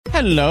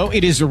Hello,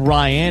 it is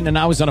Ryan, and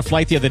I was on a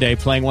flight the other day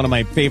playing one of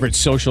my favorite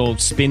social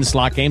spin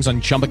slot games on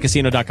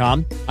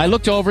ChumbaCasino.com. I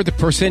looked over at the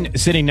person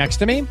sitting next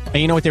to me, and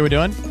you know what they were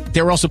doing?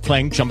 They were also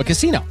playing Chumba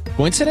Casino.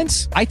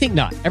 Coincidence? I think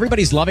not.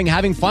 Everybody's loving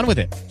having fun with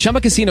it.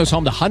 Chumba Casino is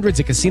home to hundreds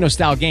of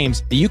casino-style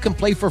games that you can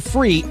play for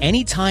free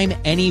anytime,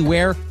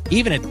 anywhere,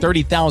 even at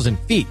 30,000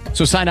 feet.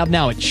 So sign up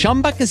now at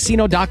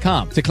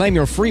ChumbaCasino.com to claim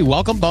your free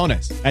welcome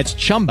bonus. That's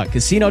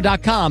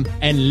ChumbaCasino.com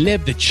and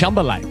live the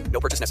Chumba life.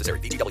 No purchase necessary.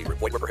 VGW.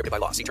 Void were prohibited by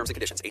law. See terms and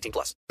conditions. 18+.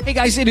 Hey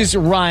guys, it is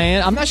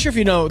Ryan. I'm not sure if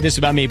you know this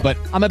about me, but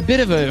I'm a bit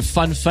of a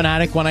fun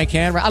fanatic when I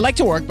can. I like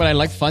to work, but I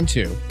like fun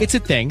too. It's a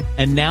thing.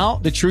 And now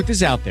the truth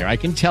is out there. I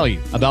can tell you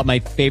about my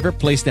favorite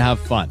place to have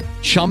fun.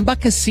 Chumba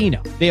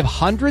Casino. They have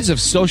hundreds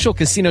of social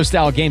casino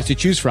style games to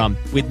choose from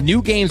with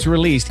new games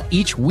released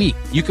each week.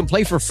 You can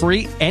play for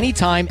free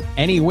anytime,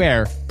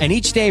 anywhere, and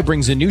each day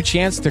brings a new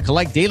chance to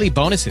collect daily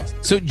bonuses.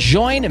 So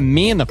join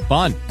me in the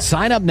fun.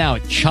 Sign up now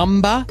at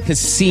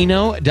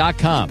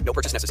ChumbaCasino.com. No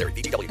purchase necessary.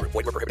 VGW. Void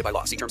were prohibited by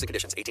law. See terms and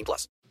conditions.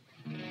 18+.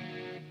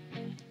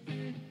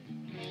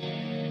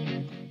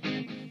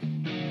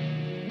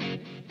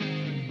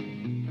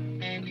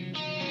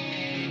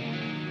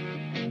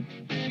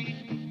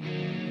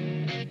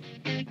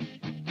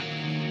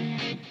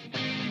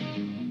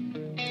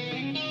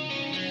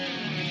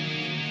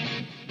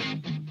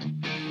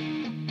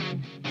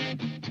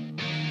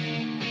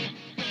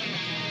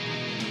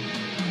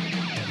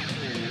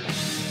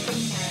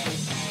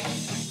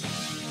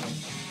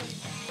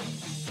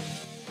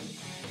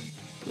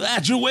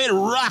 That's your way to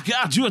rock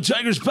out to a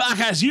Tigers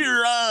podcast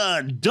here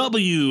on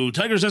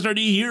Tigers SRD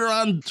here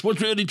on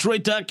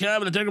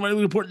SportsRadioDetroit.com and the Tiger Mining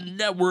Report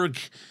Network.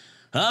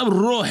 I'm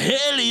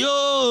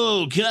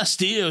Rogelio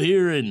Castillo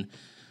here, and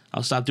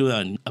I'll stop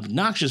doing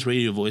obnoxious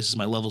radio voices.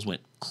 My levels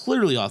went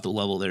clearly off the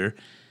level there.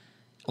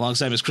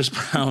 Alongside Miss Chris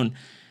Brown,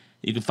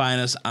 you can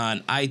find us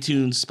on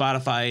iTunes,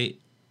 Spotify,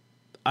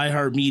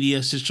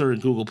 iHeartMedia, Stitcher,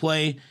 and Google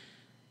Play.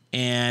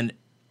 And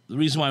the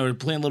reason why we're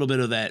playing a little bit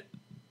of that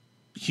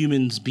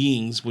Humans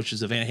Beings, which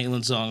is a Van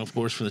Halen song, of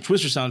course, from the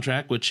Twister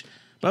soundtrack, which,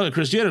 by the way,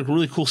 Chris, you had a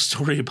really cool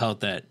story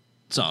about that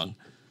song.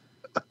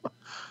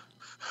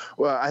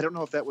 Well, I don't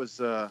know if that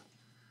was, I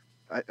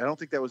don't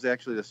think that was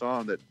actually the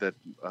song that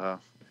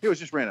it was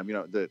just random,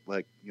 Eddie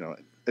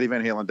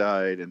Van Halen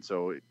died. And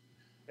so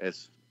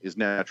as is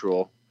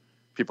natural,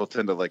 people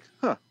tend to let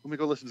me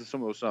go listen to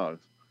some of those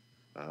songs.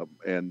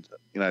 And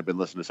I've been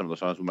listening to some of those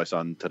songs with my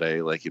son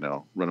today,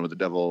 Running with the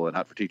Devil and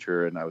Hot for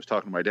Teacher. And I was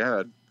talking to my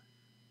dad.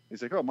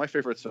 He's like, oh, my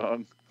favorite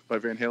song by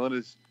Van Halen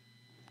is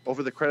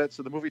Over the Credits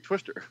of the movie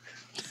Twister.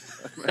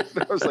 I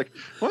was like,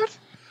 what?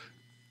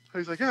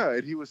 He's like, yeah.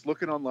 And he was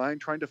looking online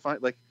trying to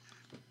find,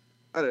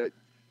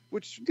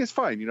 which is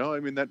fine,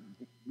 that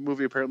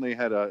movie apparently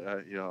had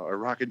a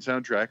rockin'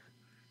 soundtrack.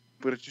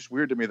 But it's just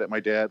weird to me that my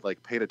dad,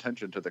 paid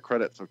attention to the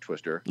credits of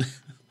Twister,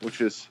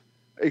 which is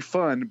a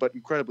fun but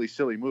incredibly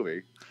silly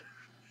movie.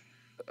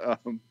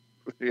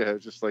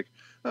 It's just like,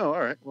 oh, all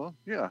right. Well,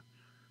 yeah.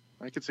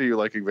 I could see you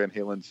liking Van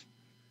Halen's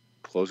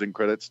closing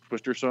credits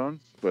Twister song,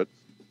 but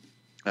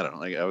I don't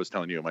know. I was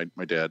telling you, my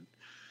dad,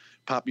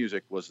 pop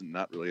music was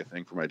not really a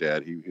thing for my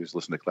dad. He was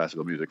listening to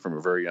classical music from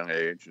a very young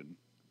age, and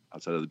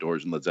outside of the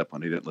Doors and Led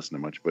Zeppelin, he didn't listen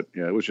to much. But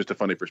yeah, it was just a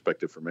funny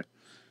perspective for me.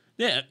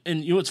 Yeah,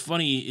 and what's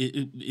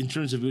funny in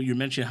terms of you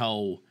mentioned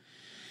how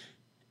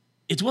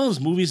it's one of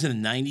those movies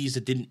in the '90s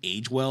that didn't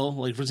age well.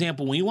 Like, for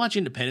example, when you watch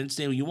Independence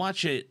Day, when you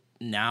watch it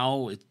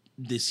now,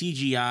 the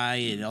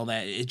CGI and all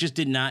that, it just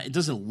did not. It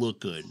doesn't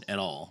look good at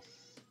all.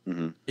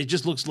 Mm-hmm. It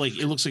just looks like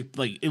the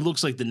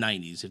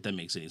 '90s, if that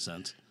makes any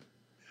sense.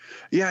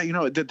 Yeah,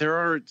 there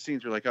are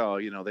scenes where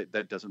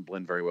that doesn't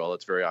blend very well.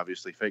 It's very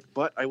obviously fake.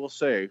 But I will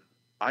say,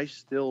 I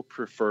still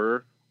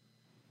prefer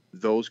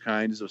those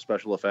kinds of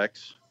special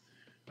effects.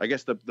 I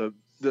guess the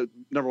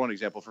number one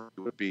example for me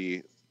would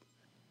be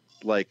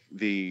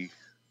the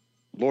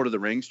Lord of the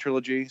Rings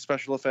trilogy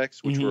special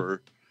effects, which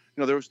were,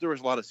 there was a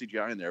lot of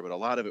CGI in there, but a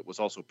lot of it was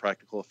also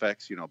practical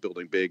effects.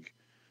 Building big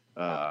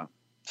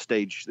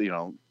stage,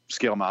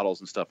 scale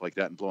models and stuff like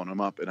that and blowing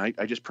them up. And I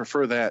just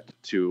prefer that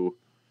to,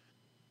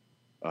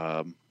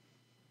 I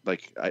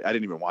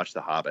didn't even watch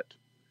The Hobbit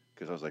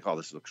because I was like, oh,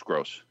 this looks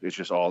gross. It's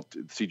just all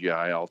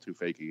CGI, all too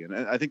fakey. And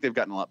I think they've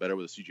gotten a lot better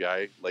with the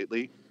CGI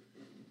lately.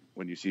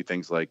 When you see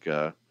things like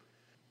some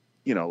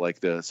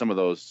of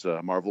those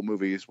Marvel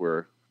movies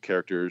where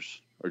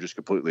characters are just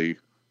completely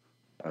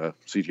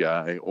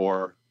CGI,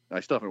 or I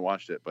still haven't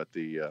watched it, but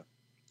the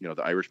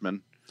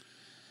Irishman.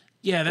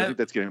 Yeah, I think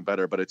that's getting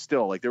better, but it's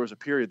still there was a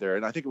period there,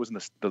 and I think it was in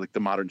the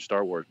modern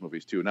Star Wars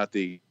movies too, not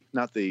the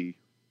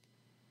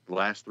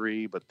last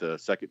three, but the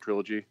second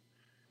trilogy,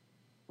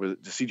 where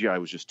the CGI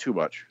was just too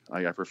much.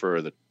 I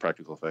prefer the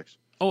practical effects.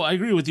 Oh, I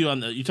agree with you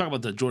on you talk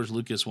about the George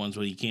Lucas ones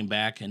when he came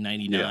back in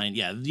 '99.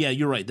 Yeah,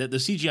 you're right. The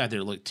CGI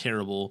there looked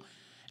terrible.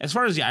 As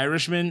far as the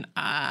Irishman,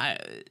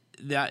 that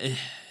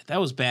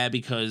was bad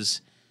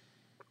because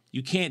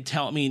you can't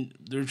tell. I mean,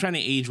 they're trying to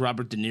age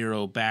Robert De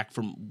Niro back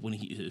from when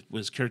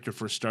his character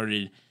first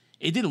started.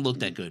 It didn't look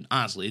that good,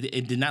 honestly.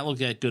 It did not look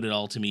that good at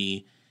all to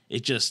me.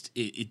 It just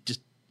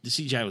the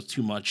CGI was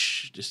too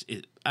much.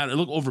 It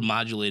looked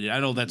overmodulated. I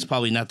know that's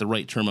probably not the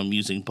right term I'm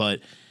using, but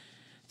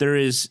there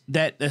is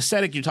that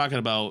aesthetic you're talking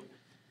about.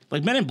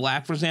 Like Men in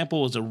Black, for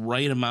example, was the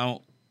right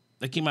amount.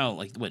 That came out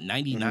like, what,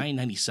 99,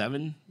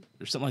 97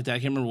 or something like that. I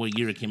can't remember what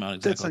year it came out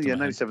exactly. Yeah,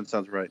 97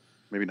 sounds right.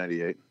 Maybe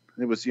 98.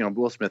 It was,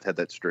 Will Smith had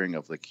that string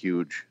of like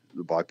huge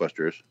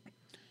blockbusters.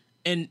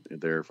 And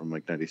they're from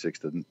like 96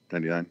 to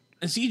 99.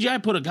 And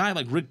CGI put a guy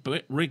like Rick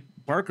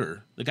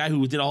Barker, the guy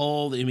who did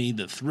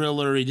the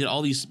Thriller, he did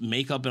all these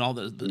makeup and all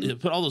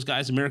put all those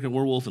guys, American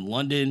Werewolf in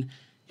London.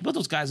 He put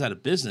those guys out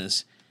of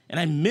business.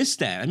 And I miss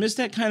that. I miss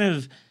that kind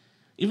of,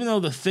 even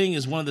though The Thing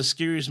is one of the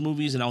scariest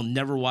movies and I'll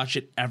never watch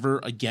it ever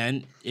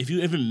again, if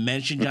you even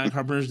mention John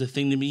Carpenter's The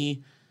Thing to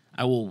me,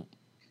 I will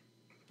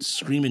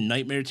scream in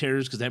nightmare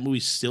terrors because that movie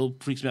still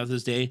freaks me out to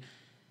this day.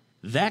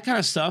 That kind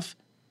of stuff,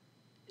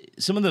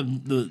 some of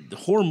the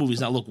horror movies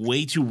now look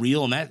way too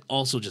real, and that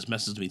also just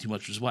messes with me too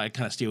much, which is why I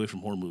kind of stay away from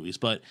horror movies.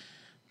 But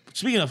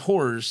speaking of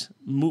horrors,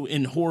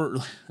 in horror,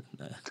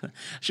 I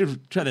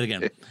should try that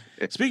again.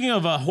 Speaking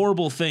of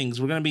horrible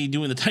things, we're going to be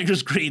doing the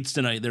Tigers grades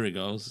tonight. There we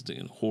go.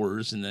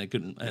 Horrors, and I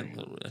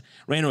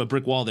ran into a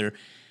brick wall there.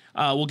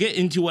 We'll get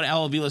into what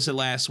Al Avila said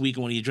last week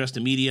when he addressed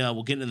the media.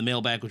 We'll get into the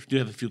mailbag, which we do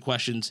have a few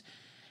questions.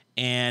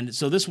 And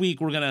so this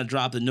week we're gonna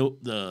drop the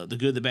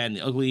good, the bad, and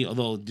the ugly.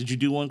 Although, did you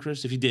do one,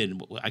 Chris? If you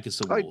did, I can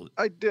still roll with it.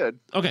 I did.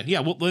 Okay,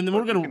 yeah. Well, then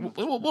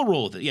we'll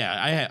roll with it.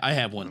 Yeah, I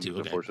have one too.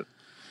 Okay.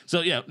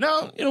 So yeah,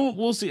 no,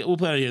 we'll see. We'll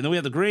play it here. And then we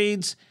have the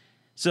grades.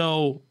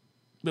 So,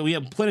 but we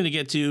have plenty to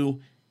get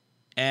to.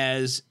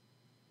 As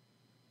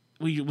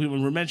we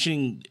were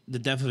mentioning the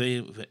death of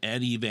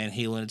Eddie Van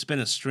Halen. It's been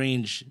a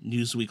strange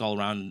news week all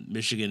around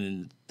Michigan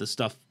and the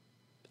stuff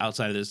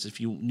outside of this.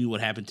 If you knew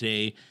what happened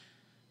today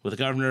with the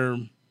governor.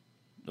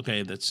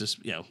 Okay, that's just,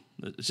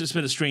 it's just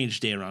been a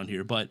strange day around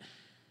here. But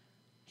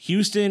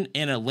Houston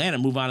and Atlanta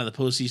move on to the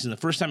postseason. The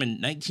first time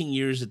in 19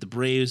 years that the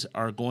Braves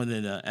are going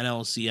to the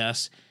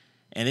NLCS.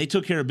 And they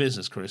took care of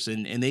business, Chris.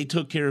 And they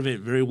took care of it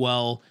very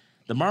well.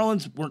 The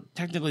Marlins weren't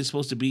technically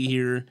supposed to be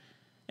here.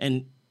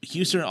 And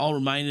Houston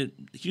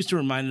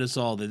reminded us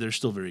all that they're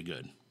still very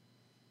good.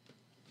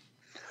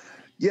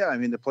 Yeah, I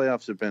mean, the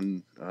playoffs have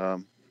been, I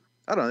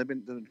don't know, they've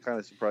been kind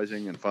of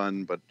surprising and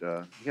fun. But,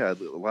 yeah,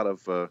 a lot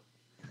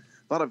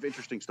of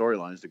interesting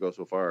storylines to go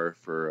so far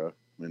for,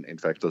 in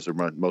fact, those are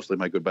mostly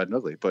my good, bad, and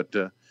ugly. But,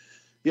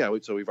 yeah,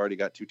 so we've already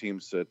got two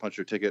teams punch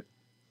their ticket.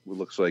 It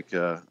looks like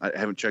I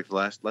haven't checked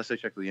last I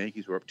checked, the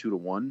Yankees were up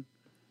 2-1.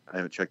 I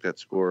haven't checked that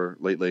score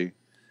lately.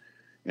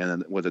 And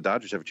then the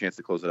Dodgers have a chance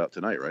to close it out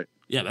tonight, right?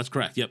 Yeah, that's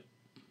correct. Yep.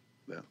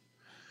 Yeah.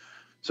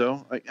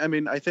 So, I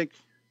mean, I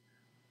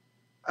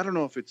don't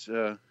know if it's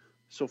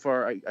so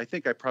far. I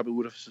think I probably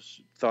would have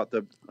thought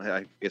that.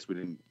 I guess we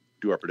didn't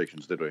do our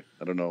predictions, did we?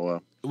 I don't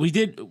know. We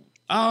did.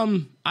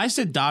 I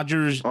said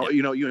Dodgers. Oh,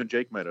 you and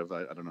Jake might have.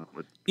 I don't know.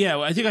 But. Yeah,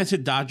 I think I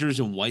said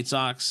Dodgers and White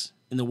Sox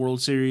in the World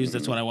Series. Mm-hmm.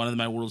 That's what I wanted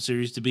my World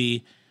Series to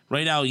be.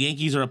 Right now,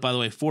 Yankees are up, by the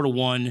way,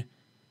 4-1,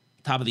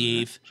 top of the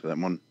eighth. So that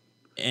one's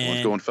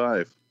going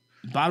 5.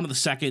 Bottom of the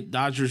second,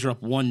 Dodgers are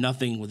up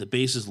 1-0 with the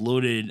bases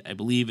loaded. I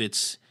believe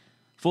it's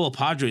full of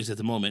Padres at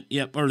the moment.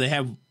 Yep, or they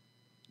have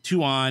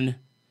 2 on,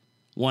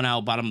 1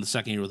 out, bottom of the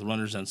second here with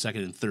runners on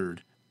second and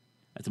third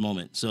at the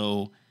moment.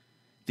 So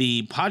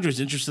the Padres,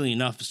 interestingly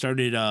enough,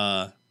 started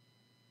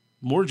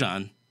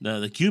Morjon,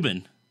 the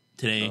Cuban,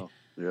 today. Oh,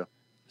 yeah.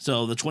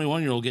 So the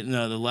 21-year-old getting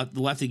the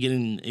lefty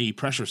getting a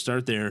pressure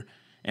start there.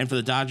 And for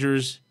the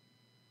Dodgers,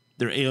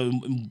 they're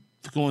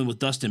going with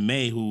Dustin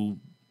May, who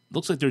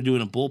looks like they're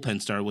doing a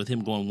bullpen start with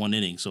him going 1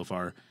 inning so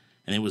far.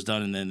 And it was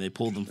done, and then they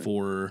pulled them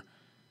for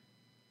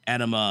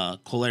Adam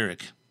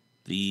Kolarek,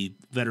 the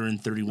veteran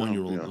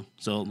 31-year-old. Yeah.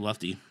 So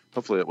lefty.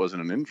 Hopefully it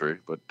wasn't an injury,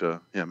 but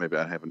yeah, maybe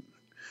I haven't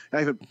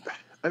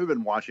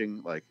been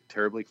watching like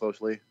terribly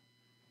closely.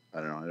 I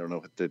don't know. I don't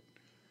know if it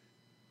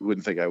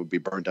wouldn't think I would be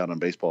burnt out on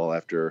baseball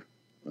after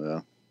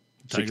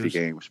 60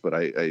 games, but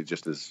I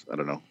just I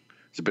don't know.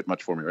 It's a bit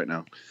much for me right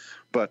now.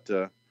 But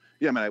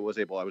yeah, I mean, I was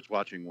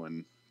watching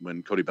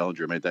when Cody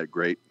Bellinger made that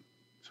great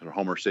sort of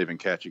homer saving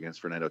catch against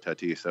Fernando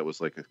Tatis. That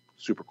was like a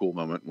super cool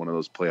moment, one of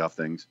those playoff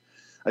things.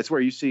 I swear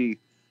you see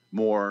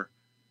more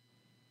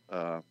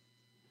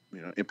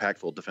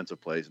impactful defensive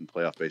plays in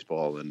playoff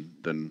baseball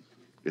than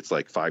it's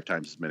like 5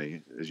 times as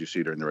many as you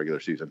see during the regular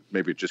season.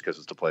 Maybe it's just because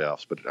it's the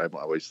playoffs, but I'm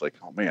always like,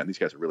 oh man, these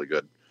guys are really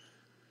good.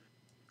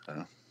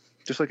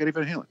 Just like Eddie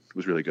Van Halen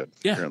was really good.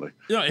 Yeah, apparently.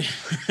 He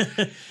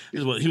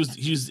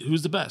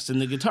was the best. And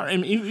the guitar, I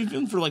mean,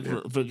 even for a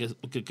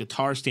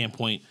guitar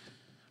standpoint,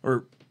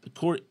 or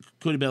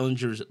Cody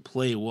Bellinger's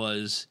play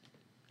was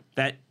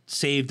that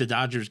saved the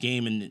Dodgers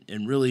game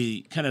and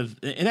really kind of,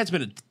 and that's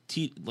been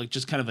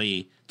just kind of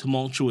a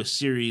tumultuous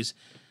series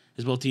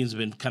as both teams have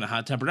been kind of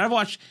hot tempered. I've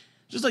watched,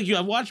 just like you,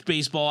 I've watched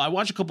baseball. I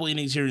watch a couple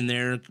innings here and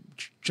there,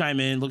 chime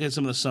in, look at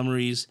some of the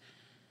summaries,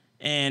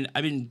 and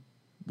I've been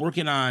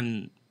looking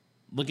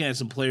at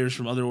some players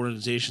from other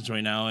organizations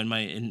right now,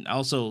 and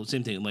also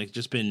same thing, like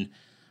I'm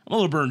a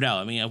little burned out.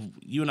 I mean,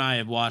 you and I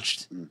have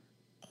watched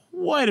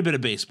quite a bit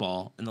of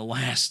baseball in the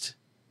last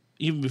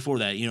even before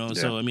that,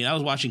 So, Yeah. I mean, I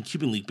was watching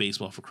Cuban League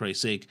baseball, for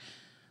Christ's sake.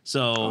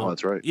 So, Oh,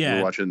 that's right. Yeah. We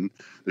were watching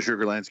the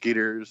Sugarland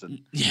Skeeters,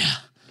 and Yeah.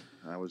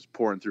 I was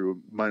pouring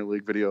through minor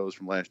league videos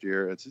from last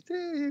year. It's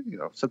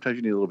sometimes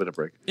you need a little bit of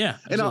break. Yeah.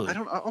 And Absolutely. I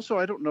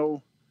don't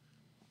know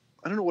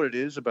what it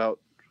is about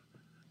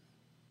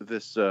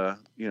this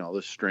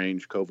this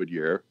strange COVID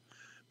year,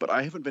 but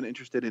I haven't been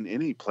interested in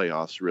any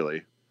playoffs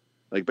really.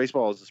 Like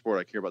baseball is the sport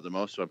I care about the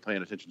most, so I'm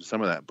paying attention to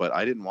some of that. But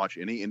I didn't watch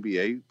any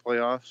NBA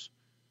playoffs.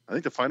 I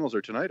think the finals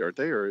are tonight, aren't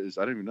they? Or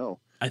I don't even know.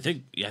 I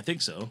think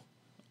so.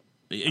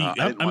 I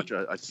didn't watch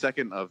a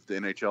second of the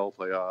NHL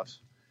playoffs.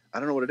 I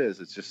don't know what it is.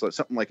 It's just like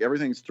something like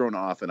everything's thrown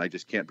off, and I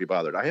just can't be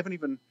bothered. I haven't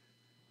even.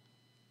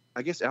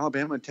 I guess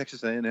Alabama and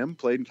Texas A&M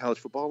played in college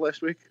football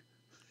last week.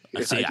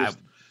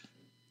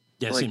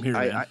 Same here,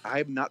 man.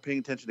 I'm not paying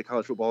attention to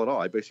college football at all.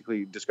 I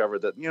basically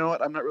discovered that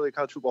I'm not really a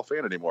college football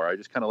fan anymore. I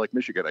just kind of like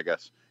Michigan, I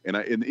guess. And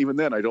even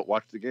then, I don't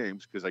watch the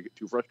games because I get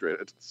too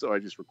frustrated. So I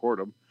just record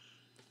them.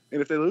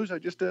 And if they lose, I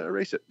just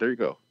erase it. There you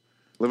go.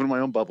 Living in my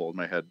own bubble in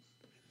my head.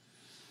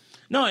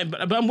 No,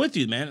 but I'm with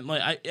you, man.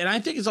 I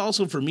think it's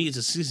also for me, it's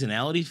a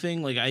seasonality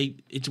thing.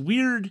 It's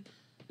weird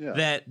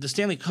that the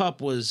Stanley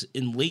Cup was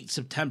in late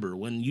September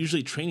when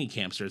usually training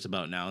camp starts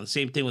about now. And the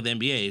same thing with the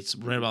NBA. It's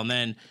right about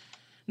then.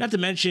 Not to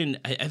mention,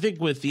 I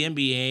think with the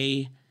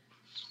NBA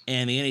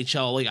and the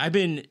NHL, I've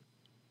been,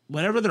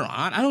 whenever they're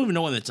on, I don't even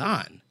know when it's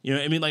on. You know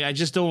what I mean? I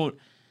just don't.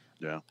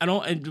 Yeah. I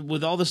don't. And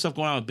with all this stuff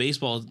going on with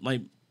baseball,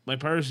 my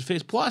priorities are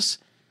face. Plus,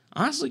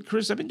 honestly,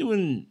 Chris, I've been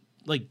doing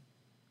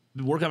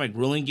working on my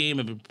grilling game.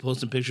 I've been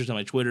posting pictures on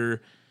my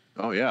Twitter.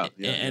 Oh yeah.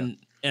 And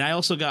I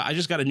also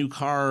just got a new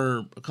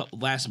car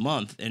last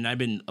month, and I've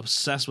been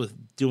obsessed with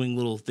doing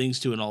little things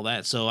to it and all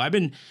that. So I've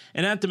been,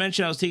 and not to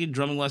mention, I was taking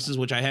drumming lessons,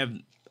 which I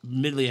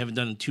admittedly haven't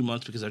done in 2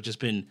 months because I've just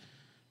been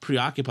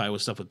preoccupied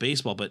with stuff with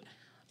baseball. But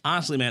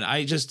honestly, man,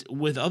 I just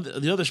with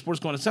the other sports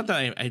going on, it's not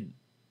that I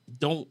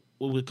don't.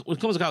 When it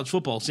comes to college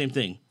football, same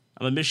thing.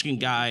 I'm a Michigan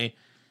guy,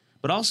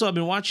 but also I've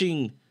been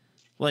watching.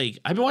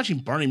 I've been watching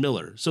Barney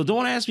Miller. So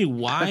don't ask me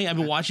why I've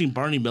been watching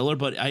Barney Miller,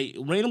 but I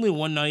randomly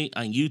one night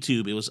on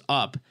YouTube, it was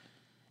up,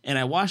 and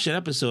I watched that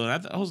episode,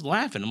 and I was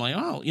laughing. I'm like,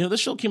 oh, this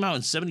show came out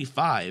in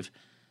 1975,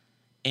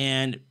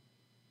 and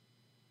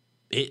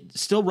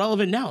it's still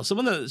relevant now. Some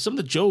of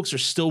the jokes are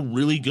still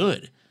really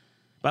good.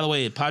 By the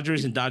way,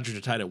 Padres and Dodgers are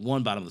tied at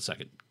 1, bottom of the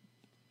second.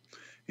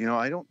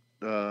 I don't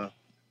I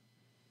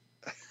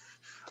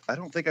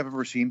don't think I've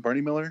ever seen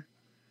Barney Miller,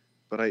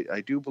 but I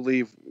do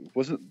believe,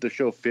 wasn't the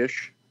show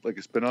Fish like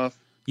a spinoff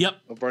Yep.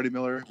 of Barney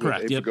Miller?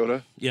 Correct. With Abe Yep.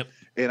 Vigoda? Yep.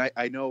 And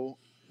I know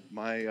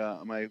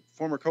my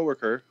former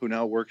coworker who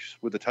now works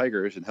with the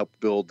Tigers and helped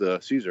build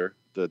Caesar,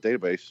 the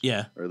database.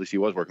 Yeah. Or at least he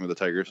was working with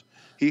the Tigers.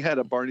 He had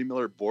a Barney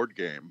Miller board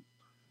game.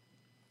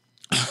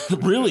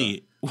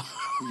 Really?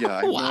 Yeah,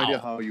 I have Wow. no idea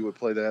how you would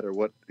play that or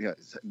what. Yeah,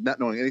 not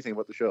knowing anything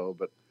about the show,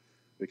 but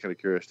I'm kind of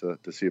curious to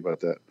see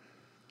about that.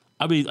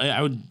 I mean,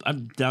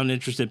 I'm down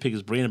interested to pick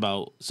his brain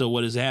about. So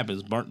what has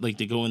happened? Is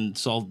they go and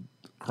solve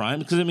crime?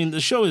 Because I mean,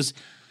 the show is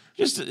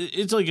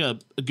it's like a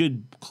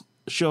good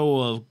show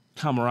of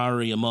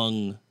camaraderie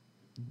among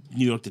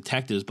New York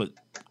detectives. But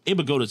Abe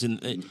Vigoda's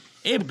Abe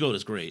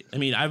Vigoda's great. I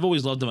mean, I've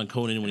always loved him on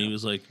Conan when he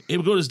was like,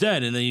 Abe Vigoda's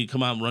dead, and then you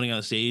come out running on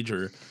the stage,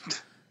 or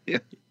Yeah.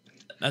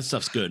 that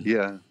stuff's good.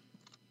 Yeah,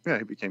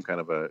 he became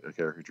kind of a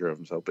caricature of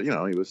himself, but he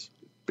was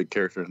a big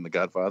character in The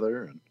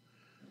Godfather. And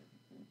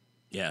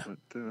Yeah.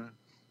 but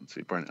let's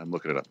see, Barney. I'm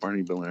looking it up.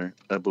 Barney Miller,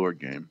 a board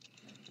game.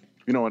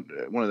 You know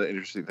what? One of the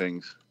interesting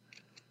things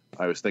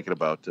I was thinking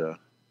about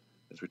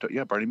as we talked.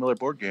 Yeah, Barney Miller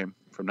board game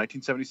from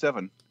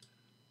 1977.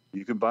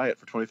 You can buy it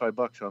for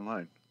 $25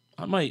 online.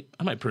 I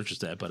might purchase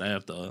that, but I'll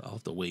have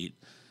to wait.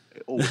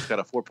 Oh, it's got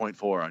a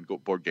 4.4 on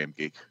Board Game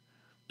Geek.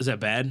 Is that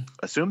bad?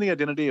 Assume the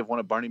identity of one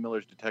of Barney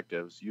Miller's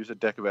detectives. Use a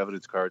deck of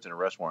evidence cards and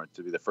arrest warrants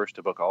to be the first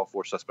to book all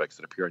 4 suspects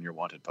that appear on your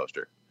wanted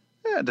poster.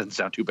 It doesn't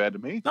sound too bad to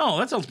me. No,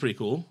 that sounds pretty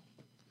cool.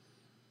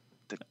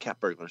 The cat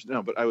burglars.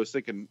 No, but I was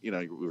thinking,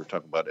 we were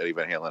talking about Eddie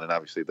Van Halen, and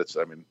obviously it's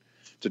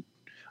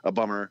a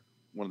bummer,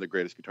 one of the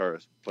greatest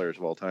guitarist players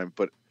of all time.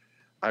 But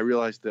I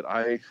realized that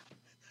I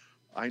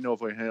know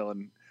Van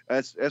Halen,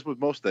 as with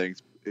most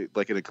things,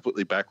 like in a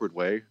completely backward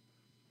way.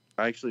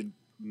 I actually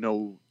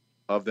know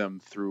of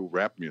them through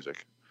rap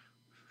music.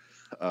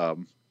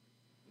 And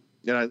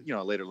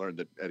I later learned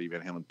that Eddie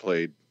Van Halen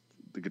played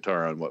the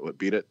guitar on what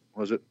Beat It,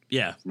 was it?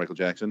 Yeah. Michael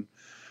Jackson.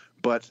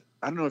 But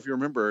I don't know if you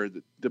remember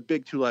the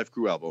big Two Live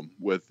Crew album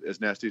with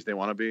As Nasty as They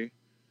Want to Be.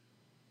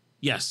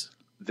 Yes.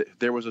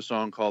 There was a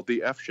song called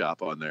The F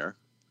Shop on there.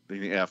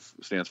 The F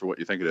stands for What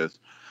You Think It Is.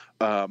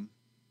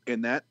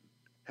 And that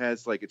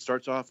has it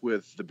starts off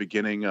with the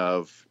beginning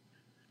of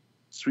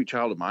Sweet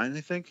Child of Mine,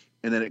 I think.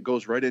 And then it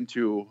goes right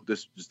into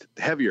this just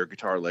heavier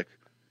guitar lick,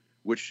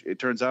 which it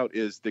turns out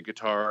is the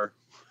guitar.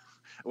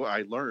 What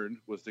I learned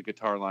was the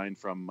guitar line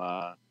from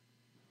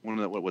one of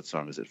the, what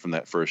song is it from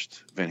that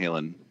first Van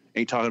Halen?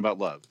 Ain't Talking About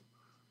Love.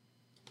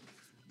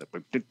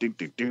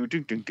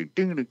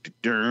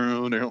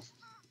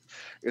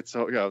 It's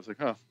so, I was like,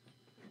 huh.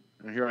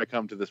 And here I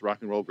come to this rock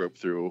and roll group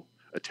through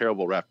a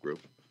terrible rap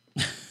group.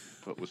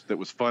 that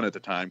was fun at the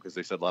time because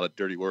they said a lot of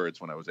dirty words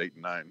when I was 8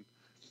 and 9.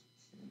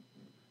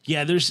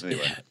 Yeah, there's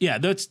Anyway. yeah,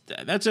 that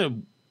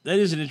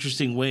is an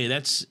interesting way.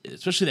 That's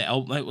especially the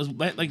album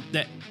like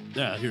that.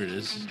 Here it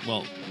is.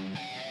 Well,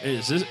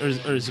 is this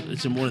or is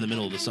it more in the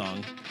middle of the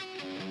song?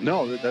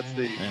 No, that's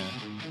the. Yeah.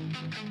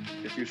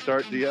 If you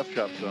start the F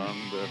Shop song,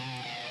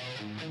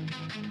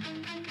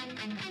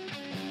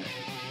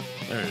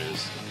 There it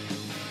is.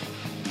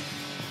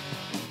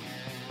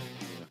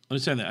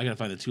 Understand that I gotta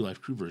find the Two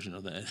Life Crew version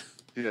of that.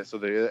 so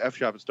the F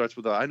Shop, it starts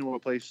with I know a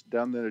place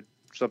down there,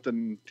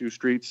 something 2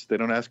 streets. They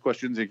don't ask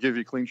questions. They give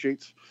you clean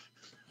sheets.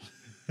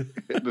 You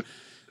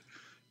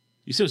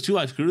said it was Two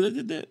Life Crew that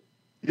did that?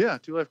 Yeah,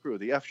 2 Life Crew,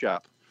 the F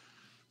Shop.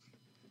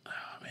 Oh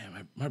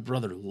man, my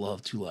brother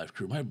loved Two Life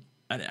Crew.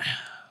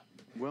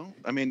 Well,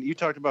 I mean, you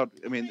talked about.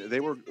 I mean, they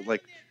were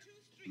like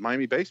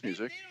Miami bass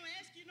music.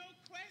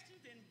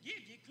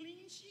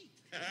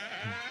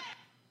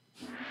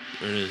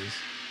 There it is.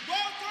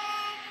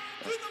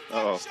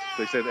 Oh,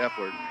 they say the F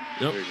word.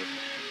 Yep. There you go.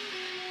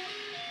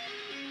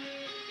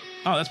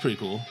 Oh, that's pretty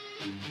cool.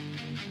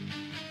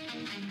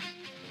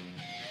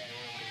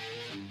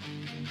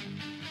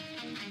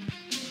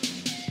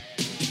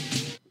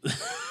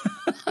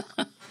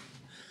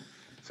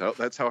 So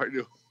that's how I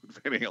do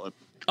Van Halen.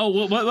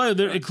 Oh, well,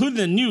 they're including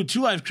the new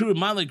Two Life Crew and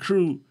Motley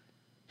Crue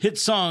hit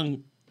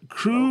song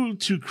 "Crew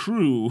to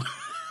Crew."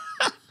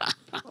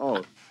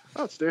 Oh,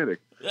 outstanding.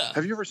 Yeah.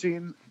 Have you ever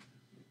seen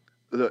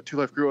the 2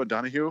 Life Crew on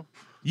Donahue?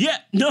 Yeah,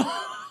 no.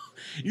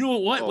 You know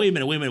what? Oh. Wait a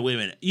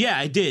minute. Yeah,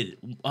 I did.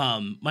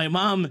 My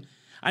mom,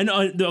 I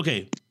know.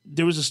 Okay,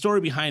 there was a story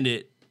behind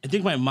it. I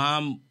think my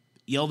mom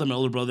yelled at my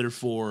older brother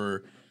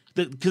for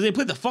because they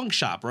played the Funk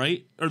Shop,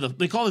 right? Or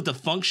they call it the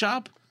Funk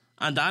Shop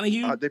on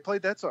Donahue. They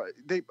played that song.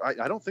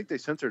 I don't think they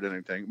censored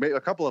anything. Maybe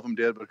a couple of them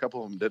did, but a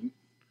couple of them didn't.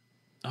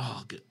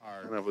 Oh, good.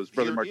 And it was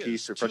Brother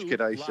Marquise or Fresh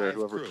Kid Ice or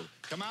whoever.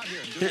 Come out here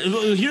and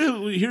do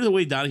it. Hear the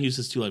way Donahue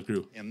says Two Life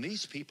Crew. And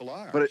these people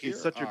are. But Here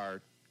it's such a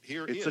are-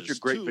 here it's is such a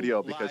great Two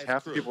video because Live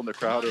half the Crew. people in the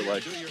crowd are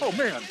like, Do your- "Oh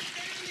man,"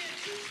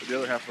 but the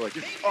other half are like,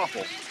 "It's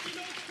awful."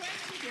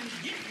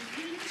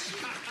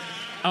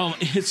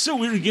 It's so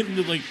weird getting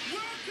to like.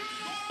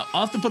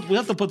 We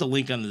have to put the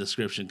link on the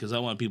description because I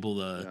want people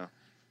to. Yeah.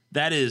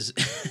 That is.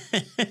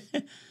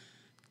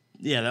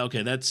 Yeah.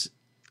 Okay. That's.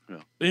 Yeah.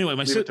 Anyway,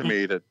 my Leave it to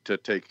me to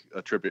take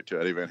a tribute to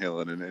Eddie Van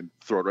Halen and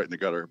throw it right in the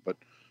gutter. But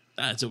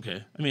It's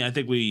okay. I mean, I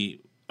think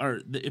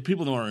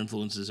people know our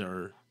influences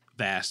are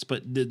vast.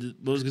 But what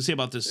I was gonna say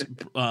about this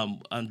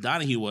on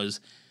Donahue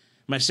was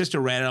my sister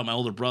ratted out my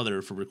older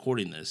brother for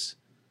recording this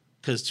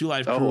because Two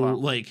Life Crew wow.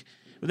 like.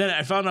 But then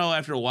I found out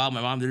after a while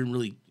my mom didn't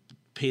really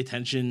pay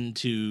attention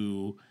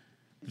to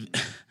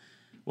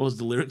what was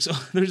the lyrics.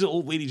 There's an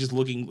old lady just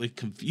looking like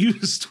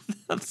confused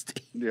on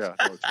stage. yeah,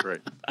 no, it's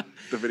great.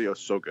 The video's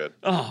so good.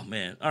 Oh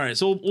man! All right,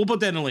 so we'll put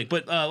that in a link.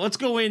 But let's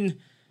go in.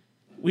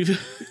 We've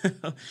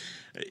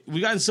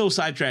gotten so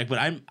sidetracked, but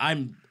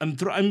I'm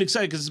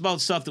excited because it's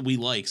about stuff that we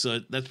like, so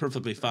that's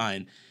perfectly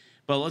fine.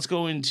 But let's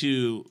go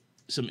into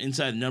some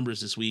inside numbers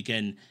this week,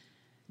 and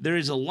there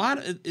is a lot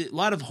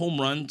of home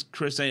runs,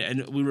 Chris.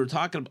 And we were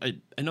talking.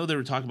 I know they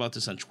were talking about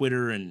this on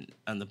Twitter and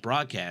on the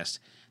broadcast.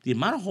 The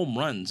amount of home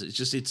runs, it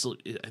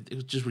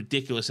was just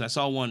ridiculous. And I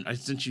saw one. I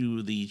sent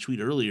you the tweet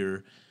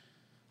earlier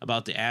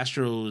about the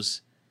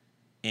Astros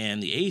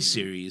and the A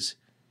series,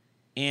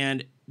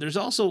 and there's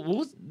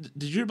also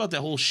did you hear about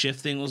that whole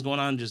shift thing that was going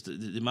on? Just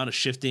the amount of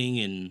shifting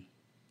and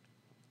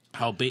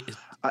how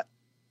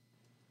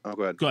Oh,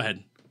 go ahead. Go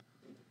ahead.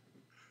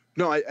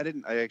 No, I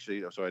didn't. I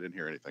didn't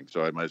hear anything.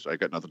 So I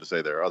got nothing to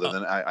say there. Other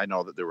than I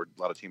know that there were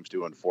a lot of teams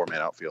doing 4-man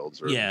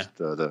outfields. Or Yeah.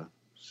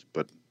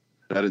 But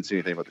I didn't see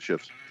anything about the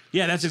shifts.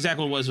 Yeah, that's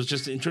exactly what it was. It was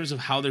just in terms of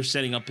how they're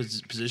setting up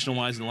positional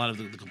wise and a lot of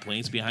the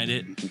complaints behind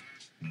it.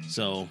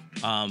 So,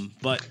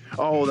 but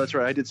Oh, that's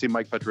right. I did see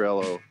Mike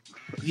Petriello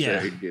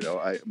Yeah. say,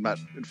 I'm not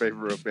in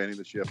favor of banning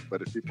the shift,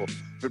 but if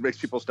it makes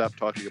people stop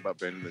talking about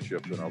banning the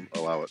shift, then I'll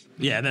allow it.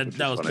 yeah, that is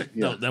was funny.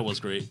 Yeah. that was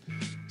great.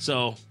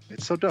 So,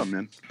 It's so dumb,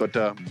 man. But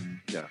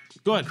yeah,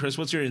 go ahead, Chris.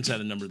 What's your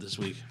insider number this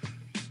week?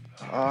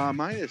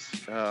 mine is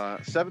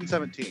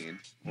 717,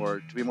 or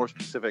to be more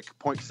specific,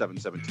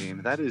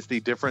 .717. That is the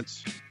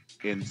difference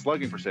in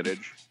slugging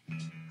percentage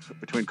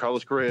between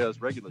Carlos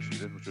Correa's regular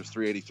season, which was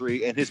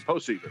 383, and his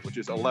postseason, which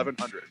is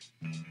 1100.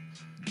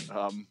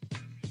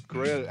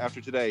 Correa,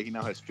 after today, he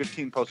now has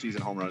 15 postseason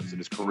home runs in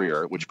his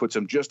career, which puts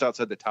him just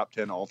outside the top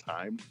 10 all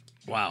time.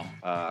 Wow.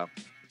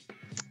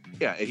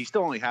 Yeah, and he's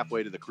still only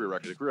halfway to the career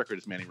record. The career record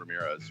is Manny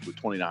Ramirez with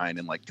 29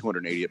 and like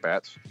 280 at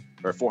bats,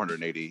 or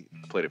 480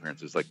 plate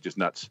appearances, like just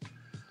nuts.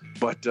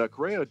 But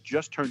Correa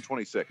just turned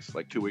 26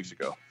 like 2 weeks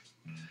ago.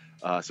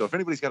 So if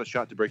anybody's got a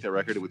shot to break that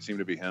record, it would seem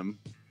to be him.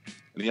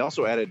 And he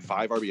also added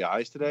 5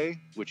 RBIs today,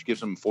 which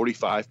gives him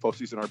 45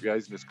 postseason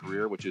RBIs in his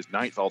career, which is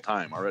 9th all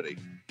time already.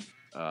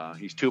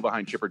 He's 2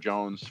 behind Chipper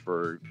Jones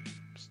for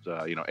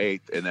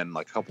 8th, and then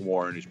like a couple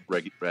more, and he's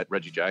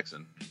Reggie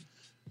Jackson.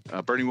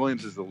 Bernie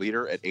Williams is the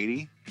leader at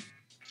 80.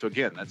 So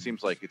again, that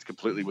seems like it's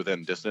completely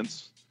within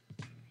distance.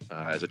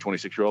 as a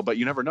 26-year-old. But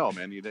you never know,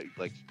 man.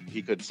 Like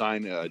he could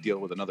sign a deal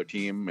with another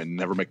team and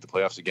never make the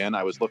playoffs again.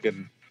 I was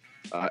looking.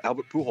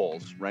 Albert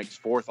Pujols ranks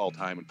 4th all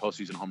time in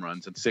postseason home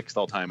runs and 6th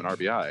all time in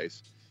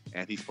RBIs,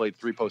 and he's played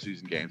 3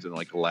 postseason games in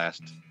like the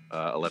last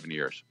 11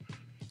 years.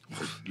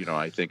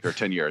 I think, or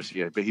 10 years.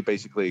 Yeah, but he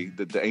basically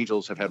the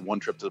Angels have had 1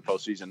 trip to the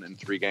postseason in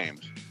 3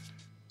 games,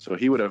 so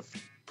he would have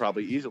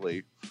probably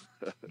easily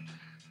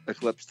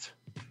eclipsed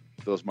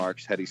those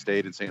marks had he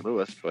stayed in St.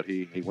 Louis. But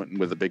he went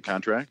with a big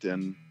contract,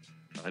 and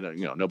I don't,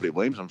 nobody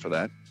blames him for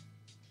that.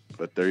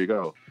 But there you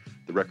go.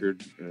 The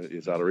record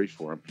is out of reach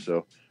for him.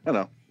 So I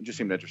don't know. It just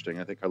seemed interesting.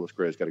 I think Carlos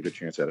Correa's got a good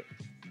chance at it.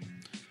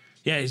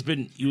 Yeah,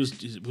 he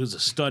was a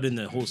stud in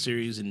the whole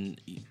series, and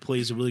he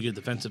plays a really good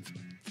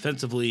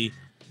defensively,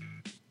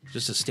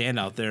 just a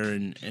standout there.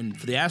 And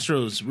for the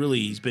Astros, really,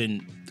 he's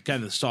been kind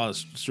of the straw that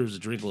serves the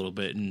drink a little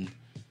bit, and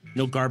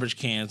no garbage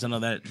cans. I know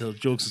that, those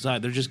jokes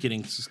aside, they're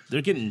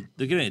getting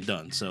it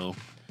done. So,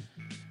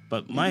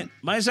 but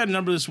my side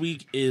number this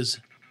week is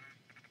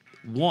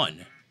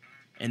 1,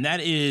 and that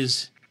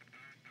is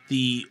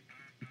the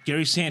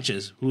Gary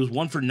Sanchez, who was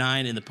 1 for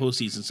 9 in the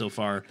postseason so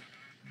far.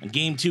 In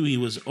Game 2, he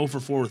was 0 for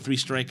 4 with 3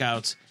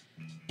 strikeouts,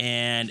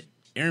 and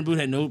Aaron Boone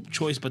had no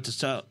choice but to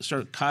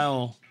start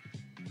Kyle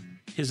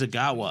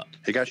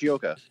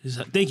Higashioka.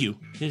 Thank you.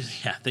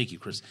 Thank you,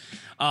 Chris.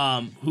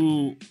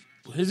 Who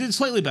is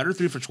slightly better,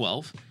 3 for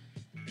 12,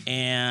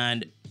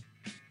 and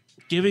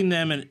giving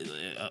them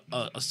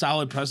a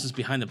solid presence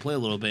behind the plate a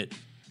little bit.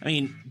 I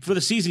mean, for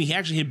the season, he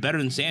actually hit better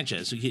than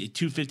Sanchez. So he hit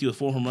 250 with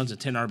 4 home runs and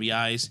 10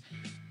 RBIs.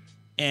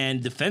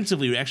 And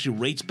defensively, he actually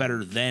rates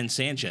better than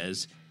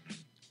Sanchez,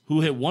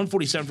 who hit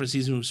 147 for the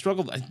season, who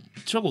struggled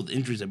with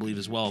injuries, I believe,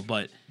 as well.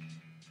 But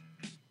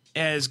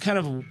as kind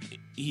of,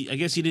 I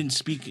guess he didn't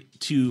speak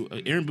to,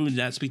 Aaron Boone did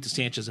not speak to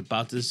Sanchez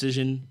about the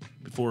decision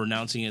before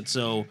announcing it.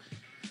 So,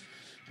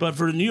 but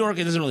for New York,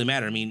 it doesn't really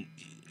matter. I mean,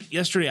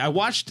 yesterday, I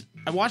watched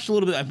a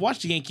little bit. I've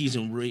watched the Yankees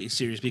in Rays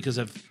series because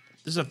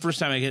this is the first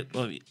time I get,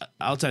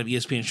 outside of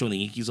ESPN showing the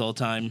Yankees all the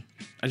time.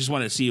 I just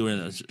wanted to see in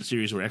a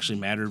series where it actually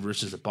mattered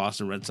versus the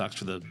Boston Red Sox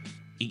for the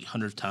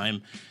 800th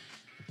time.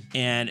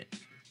 And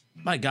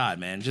my God,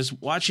 man, just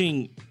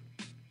watching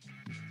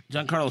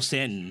Giancarlo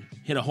Stanton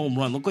hit a home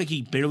run, looked like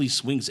he barely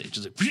swings it,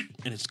 just like,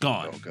 and it's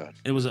gone. Oh God!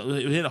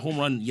 It hit a home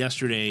run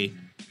yesterday.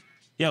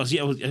 It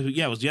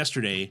was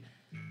yesterday,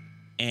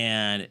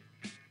 and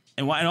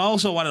I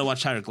also wanted to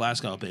watch Tyler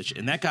Glasgow pitch,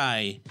 and that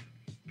guy.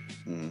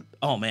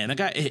 Oh man, that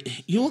guy!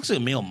 He looks like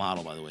a male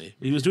model. By the way,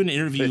 he was doing an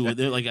interview.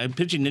 Like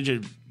Pitching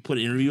Ninja put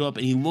an interview up,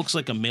 and he looks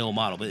like a male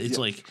model. But it's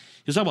like he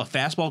was talking about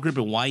fastball grip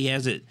and why he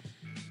has it,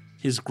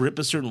 his grip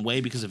a certain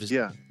way because of his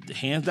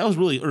hands. That was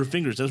or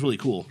fingers. That was really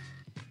cool.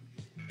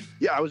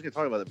 Yeah, I was going to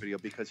talk about that video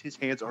because his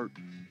hands are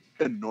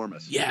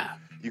enormous. Yeah,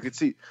 you could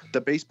see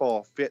the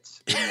baseball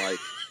fits in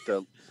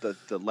like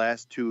the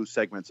last 2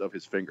 segments of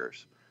his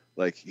fingers.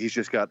 Like he's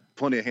just got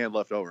plenty of hand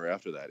left over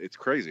after that. It's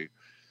crazy.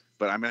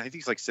 But I mean, I think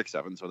he's like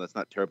 6'7", so that's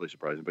not terribly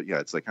surprising. But yeah,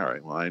 it's like, all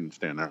right, well, I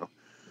understand now.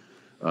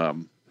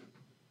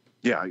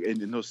 Yeah,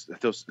 and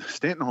those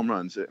Stanton home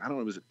runs, I don't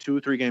know, was it 2 or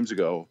 3 games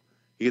ago?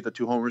 He hit the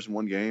 2 homers in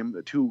one game.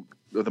 The 2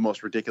 of the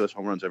most ridiculous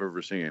home runs I've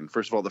ever seen.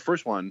 First of all, the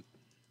first one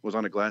was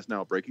on a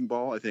Glasnow breaking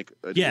ball. I think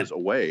it was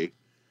away,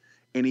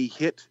 and he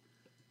hit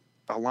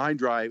a line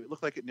drive. It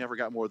looked like it never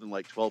got more than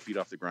like 12 feet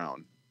off the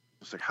ground.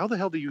 It's like, how the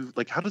hell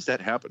how does that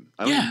happen?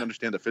 I don't even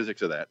understand the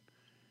physics of that.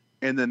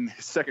 And then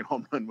his second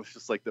home run was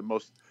just like the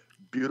most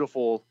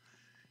beautiful,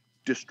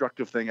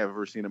 destructive thing I've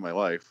ever seen in my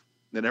life.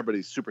 And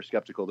everybody's super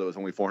skeptical that it was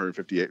only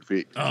 458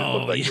 feet. It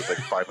looked like it was like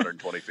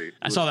 520 feet.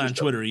 I saw that on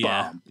Twitter.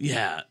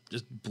 Yeah,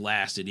 just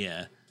blasted.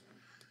 Yeah.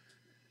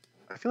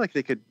 I feel like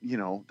they could,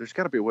 there's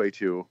got to be a way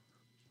to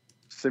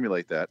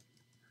simulate that.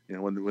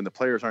 When the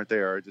players aren't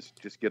there,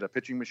 just get a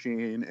pitching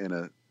machine and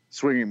a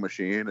swinging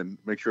machine and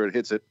make sure it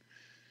hits it.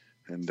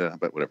 And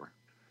but whatever.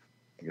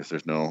 I guess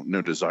there's no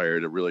desire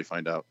to really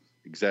find out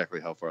exactly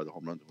how far the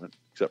home runs went,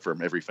 except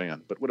from every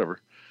fan. But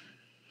whatever.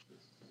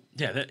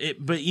 Yeah,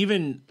 but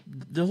even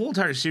the whole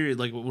entire series,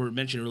 like what we were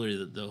mentioning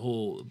earlier, the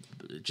whole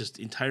just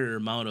entire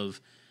amount of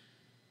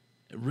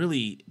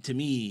really, to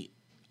me,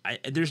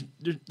 there's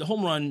the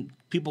home run.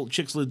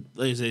 Chicks,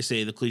 as they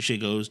say, the cliche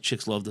goes,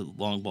 chicks love the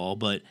long ball.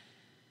 But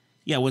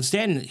yeah, when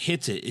Stanton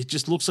hits it, it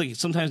just looks like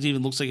sometimes it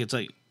even looks like it's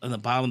like on the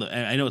bottom of the.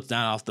 I know it's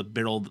not off the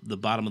barrel, the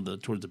bottom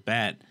of towards the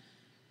bat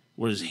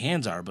where his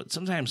hands are, but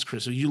sometimes,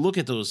 Chris, when you look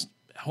at those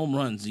home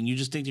runs and you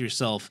just think to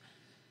yourself,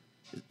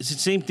 it's the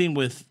same thing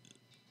with.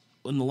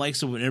 When the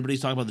likes of when everybody's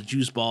talking about the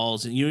juice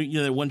balls, and you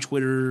know that one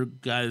Twitter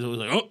guy is always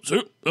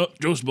like,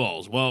 juice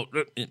balls. Well,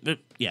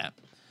 yeah,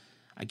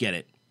 I get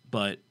it,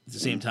 but at the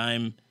same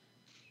time,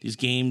 these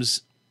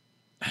games,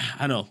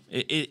 I don't know.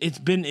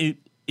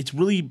 It's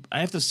really. I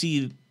have to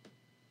see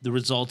the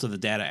results of the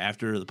data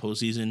after the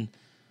postseason,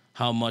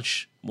 how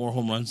much more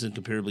home runs than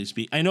comparably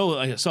speak. I know.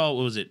 I saw.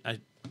 What was it? I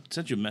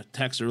sent you a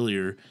text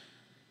earlier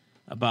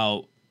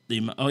about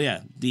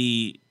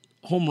the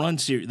home run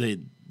series.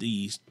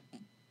 The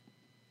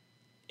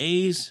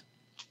A's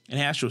and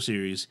Astro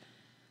series,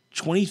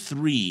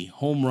 23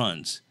 home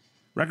runs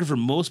Record for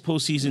most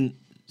postseason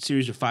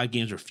series of 5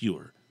 games or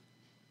fewer.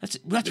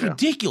 That's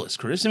ridiculous,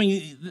 Chris. I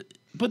mean,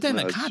 put that in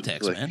that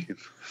context, like man.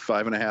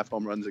 5.5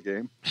 home runs a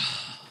game.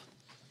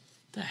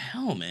 The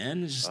hell,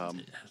 man? It's just,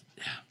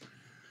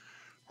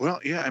 Well,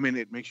 yeah, I mean,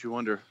 it makes you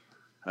wonder.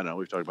 I don't know,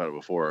 we've talked about it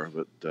before,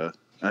 but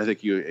I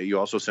think you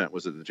also sent,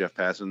 was it the Jeff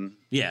Passan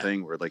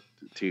thing where like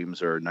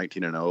teams are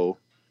 19-0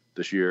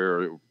 this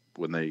year or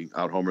when they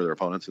out-homer their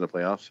opponents in the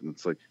playoffs? And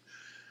it's like,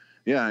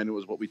 yeah, and it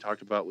was what we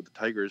talked about with the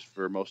Tigers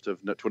for most of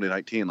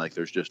 2019. Like,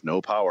 there's just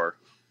no power.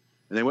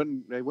 And they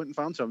went and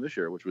found some this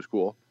year, which was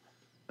cool.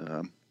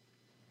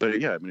 But,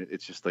 yeah, I mean,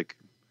 it's just like,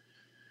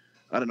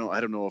 I don't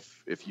know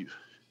if you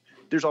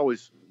 – there's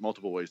always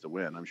multiple ways to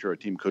win. I'm sure a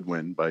team could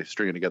win by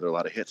stringing together a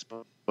lot of hits,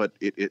 but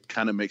it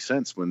kind of makes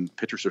sense when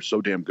pitchers are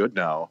so damn good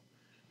now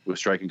with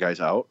striking guys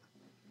out.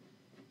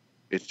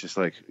 It's just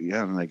like,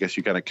 yeah, and I guess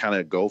you got to kind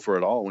of go for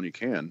it all when you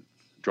can.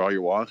 Draw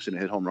your walks and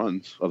hit home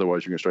runs.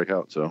 Otherwise, you're going to strike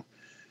out. So,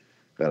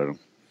 I don't know.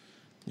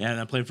 Yeah, and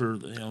I played for,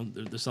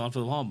 they're selling for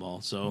the long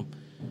ball. So,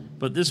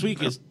 but this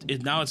week is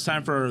now it's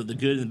time for the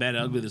good and the bad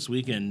and ugly this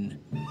week. And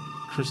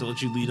Chris, I'll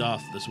let you lead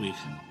off this week.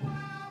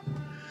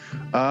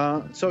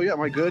 So yeah,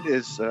 my good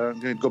is I'm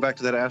going to go back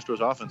to that Astros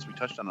offense. We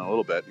touched on it a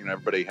little bit.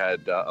 Everybody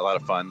had a lot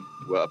of fun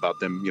about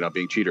them,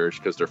 being cheaters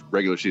because their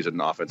regular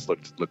season offense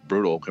looked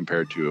brutal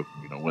compared to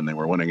when they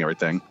were winning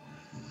everything.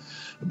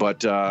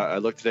 But I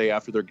looked today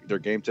after their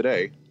game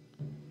today.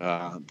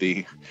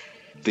 The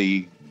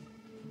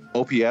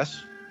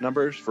OPS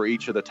numbers for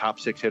each of the top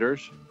 6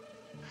 hitters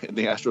in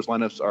the Astros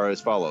lineups are as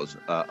follows: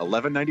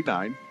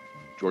 1199,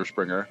 George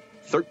Springer;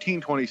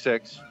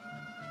 1326,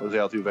 Jose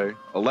Altuve;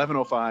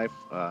 1105,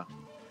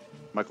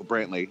 Michael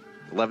Brantley;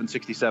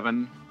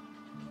 1167,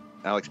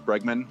 Alex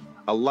Bregman;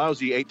 a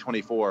lousy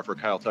 824 for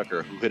Kyle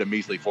Tucker, who hit a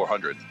measly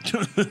 400,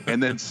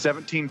 and then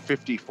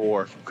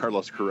 1754 from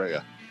Carlos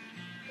Correa.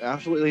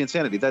 Absolutely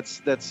insanity. That's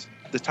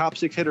the top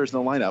 6 hitters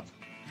in the lineup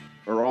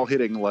are all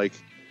hitting like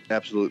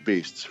absolute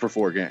beasts for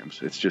 4 games.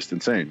 It's just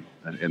insane,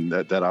 and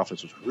that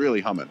offense was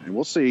really humming. And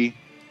we'll see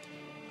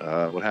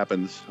what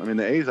happens. I mean,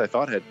 the A's I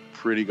thought had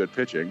pretty good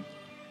pitching,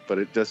 but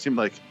it does seem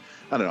like,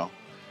 I don't know.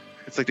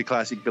 It's like the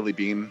classic Billy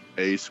Beane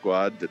A's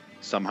squad that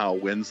somehow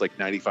wins like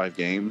 95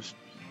 games,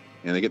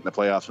 and they get in the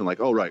playoffs and like,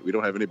 oh right, we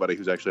don't have anybody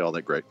who's actually all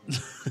that great.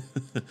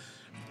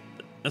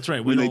 That's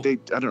right. They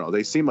I don't know.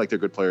 They seem like they're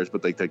good players,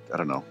 but they I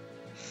don't know.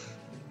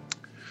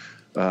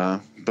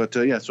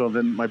 Yeah. So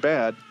then my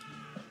bad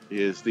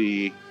is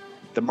the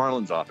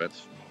Marlins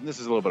offense. And this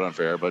is a little bit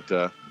unfair,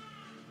 but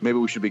maybe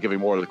we should be giving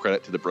more of the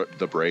credit to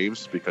the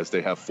Braves because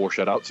they have 4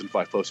 shutouts in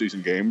 5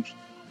 postseason games.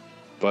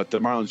 But the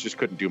Marlins just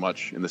couldn't do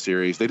much in the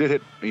series. They did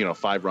hit,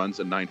 5 runs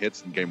and 9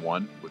 hits in game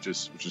 1, which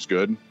is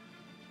good.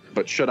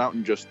 But shut out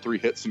in just 3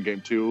 hits in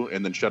game 2,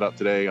 and then shut out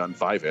today on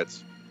 5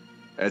 hits.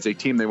 As a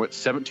team, they went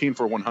 17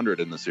 for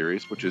 100 in the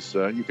series, which is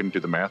you can do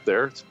the math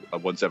there. It's a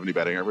 170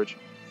 batting average,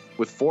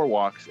 with 4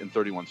 walks and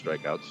 31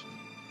 strikeouts.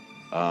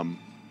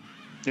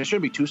 It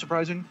shouldn't be too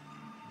surprising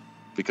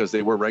because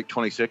they were ranked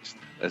 26th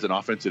as an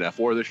offense in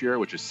F4 this year,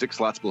 which is 6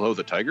 slots below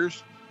the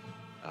Tigers.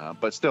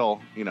 But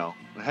still, a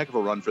heck of a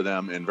run for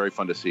them and very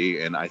fun to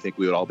see. And I think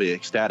we would all be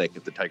ecstatic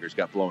if the Tigers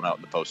got blown out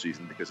in the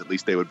postseason because at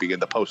least they would be in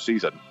the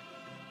postseason.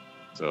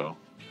 So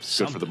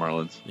good for the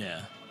Marlins.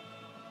 Yeah.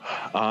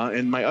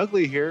 And my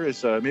ugly here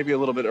is maybe a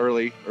little bit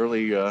early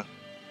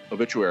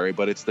obituary,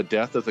 but it's the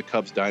death of the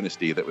Cubs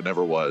dynasty that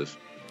never was.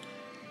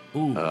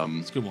 Ooh,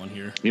 that's a good one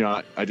here.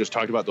 I just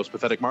talked about those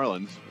pathetic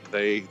Marlins.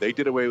 They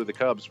did away with the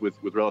Cubs with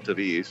relative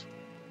ease.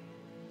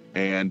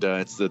 And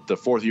it's the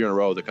 4th year in a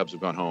row the Cubs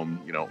have gone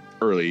home,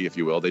 early, if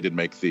you will. They did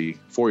make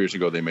 4 years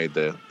ago, they made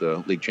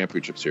the league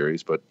championship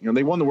series. But,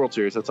 they won the World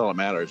Series. That's all that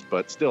matters.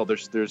 But still,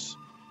 there's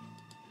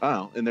I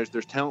don't know. And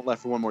there's talent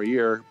left for one more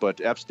year.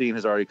 But Epstein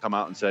has already come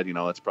out and said,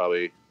 it's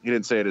probably, he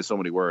didn't say it in so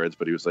many words,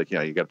 but he was like,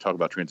 yeah, you got to talk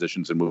about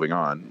transitions and moving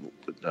on.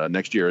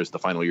 Next year is the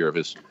final year of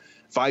his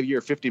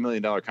 5-year, $50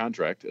 million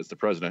contract as the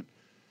president.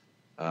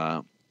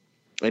 And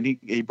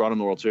he brought him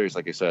the World Series,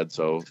 like I said.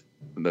 So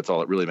that's all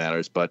that really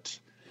matters. But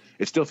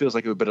it still feels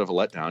like a bit of a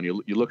letdown.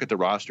 You look at the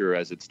roster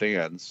as it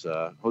stands.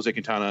 Jose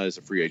Quintana is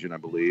a free agent, I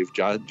believe.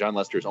 John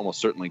Lester is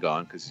almost certainly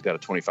gone because he's got a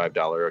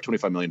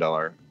 $25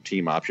 million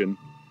team option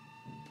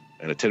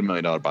and a $10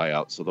 million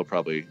buyout. So they'll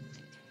probably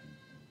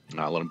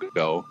not let him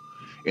go.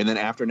 And then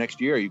after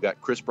next year, you've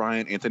got Chris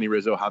Bryant, Anthony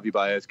Rizzo, Javi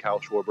Baez, Kyle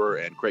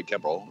Schwarber, and Craig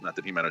Kimbrell. Not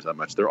that he matters that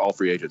much. They're all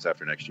free agents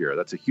after next year.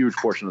 That's a huge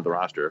portion of the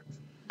roster.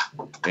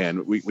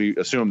 And we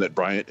assume that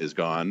Bryant is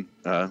gone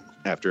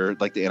after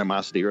the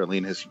animosity early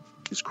in his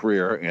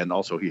career, and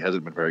also he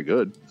hasn't been very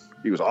good.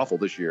 He was awful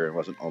this year and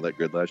wasn't all that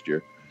good last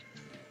year.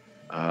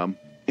 And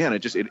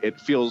it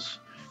feels,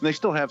 and they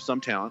still have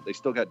some talent. They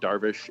still got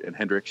Darvish and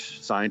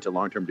Hendricks signed to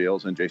long-term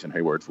deals, and Jason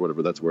Hayward for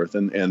whatever that's worth.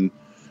 And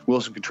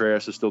Wilson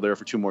Contreras is still there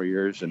for 2 more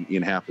years, and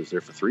Ian Happ is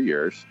there for 3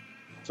 years.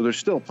 So there's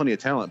still plenty of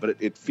talent, but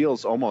it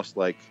feels almost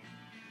like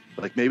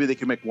maybe they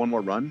can make one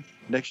more run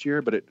next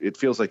year, but it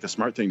feels like the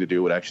smart thing to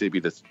do would actually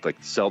be to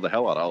sell the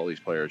hell out of all these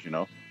players,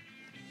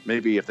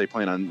 Maybe if they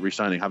plan on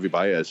re-signing Javi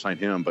Baez, sign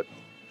him, but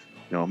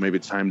maybe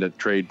it's time to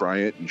trade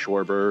Bryant and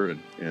Schwarber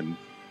and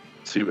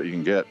see what you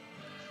can get.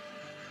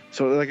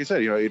 So, like I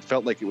said, it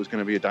felt like it was going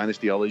to be a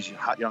dynasty, all these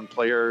hot young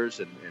players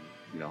and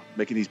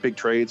making these big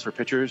trades for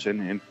pitchers.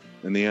 And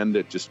in the end,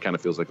 it just kind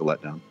of feels like a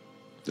letdown.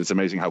 It's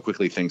amazing how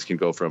quickly things can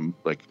go from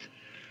like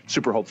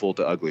super hopeful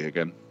to ugly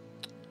again.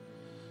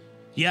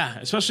 Yeah,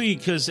 especially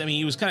because,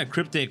 he was kind of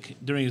cryptic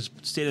during his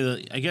state of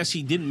the... I guess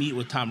he didn't meet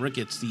with Tom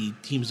Ricketts, the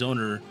team's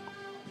owner,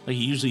 like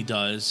he usually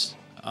does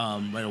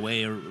right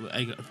away. Or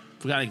I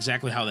forgot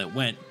exactly how that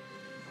went.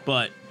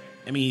 But,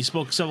 he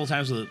spoke several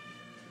times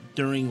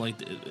during, I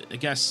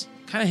guess,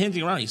 kind of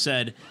hinting around. He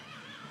said,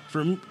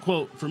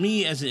 quote, "For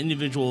me as an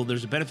individual,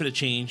 there's a benefit of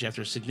change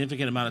after a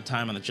significant amount of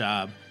time on the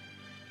job.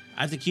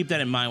 I have to keep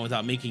that in mind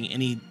without making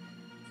any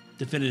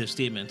definitive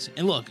statements."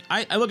 And look,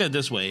 I look at it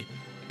this way.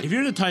 If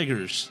you're the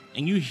Tigers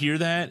and you hear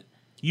that,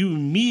 you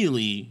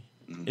immediately,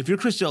 if you're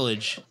Chris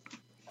Ilitch,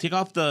 take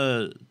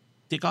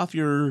off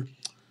your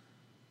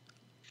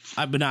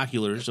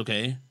binoculars,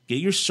 okay? Get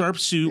your sharp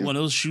suit, one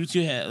of those suits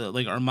you have,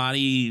 like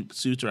Armani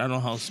suits, or I don't know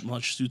how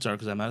much suits are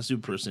because I'm not a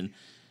suit person,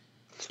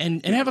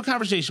 and have a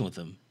conversation with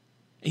him.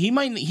 He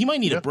might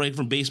need a break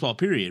from baseball,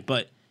 period,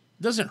 but it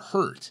doesn't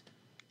hurt.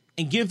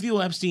 And give Theo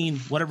Epstein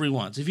whatever he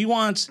wants. If he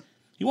wants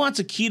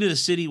a key to the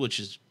city, which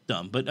is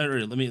dumb, but let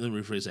me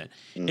rephrase that.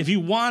 If he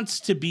wants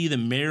to be the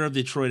mayor of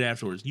Detroit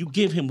afterwards, you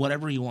give him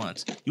whatever he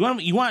wants. You want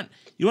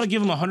to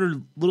give him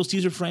 100 Little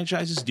Caesar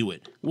franchises, do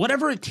it.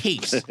 Whatever it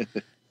takes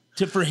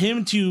for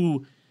him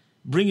to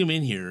bring him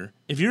in here.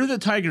 If you're the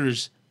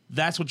Tigers,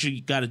 that's what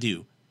you got to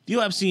do. Theo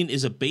Epstein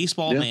is a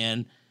baseball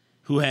man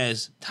who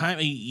has time.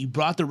 He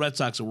brought the Red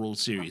Sox a World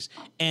Series,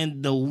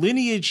 and the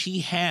lineage he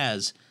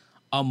has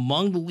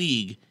among the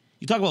league.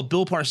 You talk about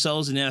Bill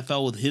Parcells in the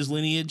NFL with his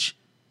lineage,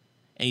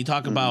 and you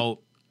talk about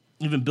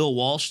even Bill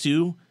Walsh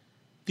too.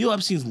 Theo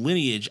Epstein's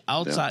lineage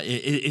outside,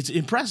 it's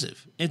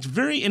impressive. It's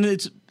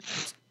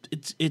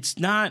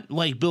not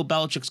like Bill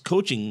Belichick's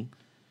coaching,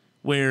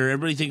 where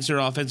everybody thinks they're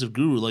an offensive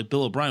guru, like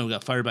Bill O'Brien, who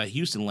got fired by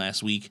Houston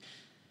last week.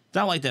 It's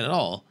not like that at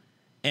all.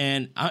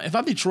 And if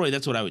I'm Detroit,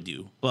 that's what I would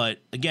do. But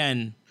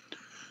again,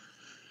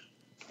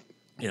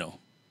 he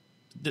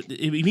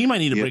might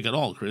need a break at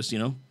all, Chris.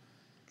 Yeah,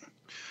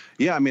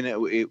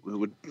 it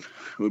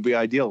would be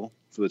ideal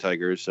for the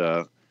Tigers.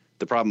 The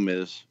problem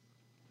is,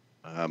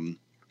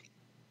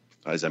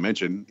 as I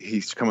mentioned,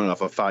 he's coming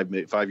off a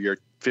 5-year,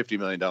 $50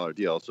 million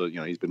deal. So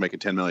he's been making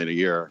 $10 million a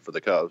year for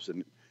the Cubs,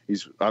 and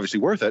he's obviously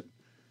worth it.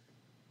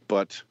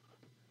 But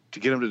to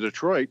get him to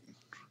Detroit,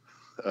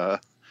 I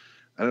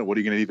don't know, what are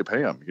you going to need to pay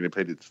him? You're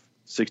going to pay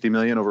 $60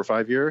 million over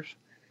 5 years?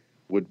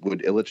 Would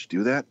Ilitch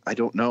do that? I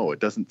don't know. It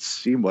doesn't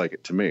seem like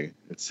it to me.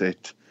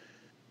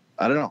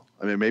 I don't know.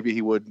 Maybe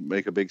he would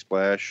make a big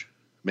splash.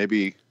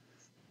 Maybe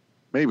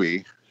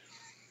he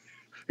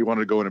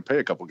wanted to go in and pay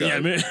a couple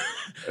guys.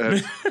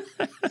 Yeah,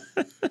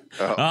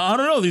 I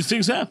don't know. These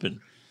things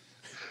happen.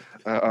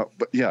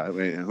 But yeah,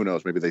 who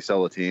knows? Maybe they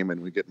sell a team and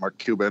we get Mark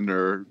Cuban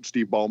or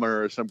Steve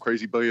Ballmer or some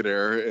crazy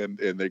billionaire, and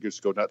they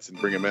just go nuts and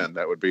bring him in.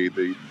 That would be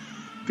the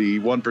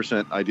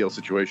 1% ideal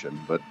situation.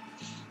 But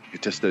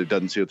it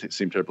doesn't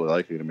seem terribly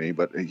likely to me.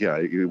 But yeah,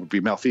 it would be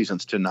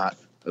malfeasance to not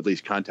at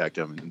least contact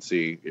him and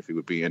see if he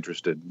would be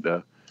interested.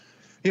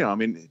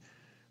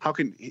 How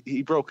can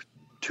he broke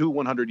 2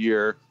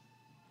 100-year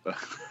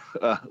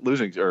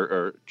losing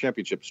or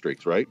championship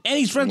streaks, right? And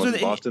he's friends with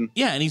Boston.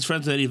 Yeah, and he's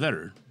friends with Eddie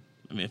Vedder.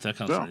 If that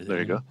counts. There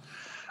you go.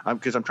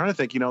 Because I'm trying to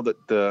think.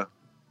 That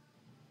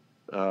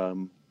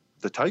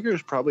the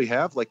Tigers probably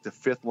have like the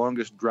 5th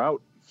longest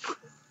drought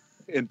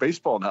in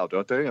baseball now,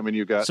 don't they?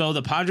 You got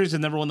the Padres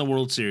have never won the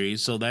World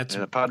Series, so that's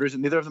the Padres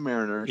and neither of the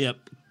Mariners.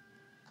 Yep.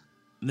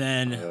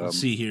 Then let's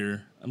see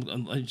here.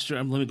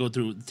 Let me go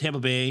through Tampa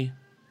Bay,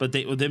 but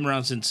they've been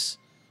around since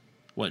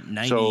what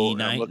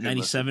 99,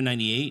 97,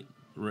 98.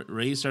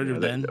 Rays started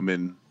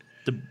then.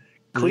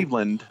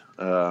 Cleveland.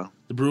 The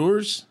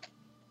Brewers.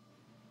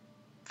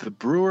 The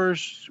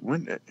Brewers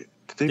did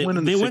they win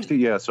in the 60s?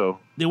 Yeah, so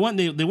they went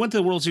to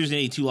the World Series in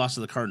 82, lost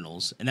to the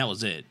Cardinals, and that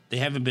was it. They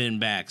haven't been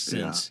back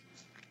since. Yeah.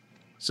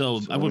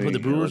 So I would put the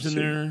Brewers in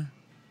there.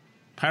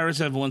 Pirates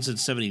have won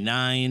since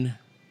 79.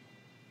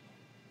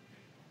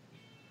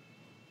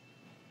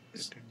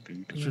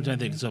 I'm trying to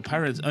think. So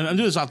Pirates. I'm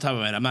doing this off the top of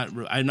my head.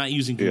 I'm not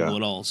using Google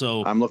at all.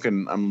 So I'm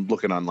looking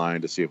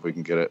online to see if we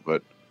can get it,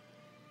 but.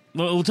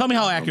 Well, tell me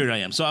how accurate I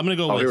am. So I'm going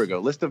to go. Here we go.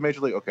 List of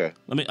Major League. Okay.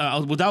 Let me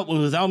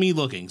without me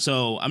looking.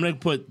 So I'm going to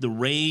put the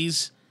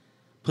Rays,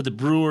 put the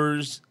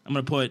Brewers. I'm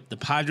going to put the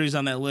Padres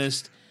on that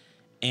list,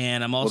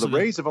 and I'm also. The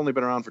Rays have only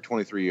been around for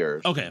 23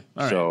 years. Okay.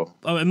 All right. So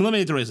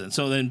eliminate the Rays then.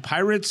 So then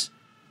Pirates,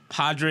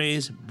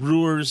 Padres,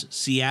 Brewers,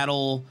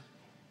 Seattle,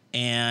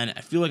 and I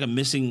feel like I'm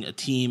missing a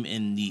team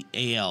in the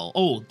AL.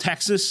 Oh,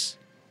 Texas,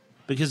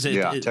 because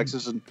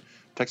Texas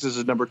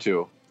is number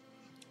 2.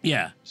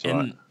 Yeah.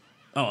 So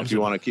if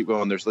you want to keep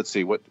going, let's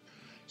see what.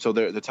 So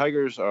the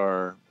Tigers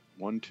are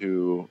 1,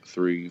 2,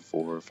 3,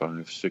 4,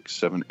 5, 6,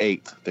 7,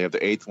 8. They have the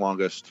 8th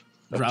longest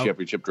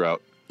championship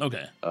drought.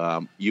 Okay.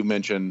 You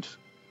mentioned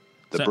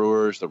the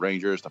Brewers, the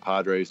Rangers, the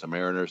Padres, the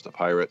Mariners, the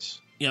Pirates.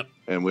 Yep.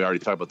 And we already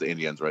talked about the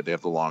Indians, right? They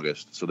have the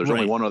longest. So there's Right.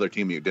 only one other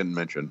team you didn't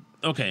mention.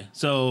 Okay,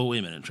 so wait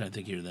a minute. I'm trying to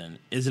think here then.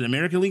 Is it an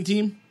American League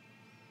team?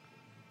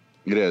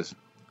 It is.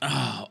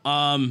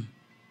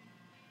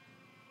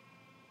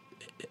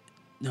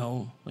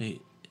 No,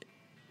 wait.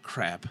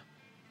 Crap.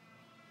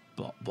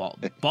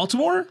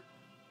 Baltimore?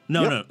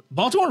 No, Yep. no.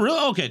 Baltimore,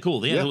 really? Okay,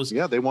 cool. Yeah, Yeah, that was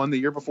they won the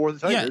year before the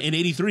Tigers. yeah, in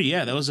 '83.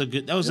 Yeah, that was a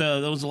good. That was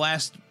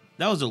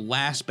the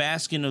last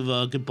bastion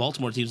of good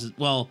Baltimore teams.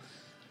 Well,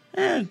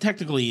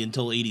 technically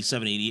until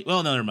 87, 88.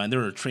 Well, no, never mind. They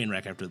were a train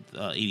wreck after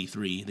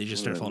 '83. They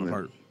just started falling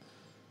apart.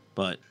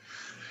 But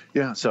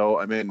Yeah, so,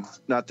 I mean,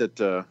 not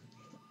that, I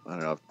don't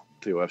know, if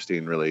Theo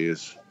Epstein really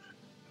is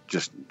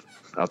just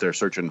out there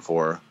searching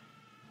for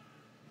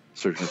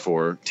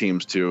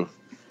teams to,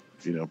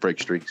 break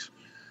streaks.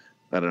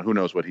 I don't know. Who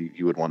knows what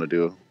he would want to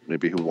do?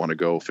 Maybe he would want to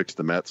go fix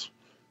the Mets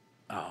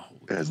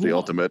as the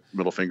ultimate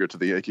middle finger to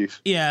the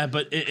Yankees. yeah,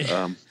 but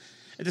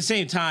at the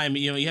same time,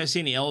 you have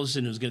Sandy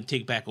Ellison who's going to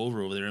take back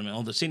over there. I mean,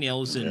 although Sandy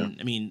Ellison,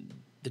 I mean,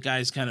 the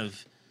guy's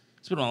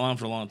it's been on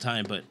for a long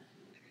time, but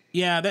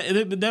yeah,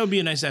 that would be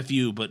a nice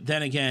FU. But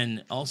then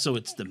again, also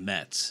it's the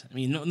Mets. I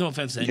mean, no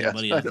offense to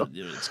anybody. Yes, I know.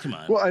 Come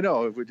on. Well, I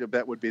know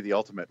that would be the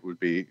ultimate. Would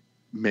be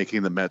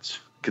making the Mets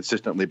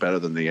consistently better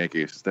than the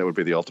Yankees. That would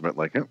be the ultimate.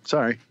 Like,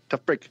 sorry,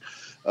 tough break.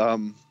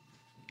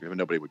 Even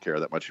nobody would care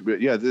that much.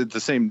 But yeah, the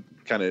same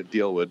kind of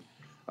deal would.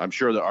 I'm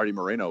sure that Artie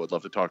Moreno would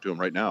love to talk to him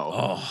right now.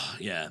 Oh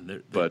yeah,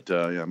 but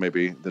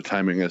maybe the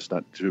timing is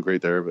not too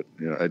great there. But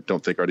I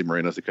don't think Artie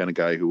Moreno is the kind of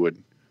guy who would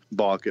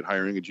balk at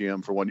hiring a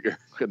GM for 1 year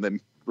and then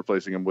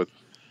replacing him with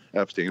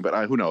Epstein.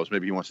 But who knows?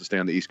 Maybe he wants to stay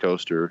on the East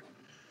Coast or.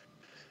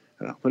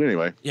 But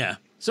anyway. Yeah.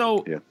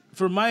 So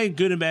for my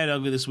good and bad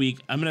ugly this week,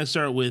 I'm going to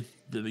start with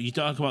you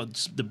talk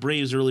about the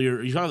Braves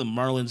earlier. You talk about the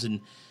Marlins and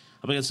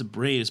up against the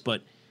Braves,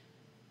 but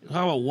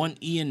how about one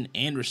Ian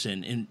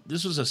Anderson? And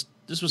this was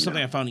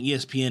something I found on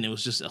ESPN. It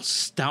was just an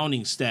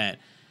astounding stat.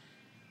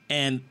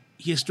 And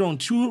he has thrown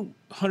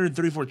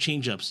 234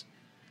 changeups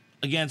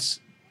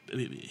against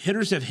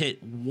hitters have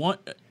hit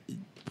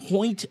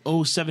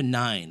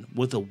 0.079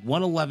 with a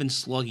 111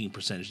 slugging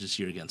percentage this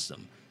year against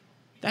them.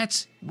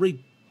 That's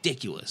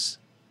ridiculous.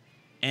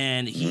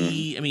 And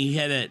he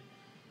had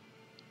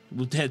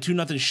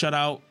 2-0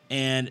 shutout,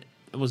 and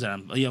it was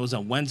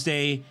on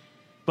Wednesday.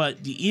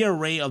 But the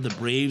ERA of the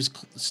Braves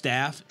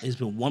staff has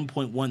been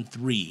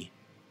 1.13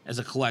 as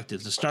a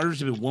collective. The starters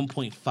have been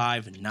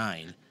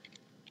 1.59.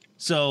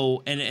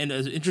 So, and an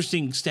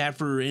interesting stat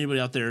for anybody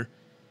out there,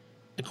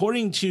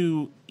 according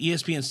to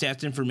ESPN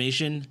stats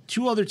information,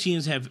 2 other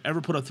teams have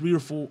ever put up 3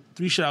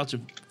 shutouts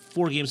in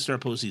 4 games to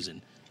start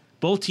postseason.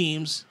 Both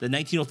teams, the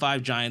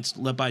 1905 Giants,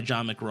 led by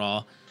John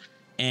McGraw,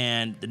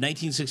 and the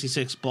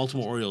 1966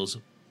 Baltimore Orioles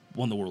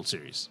won the World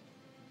Series.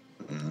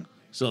 Mm-hmm.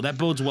 So that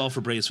bodes well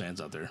for Braves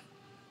fans out there.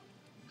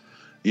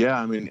 Yeah,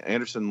 I mean,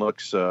 Anderson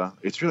looks.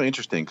 It's really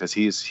interesting because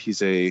he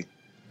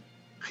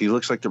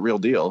looks like the real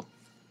deal.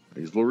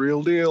 He's the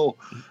real deal.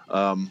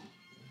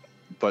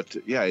 But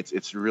yeah,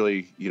 it's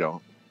really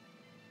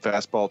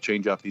fastball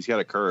changeup. He's got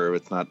a curve.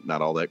 It's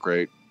not all that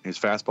great. His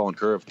fastball and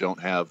curve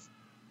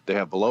they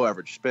have below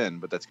average spin,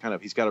 but that's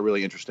he's got a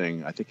really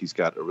interesting. I think he's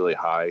got a really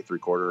high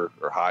 3/4 or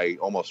high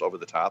almost over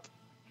the top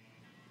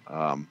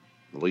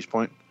release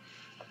point.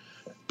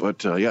 But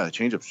the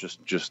changeup's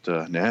just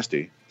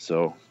nasty.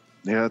 So.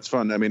 Yeah, it's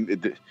fun. I mean,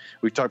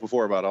 we talked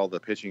before about all the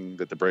pitching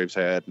that the Braves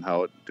had and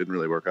how it didn't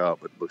really work out,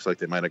 but it looks like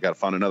they might have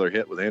found another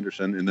hit with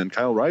Anderson. And then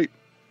Kyle Wright,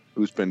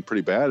 who's been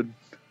pretty bad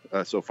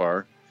so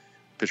far,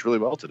 pitched really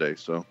well today.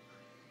 So,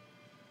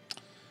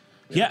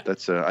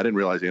 that's I didn't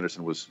realize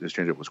Anderson his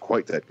changeup was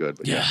quite that good.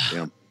 But that's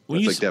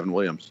like Devin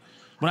Williams.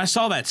 When I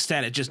saw that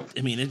stat, it just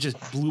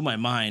blew my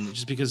mind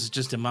just because it's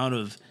just the amount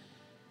of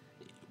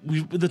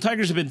the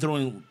Tigers have been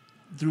throwing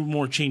through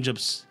more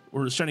changeups.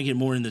 We're starting to get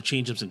more into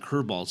changeups and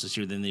curveballs this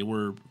year than they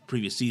were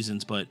previous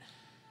seasons, but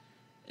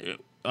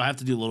I'll have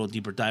to do a little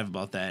deeper dive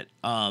about that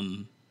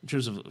in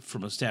terms of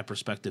from a stat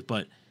perspective.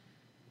 But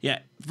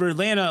yeah, for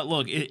Atlanta,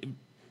 look,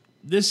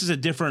 this is a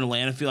different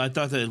Atlanta feel. I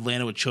thought that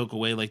Atlanta would choke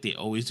away like they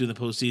always do in the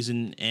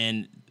postseason,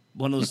 and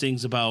one of those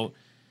things about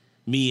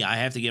me I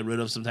have to get rid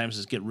of sometimes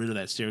is get rid of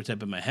that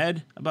stereotype in my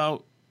head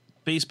about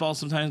baseball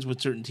sometimes with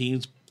certain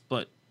teams,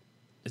 but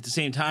at the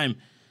same time,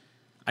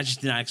 I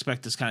just did not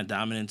expect this kind of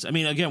dominance. I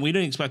mean, again, we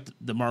didn't expect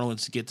the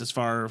Marlins to get this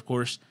far, of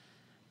course,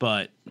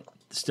 but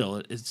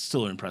still, it's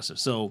still impressive.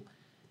 So,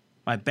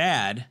 my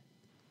bad,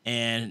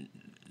 and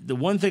the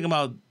one thing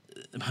about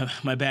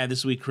my bad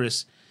this week,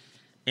 Chris,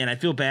 and I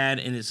feel bad,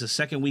 and it's the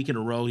second week in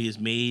a row he has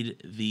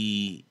made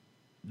the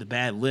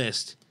bad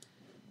list,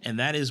 and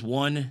that is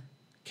one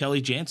Kelly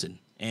Jansen.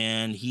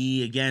 And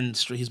he's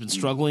been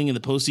struggling in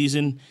the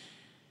postseason.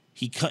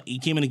 He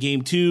came into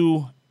game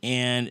 2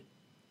 and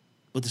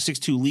with the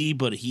 6-2 lead,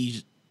 but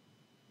he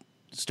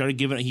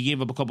gave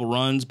up a couple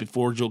runs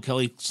before Joe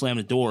Kelly slammed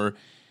the door.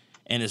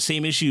 And the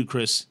same issue,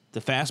 Chris,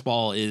 the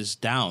fastball is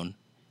down.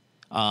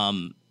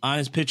 On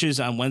his pitches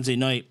on Wednesday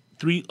night,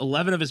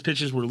 11 of his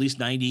pitches were at least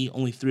 90,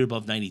 only 3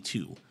 above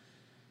 92.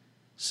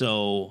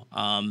 So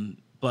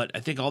But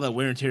I think all that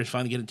wear and tear is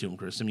finally getting to him,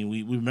 Chris. I mean,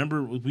 we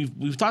remember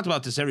we've talked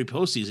about this every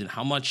postseason,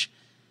 how much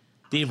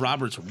Dave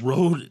Roberts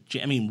rode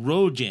Jansen.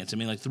 I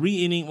mean, like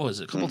 3 inning. What was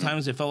it? A couple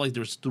times it felt like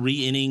there was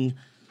 3 inning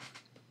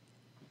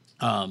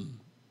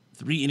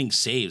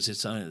saves. It's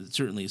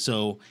certainly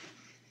so.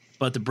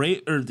 But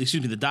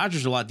the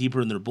Dodgers are a lot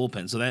deeper in their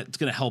bullpen, so that's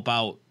going to help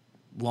out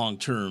long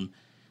term.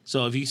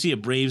 So if you see a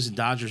Braves and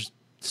Dodgers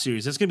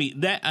series, that's going to be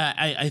that.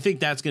 I think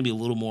that's going to be a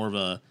little more of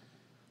a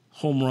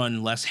home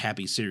run, less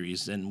happy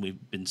series than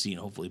we've been seeing,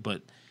 hopefully.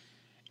 But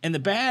and the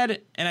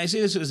bad, and I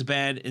say this as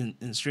bad in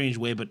a strange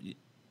way, but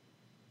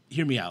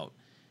hear me out.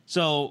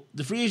 So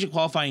the free agent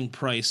qualifying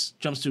price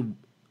jumps to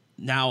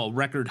now a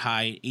record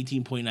high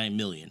 $18.9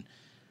 million.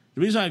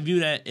 The reason I view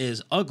that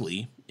as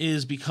ugly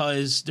is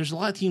because there's a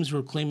lot of teams who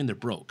are claiming they're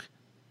broke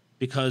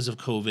because of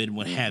COVID and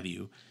what have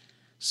you.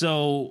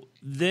 So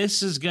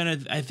this is going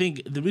to, I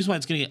think, the reason why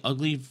it's going to get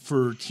ugly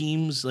for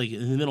teams like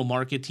in the middle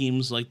market,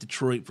 teams like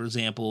Detroit, for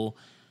example,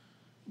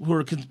 who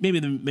are maybe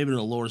in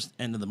the lower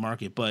end of the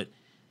market, but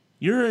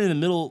you're in the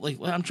middle. Like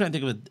I'm trying to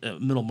think of a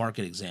middle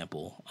market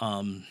example.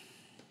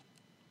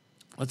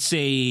 Let's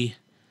say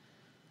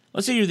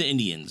you're the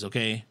Indians,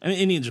 okay? I mean,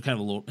 Indians are kind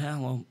of a little.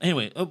 Well,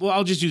 anyway,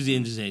 I'll just use the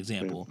Indians as an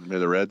example. They're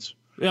the Reds.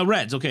 Yeah,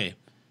 Reds. Okay,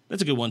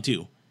 that's a good one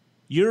too.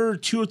 You're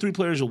 2 or 3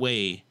 players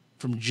away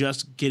from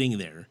just getting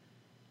there.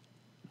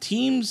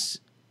 Teams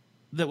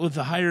that with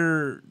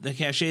the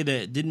cachet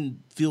that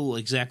didn't feel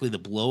exactly the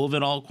blow of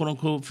it all, quote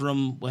unquote,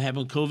 from what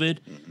happened with COVID,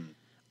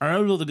 are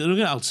able to. They're going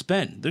to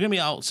outspend. They're going to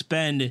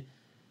outspend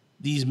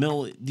these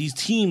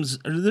teams.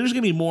 There's going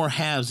to be more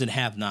haves than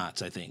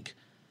have-nots, I think,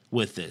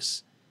 with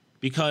this,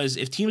 because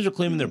if teams are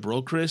claiming they're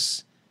broke,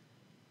 Chris,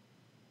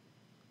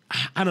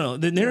 I don't know.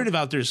 The narrative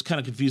out there is kind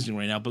of confusing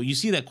right now, but you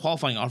see that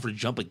qualifying offer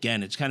jump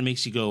again. It kind of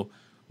makes you go,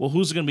 well,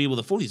 who's going to be able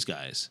to afford these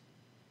guys?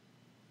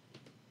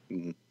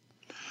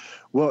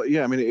 Well,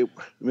 yeah, I mean,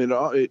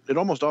 it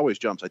almost always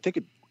jumps. I think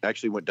it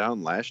actually went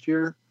down last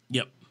year.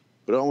 Yep.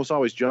 But it almost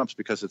always jumps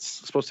because it's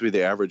supposed to be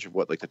the average of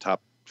like the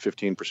top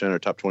 15% or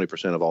top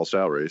 20% of all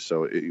salaries.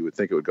 So you would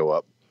think it would go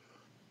up.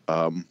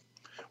 I'm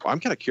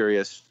kind of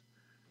curious.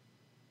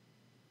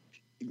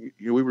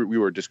 We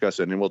were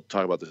discussing, and we'll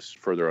talk about this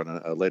further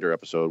on a later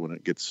episode when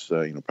it gets,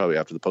 probably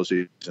after the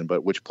postseason,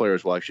 but which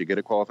players will actually get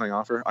a qualifying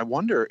offer. I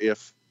wonder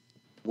if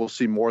we'll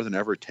see more than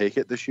ever take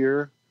it this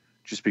year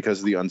just because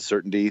of the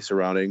uncertainty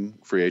surrounding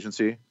free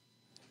agency.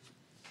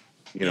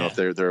 If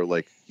they're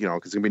like,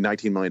 because it's going to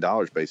be $19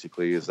 million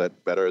basically. Is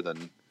that better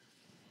than,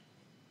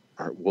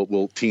 or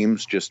will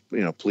teams just,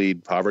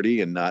 plead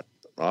poverty and not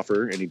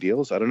offer any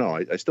deals? I don't know.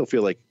 I still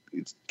feel like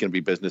it's going to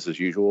be business as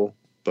usual,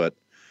 but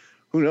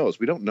who knows?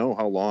 We don't know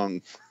how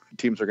long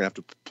teams are going to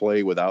have to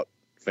play without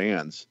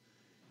fans.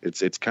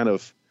 It's kind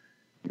of,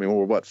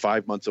 we're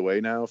 5 months away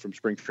now from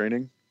spring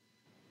training.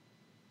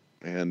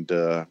 And,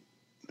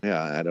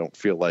 I don't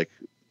feel like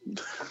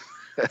things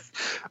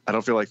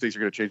are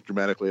going to change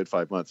dramatically in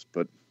 5 months,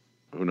 but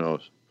who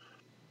knows?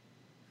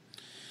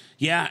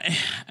 Yeah.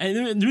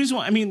 And the reason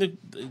why, a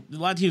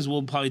lot of teams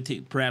will probably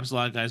perhaps a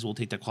lot of guys will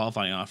take that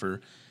qualifying offer.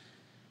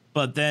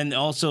 But then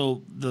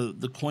also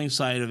the coin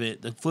side of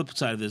it, the flip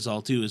side of this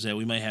all too, is that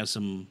we might have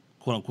some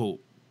quote unquote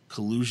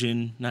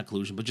not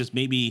collusion, but just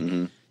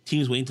maybe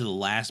teams waiting to the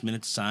last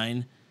minute to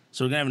sign.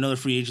 So we're gonna have another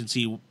free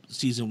agency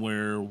season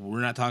where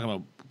we're not talking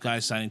about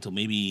guys signing until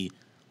maybe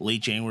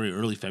late January,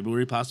 early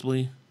February,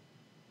 possibly.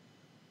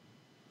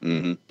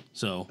 Mm-hmm.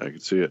 So I can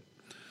see it.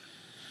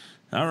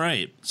 All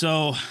right,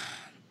 so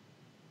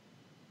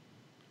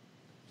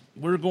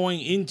we're going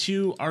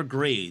into our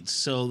grades.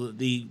 So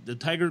the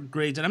Tiger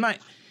grades, and I'm not.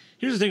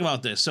 Here's the thing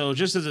about this. So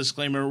just as a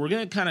disclaimer, we're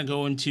going to kind of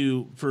go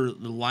into for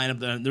the lineup.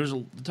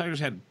 The Tigers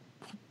had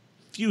a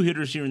few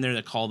hitters here and there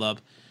that called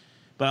up,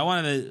 but I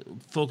wanted to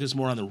focus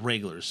more on the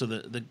regulars. So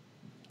the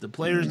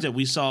players that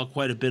we saw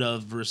quite a bit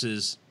of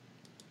versus,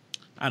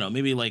 I don't know,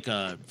 maybe like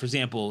for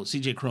example,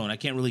 CJ Cron. I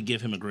can't really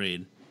give him a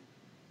grade.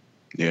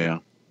 Yeah.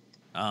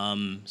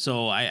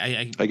 So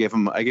I gave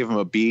him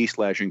a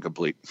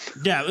B/incomplete.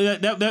 Yeah.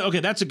 Okay.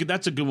 That's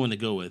a good one to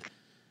go with.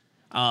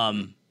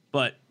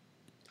 But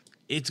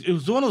it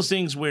was one of those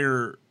things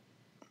where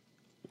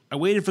I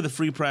waited for the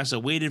free press. I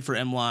waited for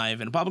M Live,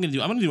 and I'm going to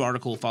do an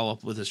article follow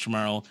up with this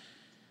tomorrow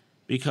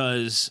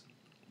because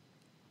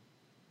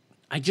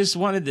I just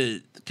wanted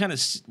to kind of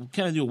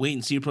do a wait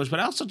and see approach, but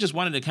I also just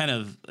wanted to kind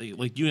of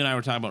like you and I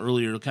were talking about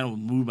earlier, kind of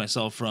move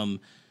myself from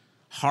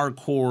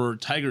hardcore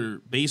Tiger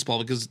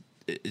baseball because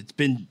we've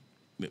been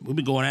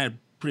going at it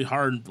pretty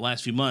hard the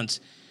last few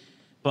months,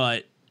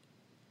 but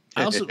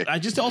I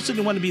just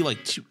didn't want to be like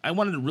I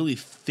wanted to really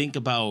think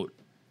about.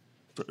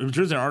 In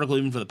terms of an article,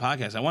 even for the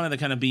podcast, I wanted to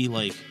kind of be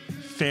like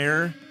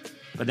fair,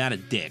 but not a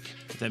dick,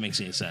 if that makes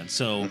any sense.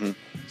 So,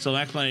 so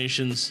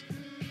explanations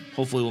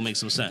hopefully will make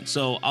some sense.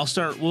 So we'll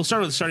start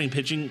with starting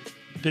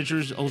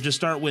pitchers. I'll just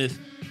start with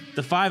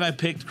the 5 I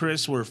picked,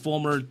 Chris, were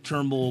Fulmer,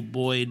 Turnbull,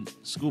 Boyd,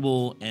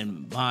 Skubal,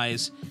 and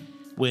Mize,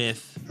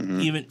 with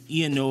even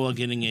Ian Noah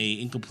getting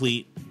a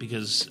incomplete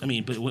because,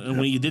 but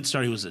when you did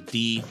start, he was a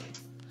D.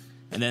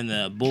 and then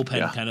the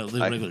bullpen kind of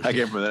regular. I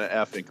gave him an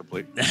F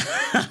incomplete.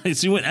 So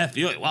he went F.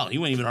 You're like, wow, he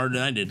went even harder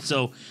than I did.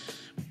 So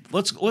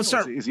let's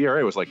start. His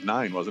ERA was like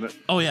 9, wasn't it?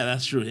 Oh yeah,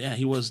 that's true. Yeah,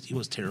 he was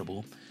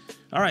terrible.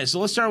 All right, so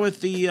let's start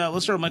with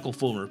Michael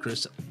Fulmer.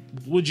 Chris,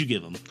 what'd you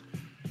give him?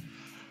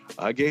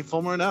 I gave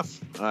Fulmer an F.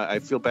 I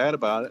feel bad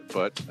about it,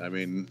 but I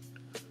mean,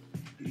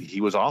 he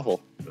was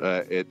awful.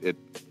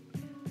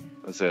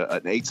 It's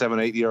an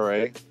 8.78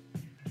 ERA.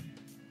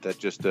 That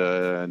just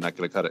not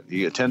going to cut it.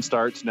 He had 10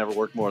 starts, never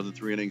worked more than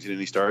 3 innings in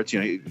any starts.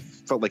 He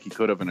felt like he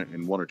could have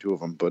in 1 or 2 of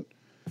them, but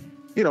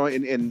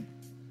in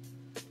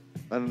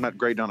I'm not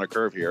grading on a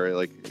curve here.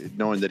 Like,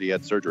 knowing that he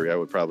had surgery, I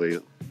would probably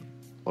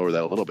lower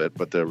that a little bit.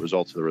 But the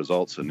results are the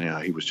results, and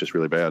he was just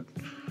really bad.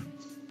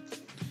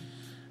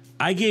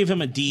 I gave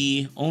him a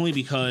D only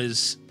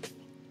because,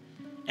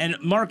 and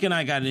Mark and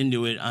I got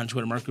into it on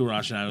Twitter. Mark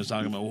Gurash and I was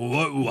talking about,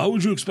 well, why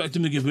would you expect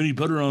him to get any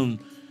better on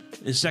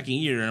his second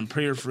year? And I'm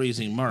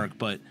paraphrasing Mark,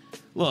 but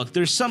look,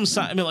 there's some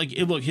sign. I mean,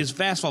 look, his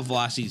fastball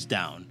velocity is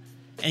down,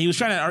 and he was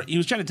trying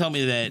to tell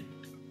me that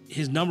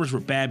his numbers were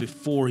bad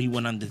before he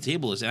went on the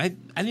table list,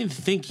 and I didn't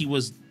think he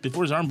was,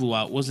 before his arm blew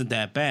out, wasn't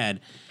that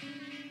bad.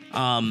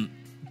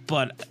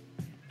 But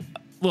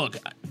look,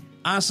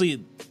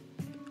 honestly,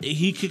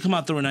 he could come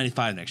out throwing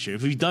 95 next year.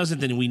 If he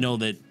doesn't, then we know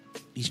that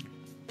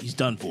he's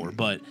done for.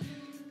 But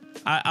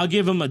I'll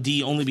give him a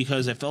D only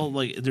because I felt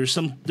like there's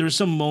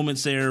some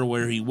moments there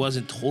where he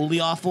wasn't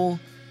totally awful.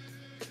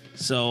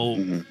 So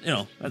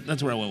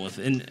that's where I went with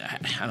it. And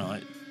I don't know.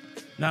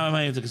 Now I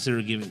might have to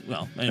consider giving.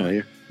 Well,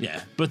 anyway,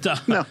 yeah. But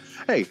no,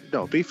 hey,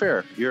 no. Be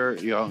fair. You're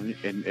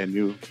and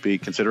you be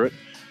considerate.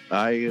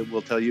 I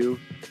will tell you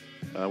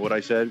what I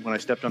said when I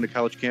stepped onto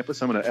college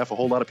campus. I'm going to F a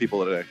whole lot of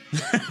people today.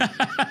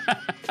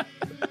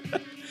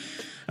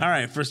 All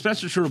right, for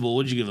Spencer Turnbull,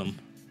 what'd you give him?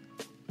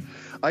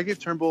 I gave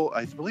Turnbull,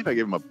 I believe I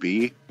gave him a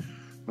B.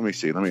 Let me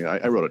see.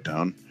 I wrote it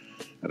down.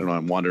 I don't know.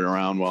 I'm wandering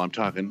around while I'm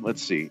talking.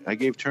 Let's see. I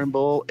gave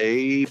Turnbull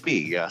a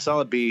B. Yeah,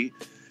 solid B.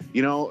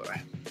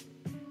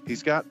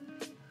 He's got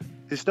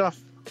his stuff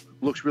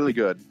looks really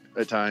good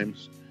at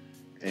times,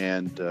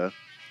 and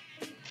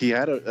he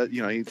had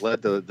he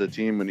led the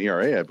team in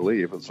ERA, I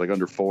believe. It's like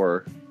under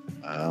 4,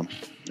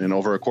 and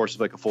over a course of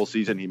like a full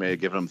season, he may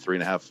have given him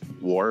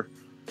 3.5 WAR.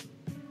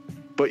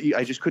 But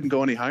I just couldn't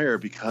go any higher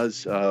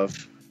because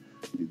of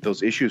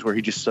those issues where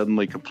he just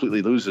suddenly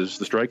completely loses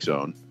the strike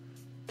zone,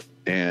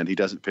 and he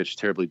doesn't pitch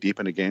terribly deep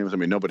into games. I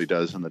mean, nobody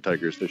does on the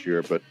Tigers this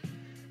year, but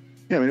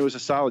yeah, I mean, it was a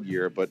solid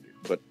year, but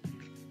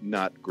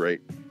not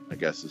great, I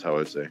guess is how I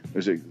would say. It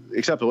was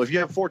acceptable. If you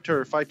have 4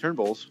 or 5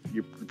 Turnbulls,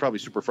 you're probably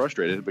super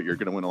frustrated, but you're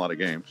going to win a lot of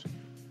games.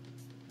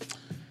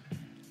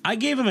 I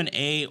gave him an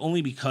A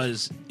only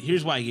because,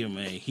 here's why I gave him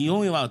an A. He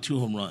only allowed 2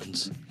 home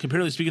runs.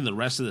 Comparatively speaking, the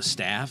rest of the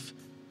staff.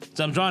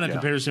 So I'm drawing a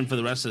comparison for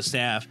the rest of the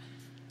staff.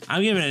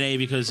 I'm giving it an A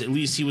because at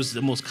least he was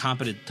the most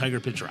competent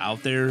Tiger pitcher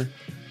out there.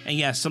 And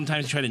yeah,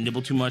 sometimes he tried to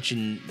nibble too much,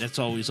 and that's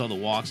always all the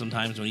walk.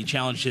 Sometimes when he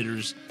challenged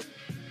hitters,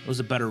 it was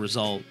a better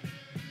result.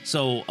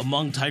 So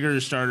among Tiger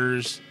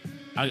starters,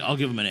 I'll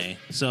give him an A.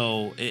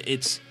 So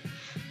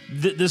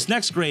this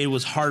next grade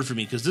was hard for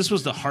me because this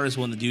was the hardest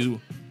one to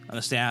do on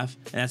the staff,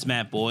 and that's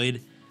Matt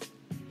Boyd.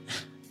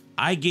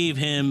 I gave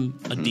him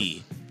a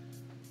D.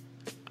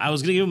 I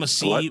was going to give him a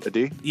C. What? A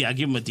D? Yeah, I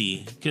give him a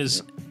D.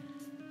 Because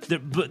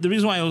the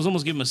reason why I was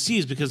almost giving him a C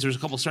is because there's a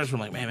couple starts where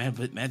I'm like,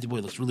 man, Matthew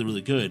Boyd looks really,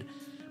 really good.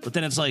 But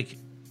then it's like,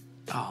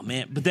 oh,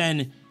 man. But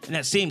then in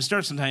that same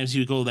start, sometimes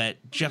you would go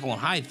that Jekyll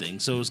and Hyde thing.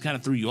 So it was kind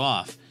of threw you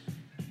off.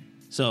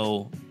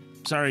 So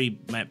sorry,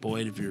 Matt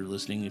Boyd, if you're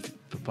listening.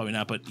 Probably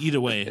not. But either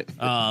way,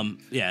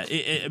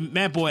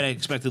 Matt Boyd, I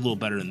expected a little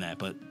better than that.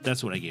 But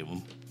that's what I gave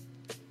him.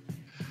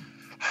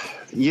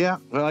 Yeah,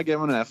 well, I gave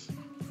him an F.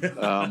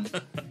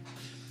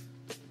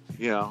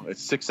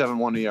 It's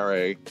 6.71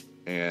 ERA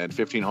and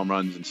 15 home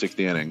runs in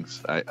 60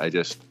 innings.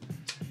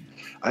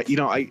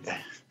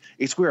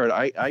 It's weird.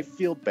 I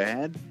feel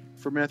bad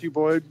for Matthew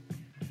Boyd.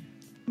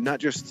 Not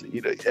just,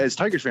 as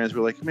Tigers fans,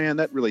 we're like, man,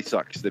 that really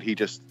sucks that he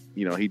just,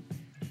 he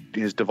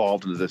has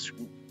devolved into this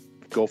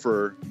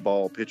gopher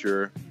ball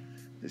pitcher.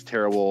 Is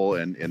terrible,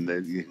 and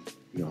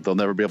they'll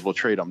never be able to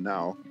trade him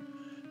now.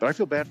 But I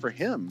feel bad for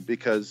him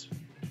because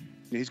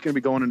he's going to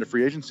be going into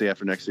free agency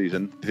after next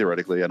season.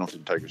 Theoretically, I don't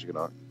think the Tigers are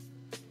going to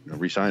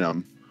re-sign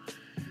him,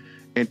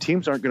 and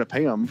teams aren't going to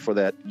pay him for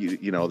that.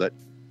 That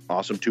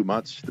awesome 2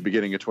 months at the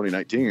beginning of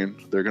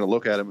 2019. They're going to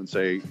look at him and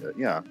say,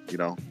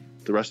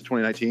 the rest of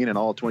 2019 and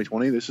all of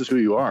 2020, this is who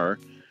you are.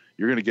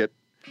 You're going to get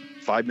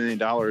 $5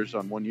 million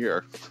on 1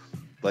 year.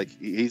 Like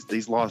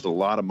he's lost a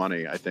lot of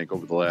money, I think,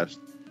 over the last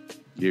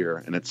year,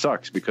 and it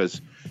sucks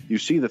because you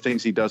see the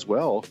things he does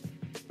well.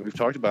 We've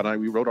talked about it.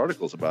 We wrote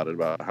articles about it,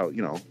 about how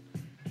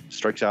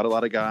strikes out a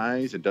lot of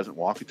guys and doesn't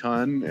walk a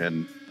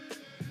ton,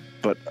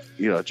 but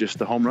just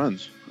the home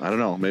runs. I don't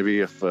know. Maybe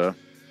if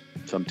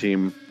some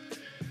team,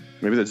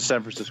 maybe the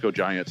San Francisco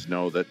Giants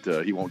know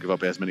that he won't give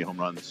up as many home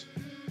runs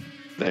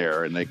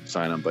there, and they can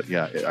sign him. But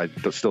yeah, I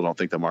still don't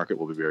think the market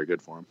will be very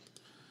good for him.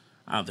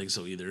 I don't think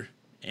so either.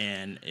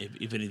 And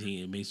if anything,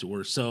 it makes it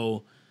worse.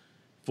 So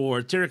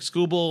For Tarek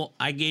Skubal,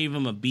 I gave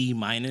him a B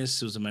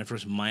minus. It was my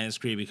first minus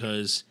grade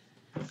because,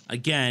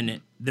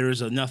 again,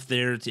 there's enough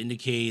there to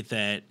indicate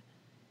that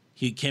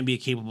he can be a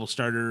capable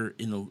starter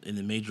in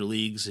the major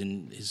leagues,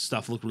 and his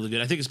stuff looked really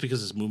good. I think it's because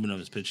his movement of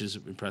his pitches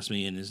impressed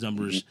me, and his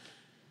numbers.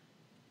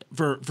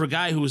 For a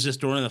guy who was just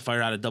throwing the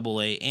fire out of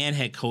Double-A and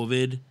had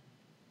COVID,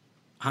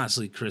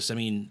 honestly, Chris, I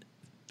mean,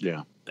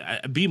 Yeah.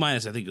 a B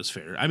minus I think was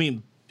fair. I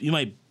mean, you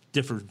might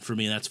differ for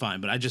me, and that's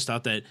fine, but I just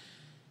thought that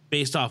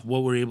based off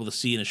what we're able to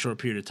see in a short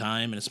period of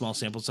time and a small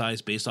sample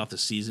size, based off the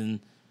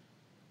season,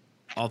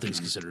 all things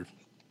considered.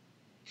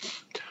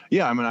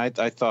 Yeah, I mean, I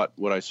thought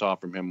what I saw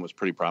from him was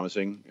pretty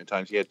promising. At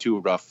times, he had 2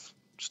 rough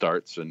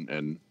starts,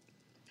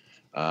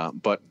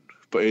 but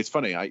it's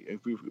funny.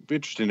 It'd be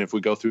interesting if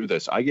we go through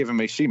this. I gave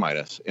him a C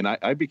minus, and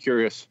I'd be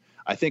curious.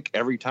 I think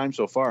every time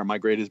so far, my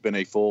grade has been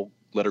a full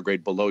letter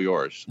grade below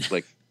yours,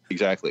 like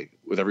exactly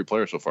with every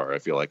player so far. I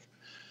feel like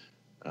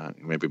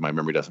maybe my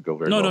memory doesn't go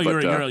very well. No,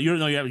 you're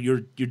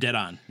dead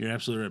on. You're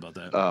absolutely right about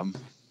that.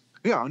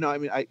 Yeah, no, I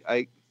mean,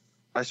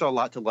 I saw a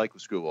lot to like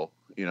with Skubal,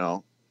 you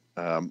know.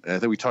 And I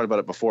think we talked about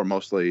it before.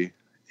 Mostly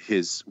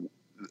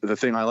the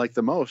thing I liked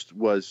the most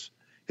was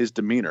his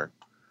demeanor.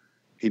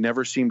 He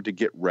never seemed to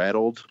get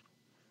rattled.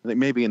 I think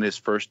maybe in his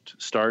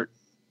first start,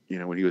 you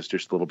know, when he was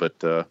just a little bit,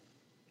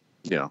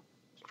 you know,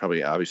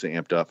 probably obviously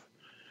amped up.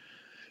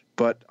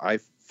 But I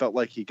felt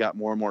like he got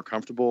more and more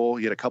comfortable.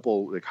 He had a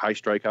couple like high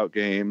strikeout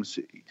games.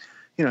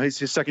 You know,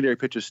 his secondary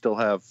pitches still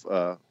have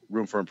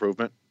room for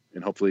improvement,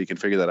 and hopefully he can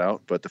figure that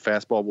out. But the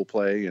fastball will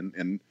play,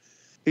 and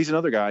he's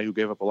another guy who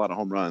gave up a lot of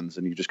home runs,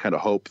 and you just kind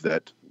of hope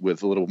that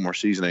with a little more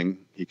seasoning,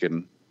 he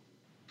can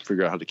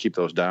figure out how to keep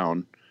those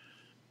down.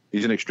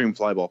 He's an extreme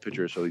fly ball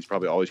pitcher, so he's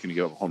probably always going to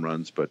give up home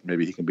runs, but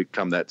maybe he can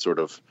become that sort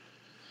of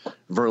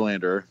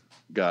Verlander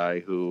guy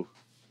who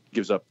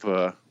gives up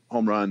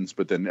home runs,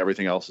 but then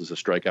everything else is a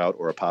strikeout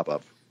or a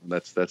pop-up.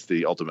 That's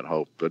the ultimate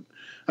hope. But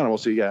I don't know. We'll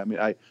see. Yeah, I mean,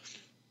 I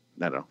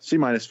don't know. C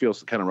minus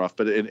feels kind of rough,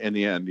 but in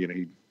the end, you know,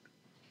 he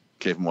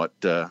gave him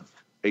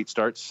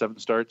 7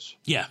 starts?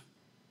 Yeah.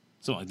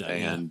 Something like that,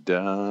 and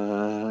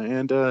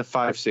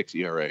 5.6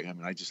 ERA. I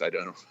mean, I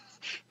don't know.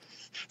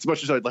 As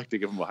much as I'd like to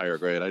give him a higher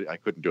grade, I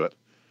couldn't do it.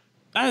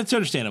 It's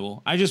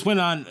understandable. I just went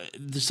on.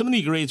 Some of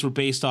the grades were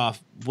based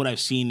off what I've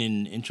seen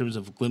in terms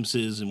of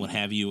glimpses and what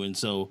have you, and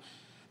so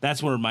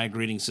that's where my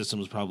grading system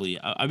was probably.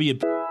 I'd be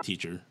a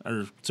teacher,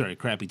 a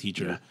crappy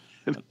teacher,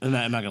 Yeah. and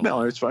I'm not gonna.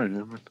 No, it's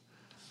fine.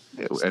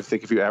 I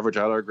think if you average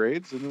out our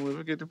grades, then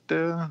we'll get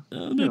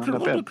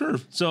not bad.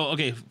 Curve. So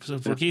okay,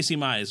 for Casey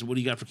Mize, what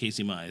do you got for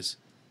Casey Mize?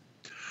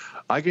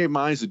 I gave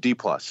mine a D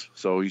plus,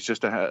 so he's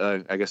just I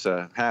guess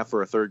a half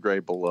or a third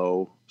grade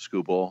below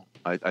Skubal.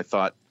 I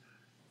thought,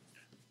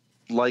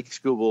 like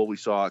Skubal, we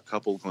saw a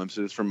couple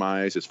glimpses from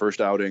Mize. His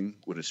first outing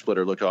when his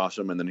splitter looked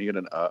awesome, and then he had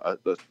a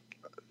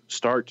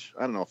start.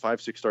 I don't know,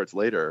 5-6 starts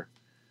later,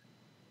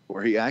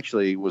 where he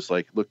actually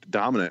looked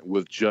dominant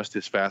with just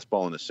his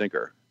fastball and his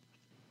sinker.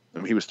 I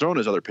mean, he was throwing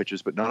his other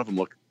pitches, but none of them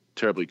looked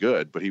terribly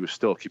good. But he was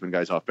still keeping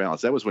guys off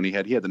balance. That was when he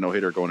had the no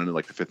hitter going into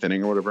like the 5th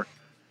inning or whatever.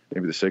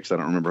 Maybe the 6th, I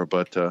don't remember.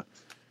 But,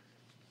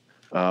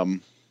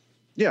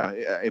 yeah,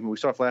 I mean, we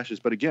saw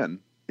flashes. But, again,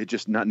 it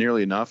just not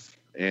nearly enough.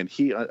 And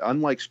he,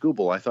 unlike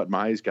Skubal, I thought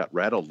Mize got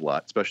rattled a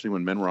lot, especially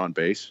when men were on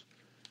base.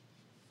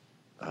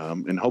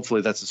 And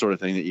hopefully that's the sort of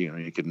thing that, you know,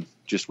 you can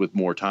just with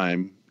more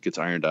time gets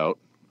ironed out.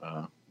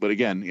 But,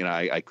 again, you know,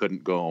 I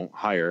couldn't go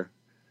higher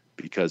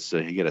because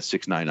he had a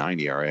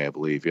 6.99 ERA, I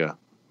believe. Yeah,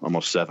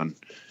 almost 7.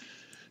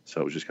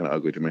 So it was just kind of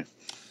ugly to me.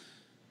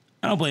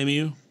 I don't blame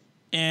you.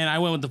 And I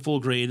went with the full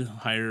grade,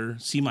 higher,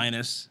 C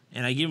minus,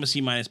 and I gave him a C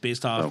minus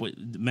based off what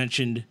you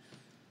mentioned.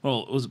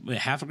 Well, it was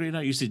half a grade now.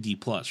 You said D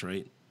plus,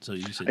 right? So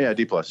you said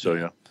D plus. So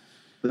yeah,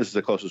 this is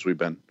the closest we've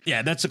been.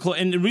 Yeah, that's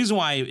and the reason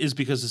why is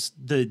because it's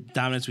the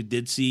dominance we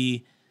did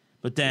see,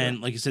 but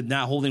then like you said,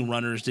 not holding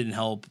runners didn't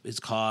help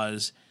his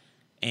cause,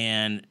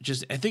 and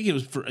just I think it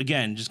was for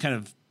again just kind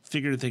of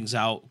figuring things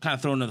out, kind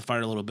of throwing into the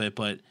fire a little bit,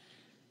 but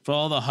for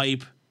all the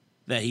hype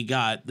that he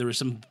got, there was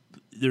some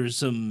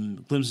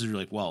glimpses where you're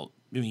like, well.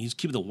 I mean, he's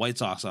keeping the White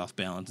Sox off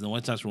balance, and the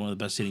White Sox were one of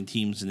the best hitting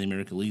teams in the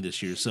American League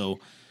this year. So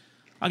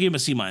I'll give him a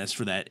C minus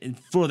for that, and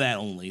for that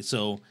only.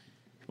 So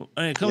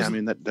I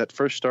mean that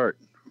first start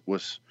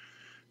was,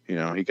 you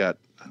know, he got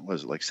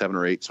like 7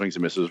 or 8 swings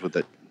and misses with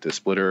the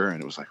splitter,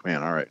 and it was like,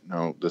 man, all right,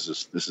 no, this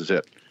is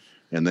it.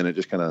 And then it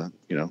just kind of,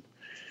 you know,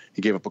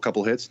 he gave up a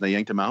couple hits, and they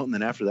yanked him out, and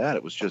then after that,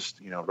 it was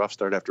just, you know, rough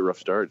start after rough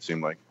start. It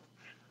seemed like.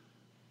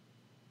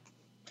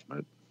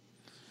 But,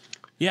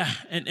 yeah,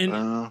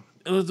 and.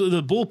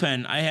 The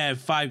bullpen, I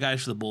have 5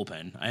 guys for the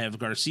bullpen. I have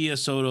Garcia,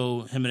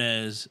 Soto,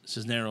 Jimenez,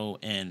 Cisnero,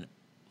 and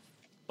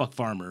Buck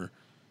Farmer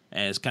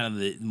as kind of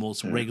the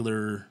most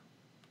regular,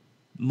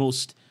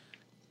 the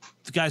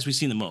guys we've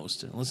seen the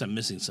most. Unless I'm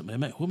missing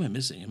somebody. Who am I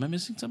missing? Am I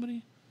missing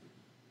somebody?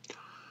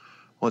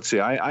 Let's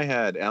see. I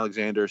had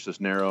Alexander,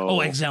 Cisnero,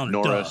 Alexander,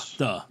 Norris,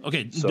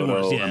 Okay, Soto,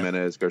 Norris, yeah.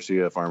 Jimenez,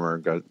 Garcia, Farmer,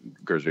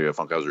 Garcia,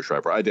 Funkhauser,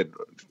 Schreiber. I did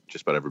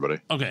just about everybody.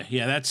 Okay,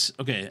 yeah, that's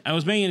okay. I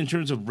was making it in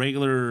terms of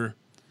regular.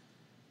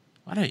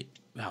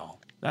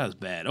 That was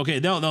bad. Okay,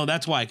 no,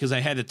 that's why, because I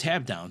had the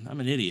tab down. I'm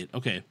an idiot.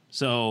 Okay,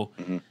 so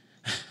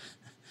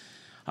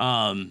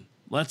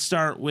let's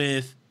start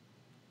with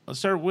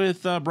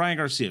Brian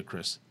Garcia,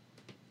 Chris.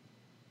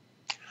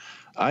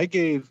 I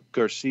gave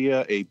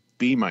Garcia a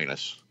B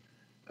minus.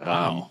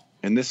 Wow.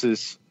 And this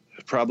is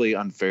probably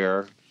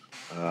unfair.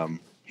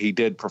 He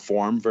did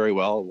perform very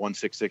well,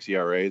 1.66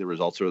 ERA. The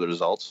results are the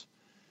results.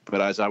 But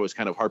as I was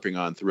kind of harping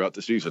on throughout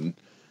the season,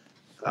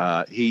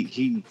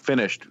 he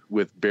finished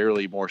with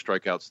barely more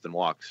strikeouts than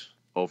walks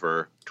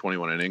over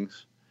 21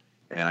 innings.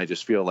 And I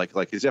just feel like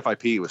his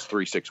FIP was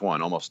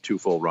 3.61, almost 2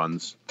 full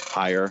runs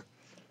higher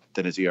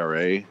than his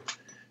ERA.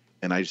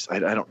 And I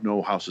don't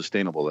know how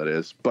sustainable that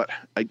is. But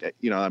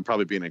I'm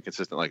probably being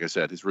inconsistent. Like I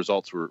said, his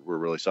results were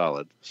really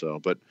solid. So,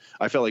 but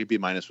I felt like a B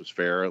minus was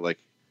fair. Like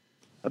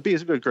a B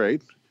is a good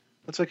grade.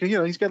 It's like,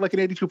 he's got like an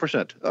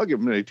 82%. I'll give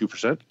him an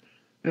 82%.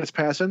 And it's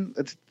passing.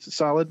 It's a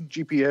solid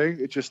GPA.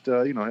 It just,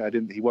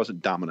 he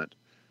wasn't dominant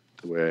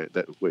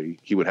the way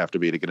he would have to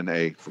be to get an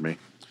A for me.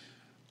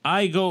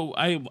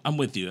 I'm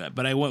with you,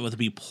 but I went with a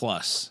B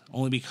plus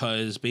only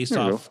because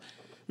the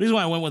reason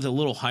why I went with a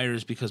little higher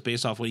is because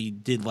based off what he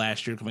did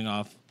last year, coming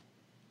off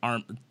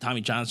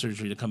Tommy John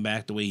surgery to come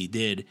back the way he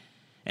did,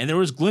 and there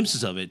was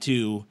glimpses of it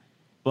too,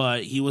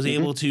 but he was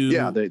able to.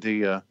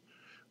 Yeah,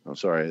 I'm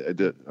sorry,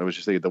 I was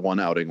just thinking the one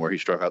outing where he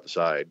struck out the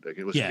side. Like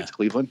it was against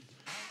Cleveland.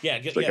 Yeah,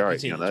 it's like all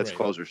right, that's right.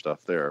 Closer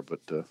stuff there, but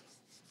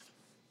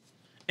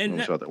and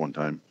I saw that one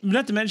time.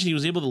 Not to mention he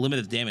was able to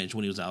limit the damage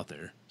when he was out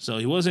there, so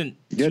he wasn't.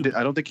 Yeah,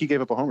 I don't think he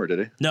gave up a homer, did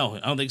he? No,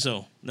 I don't think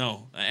so.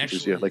 No,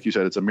 actually, like you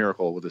said, it's a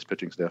miracle with his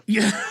pitching staff.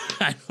 Yeah,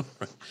 I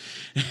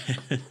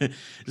know.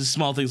 Just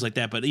small things like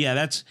that, but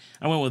yeah,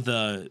 I went with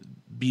a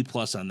B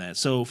plus on that.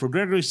 So for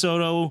Gregory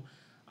Soto,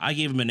 I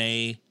gave him an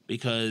A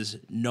because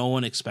no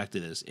one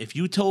expected this. If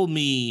you told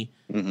me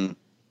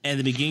at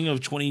the beginning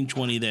of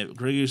 2020 that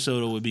Gregory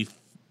Soto would be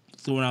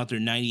throwing out there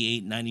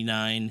 98,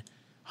 99,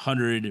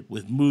 100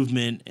 with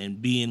movement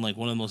and being like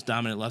one of the most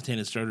dominant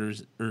left-handed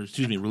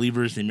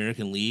relievers in the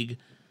American League,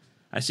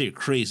 I say you're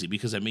crazy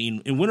because,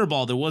 in winter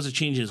ball, there was a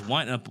change in his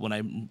lineup when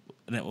I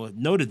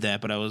noted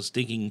that, but I was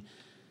thinking,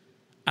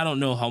 I don't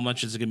know how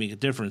much it's going to make a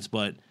difference,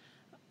 but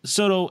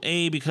Soto,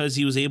 A, because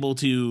he was able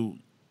to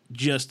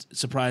just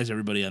surprise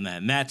everybody on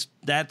that. And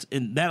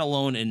that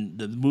alone and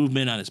the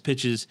movement on his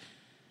pitches,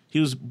 he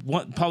was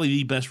probably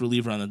the best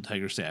reliever on the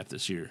Tiger staff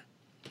this year.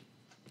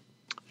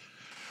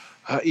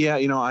 I'm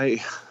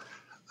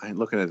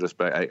looking at this,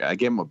 but I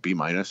gave him a B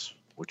minus,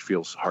 which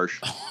feels harsh.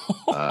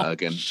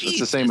 Again, it's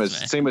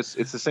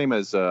the same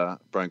as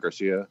Brian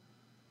Garcia.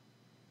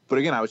 But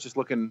again, I was just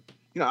looking.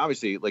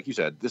 Obviously, like you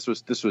said, this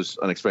was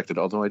unexpected.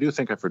 Although I do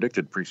think I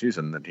predicted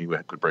preseason that he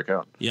could break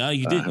out. Yeah,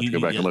 you did. I have to go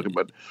back and look at,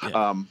 but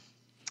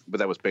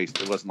that was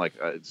based. It wasn't like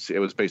it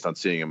was based on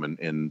seeing him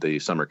in the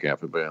summer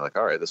camp and being like,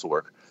 all right, this will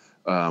work.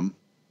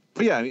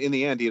 But yeah, in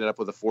the end, he ended up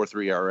with a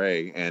 4.3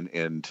 ERA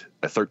and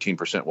a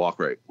 13% walk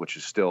rate, which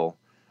is still.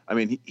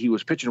 He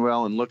was pitching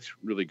well and looked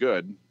really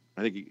good.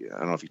 I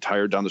don't know if he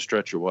tired down the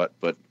stretch or what,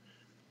 but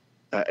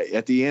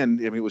at the end,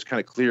 it was kind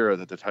of clear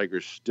that the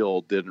Tigers still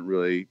didn't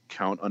really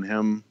count on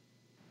him.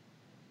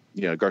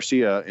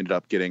 Garcia ended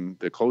up getting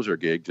the closer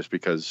gig just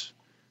because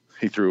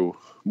he threw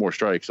more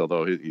strikes,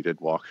 although he did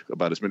walk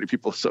about as many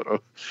people as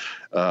Soto.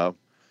 But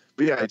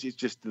yeah, it's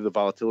just the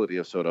volatility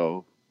of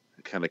Soto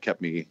kind of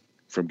kept me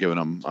from giving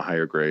him a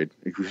higher grade.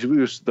 He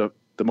was the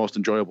most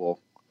enjoyable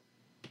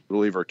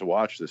reliever to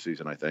watch this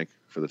season, I think,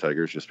 for the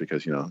Tigers, just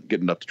because,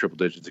 getting up to triple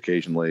digits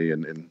occasionally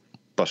and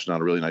busting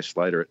out a really nice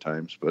slider at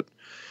times. But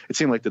it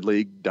seemed like the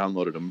league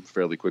downloaded him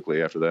fairly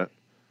quickly after that.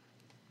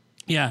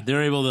 Yeah,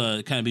 they're able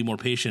to kind of be more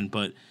patient,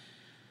 but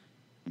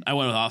I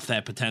went off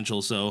that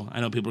potential, so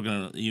I know people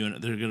are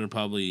they're gonna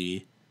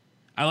probably.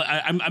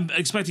 I'm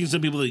expecting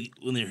some people to,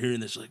 when they're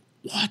hearing this, like,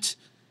 what?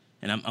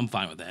 And I'm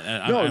fine with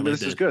that.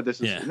 This is good.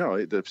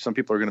 Some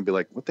people are going to be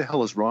like, what the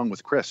hell is wrong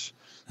with Chris?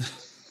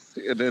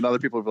 And then other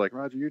people will be like,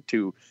 Roger, you're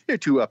too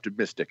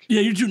optimistic.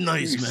 Yeah, you're too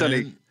nice,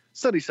 man.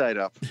 Sunny side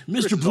up.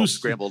 Mr. Blue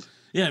scrambled.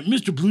 Yeah,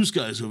 Mr. Blue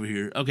Sky's over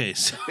here. Okay,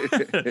 so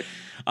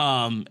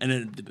and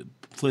then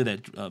play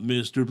that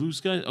Mr. Blue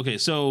Sky. Okay,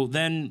 so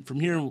then from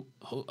here,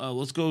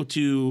 let's go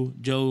to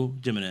Joe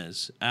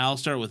Jimenez. I'll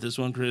start with this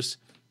one, Chris.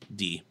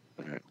 D.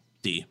 Okay.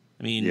 D.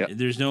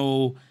 There's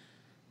no.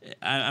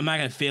 I'm not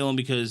going to fail him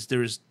because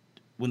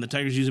when the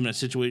Tigers use him in a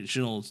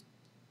situational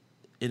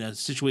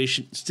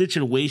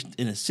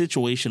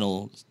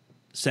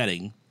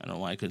setting. I don't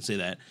know why I couldn't say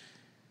that.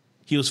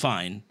 He was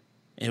fine.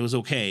 And it was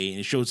okay.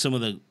 And it showed some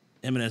of the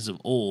Jimenez of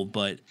old,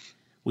 but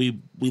we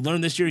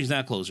learned this year he's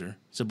not a closer.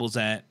 Simple as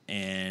that.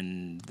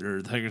 And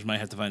the Tigers might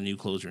have to find a new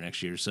closer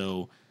next year.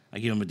 So I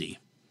give him a D.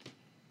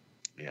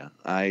 Yeah,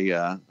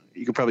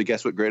 you can probably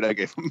guess what grade I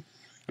gave him.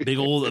 a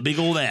big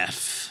old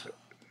F.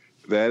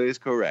 That is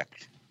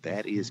correct.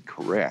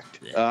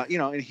 Yeah.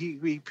 And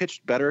he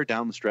pitched better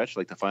down the stretch,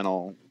 like the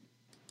final,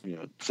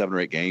 7 or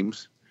 8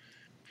 games.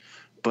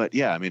 But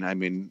yeah,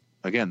 again,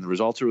 the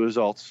results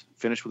are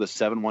Finished with a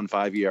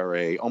 7.15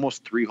 ERA,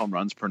 almost 3 home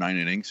runs per 9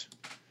 innings.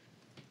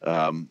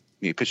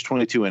 he pitched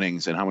 22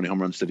 innings, and how many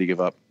home runs did he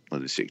give up?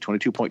 Let's see,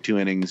 22.2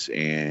 innings,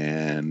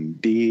 and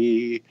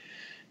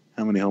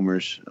how many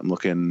homers? I'm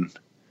looking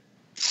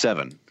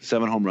 7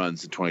 home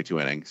runs in 22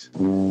 innings.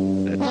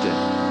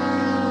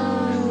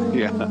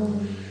 Yeah,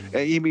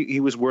 and he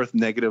was worth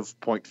negative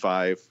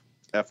 0.5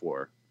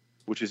 FWAR,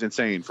 which is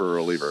insane for a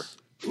reliever.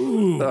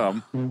 Ooh.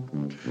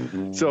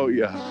 So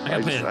yeah, I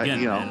gotta play it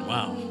again, man.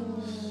 Wow.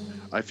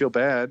 I feel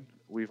bad.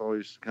 We've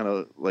always kind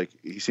of like,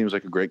 he seems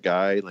like a great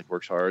guy, like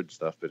works hard and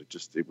stuff, but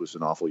it was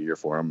an awful year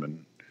for him,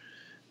 and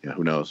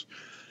who knows?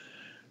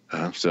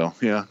 So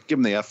yeah, give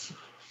him the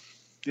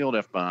old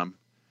F bomb.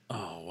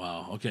 Oh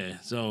wow. Okay.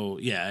 So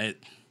yeah,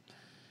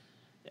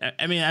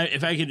 I mean,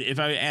 if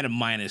I add a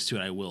minus to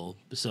it, I will.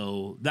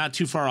 So not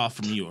too far off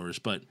from yours,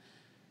 but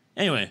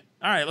anyway.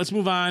 All right, let's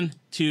move on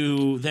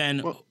to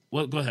then.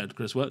 Well, go ahead,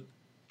 Chris. What?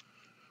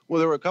 Well,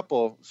 there were a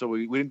couple. So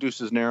we didn't do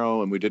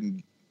Cisnero, and we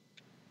didn't.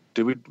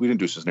 Did we? We didn't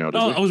do Cisnero.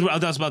 Did we?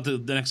 That was about the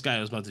next guy I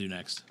was about to do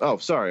next. Oh,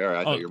 sorry. All right,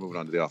 I thought you were moving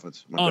on to the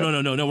offense. No.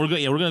 We're good.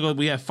 Yeah, we're gonna go.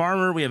 We have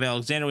Farmer, we have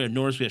Alexander, we have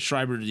Norris, we have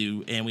Schreiber to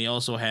do, and we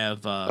also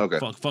have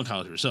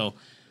Funkhauser. So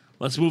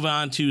let's move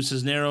on to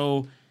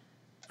Cisnero.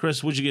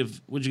 Chris, what'd you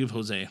give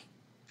Jose?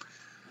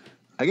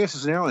 I guess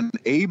Cisnero an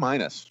A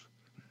minus.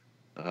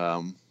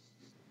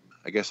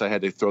 I guess I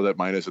had to throw that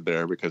minus in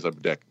there because I'm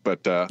a dick.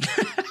 But no,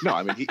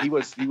 I mean he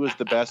was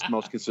the best,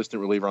 most consistent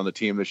reliever on the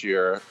team this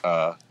year.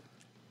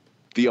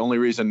 The only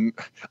reason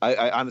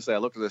I honestly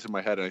looked at this in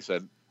my head and I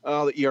said,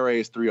 "Oh, the ERA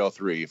is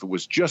 3.03. If it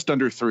was just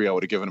under 3, I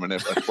would have given him a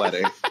flat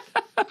A."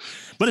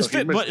 But his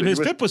FIP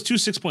was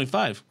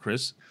 26.5,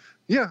 Chris.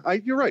 Yeah,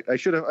 you're right. I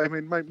should have. I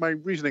mean, my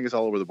reasoning is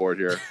all over the board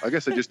here. I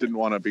guess I just didn't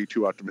want to be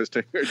too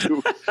optimistic or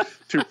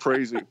too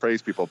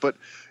praise people. But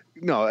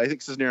no, I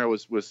think Cisnero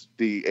was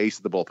the ace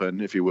of the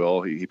bullpen, if you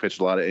will. He pitched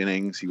a lot of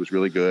innings. He was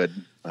really good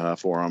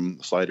for him.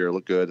 The slider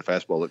looked good. The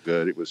fastball looked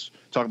good. It was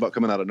talking about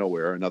coming out of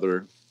nowhere.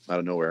 Another out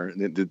of nowhere.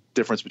 And the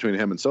difference between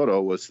him and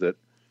Soto was that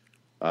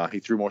he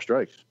threw more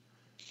strikes.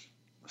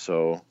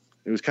 So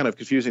it was kind of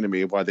confusing to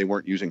me why they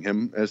weren't using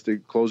him as the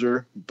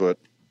closer, but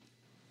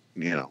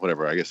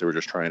whatever. I guess they were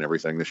just trying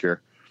everything this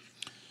year.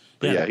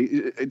 But yeah,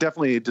 he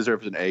definitely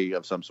deserves an A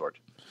of some sort.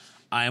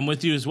 I am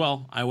with you as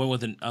well. I went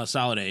with a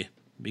solid A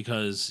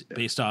because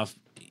based off,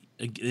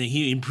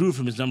 he improved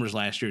from his numbers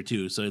last year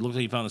too. So it looked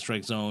like he found the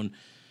strike zone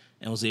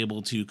and was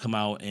able to come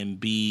out and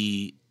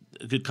be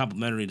a good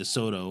complementary to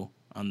Soto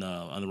on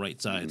the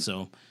right side. Mm-hmm.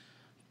 So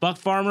Buck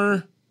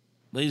Farmer,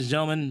 ladies and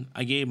gentlemen,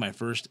 I gave my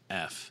first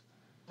F.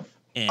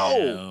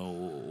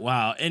 And,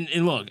 wow. And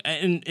look,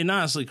 and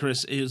honestly,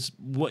 Chris, is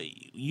what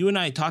you and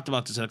I talked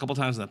about this a couple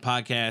times on the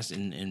podcast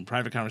and in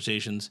private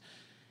conversations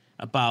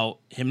about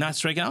him not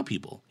striking out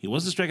people. He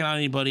wasn't striking out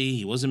anybody.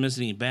 He wasn't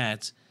missing any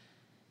bats,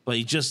 but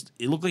it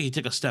looked like he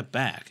took a step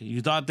back.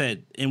 You thought that,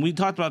 and we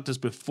talked about this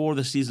before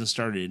the season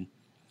started,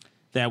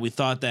 that we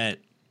thought that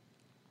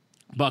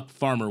Buck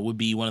Farmer would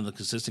be one of the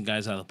consistent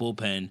guys out of the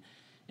bullpen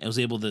and was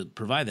able to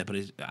provide that. But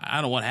I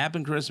don't know what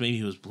happened, Chris. Maybe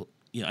he was,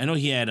 I know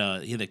he had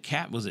the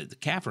calf, was it the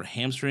calf or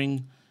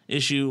hamstring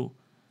issue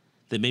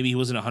that maybe he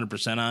wasn't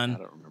 100% on? I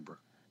don't remember.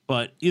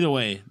 But either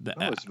way,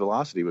 his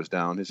velocity was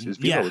down. His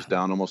velo was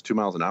down almost 2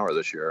 miles an hour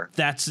this year.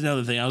 That's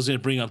another thing I was going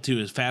to bring up too.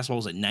 His fastball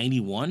was at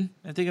 91.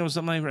 I think it was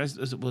something like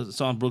I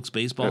saw on Brooks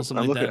Baseball,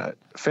 something like that.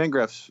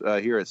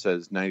 Fangraphs here it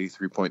says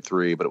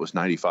 93.3, but it was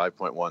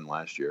 95.1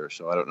 last year.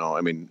 So I don't know.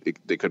 I mean,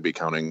 they could be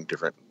counting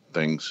different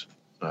things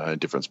in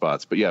different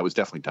spots, but yeah, it was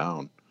definitely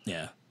down.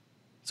 Yeah.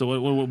 So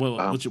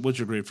what's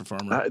your grade for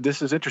Farmer?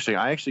 This is interesting.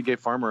 I actually gave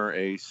Farmer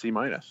a C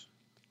minus.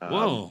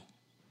 Whoa.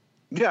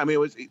 Yeah, I mean, it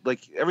was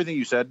like everything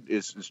you said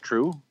is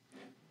true.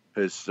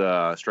 His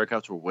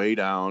strikeouts were way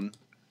down,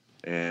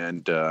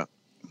 and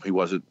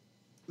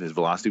his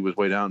velocity was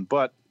way down.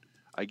 But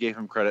I gave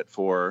him credit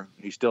for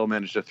he still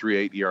managed a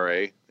 3.8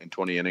 ERA in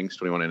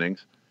 21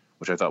 innings,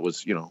 which I thought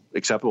was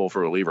acceptable for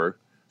a reliever.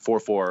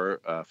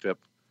 4.4 FIP.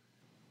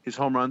 His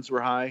home runs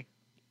were high,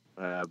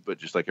 but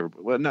just like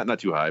not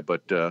too high,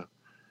 but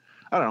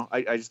I don't know.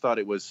 I just thought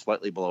it was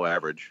slightly below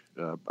average.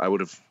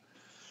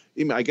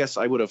 I guess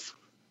I would have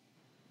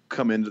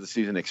come into the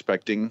season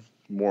expecting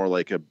more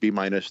like a B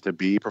minus to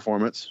B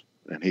performance,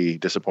 and he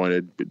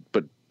disappointed,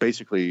 but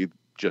basically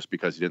just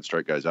because he didn't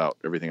strike guys out.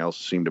 Everything else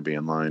seemed to be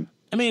in line.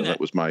 I mean, so that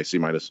was my C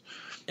minus.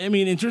 I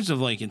mean, in terms of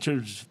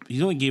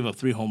he only gave up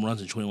 3 home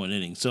runs in 21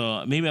 innings,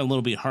 so maybe I'm a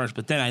little bit harsh,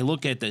 but then I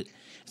look at it's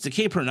the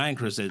K per 9,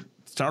 Chris, that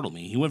startled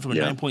me. He went from a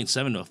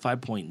 9.7 to a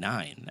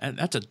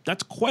 5.9.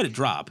 That's quite a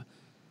drop.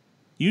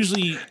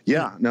 Usually,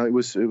 it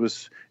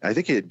was. I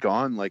think he had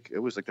gone it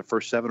was the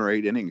first 7 or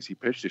 8 innings he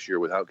pitched this year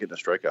without getting a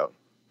strikeout.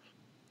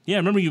 Yeah, I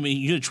remember you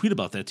had a tweet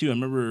about that too. I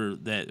remember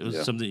that it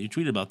was something you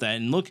tweeted about that.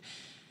 And look,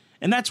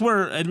 and that's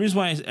where the reason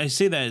why I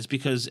say that is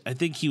because I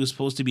think he was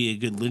supposed to be a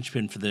good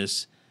linchpin for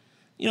this.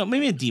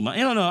 Maybe a D minus.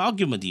 I don't know. I'll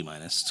give him a D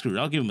minus. Screw it.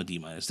 I'll give him a D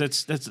minus.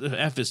 That's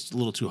F is a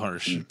little too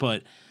harsh.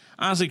 But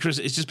honestly, Chris,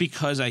 it's just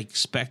because I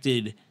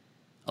expected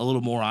a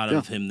little more out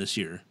of him this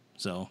year.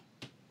 So.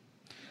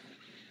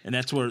 And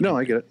that's where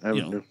I get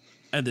it.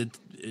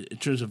 In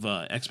terms of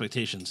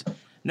expectations.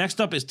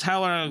 Next up is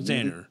Tyler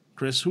Alexander.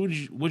 Chris,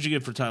 what'd you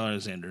give for Tyler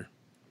Alexander?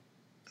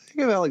 I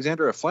give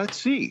Alexander a flat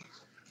C.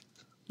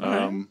 All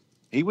right.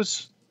 He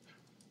was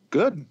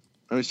good.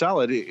 I mean,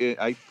 solid.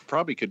 I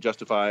probably could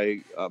justify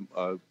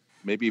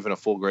maybe even a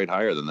full grade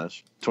higher than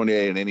this.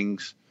 28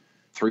 innings,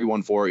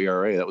 3.14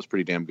 ERA. That was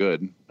pretty damn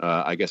good.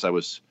 I guess I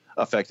was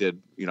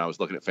affected. I was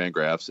looking at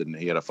Fangraphs, and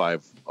he had a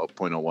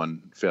 5.01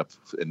 FIP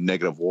in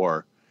negative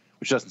WAR,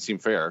 which doesn't seem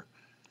fair,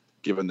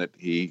 given that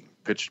he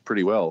pitched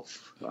pretty well,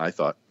 I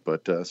thought.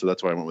 But so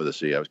that's why I went with a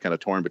C. I was kind of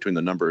torn between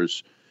the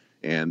numbers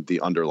and the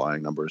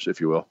underlying numbers,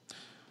 if you will.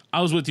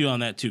 I was with you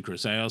on that too,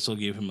 Chris. I also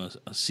gave him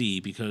a C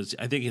because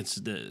I think it's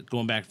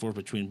going back and forth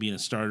between being a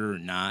starter or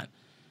not.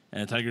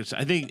 And the Tigers,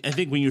 I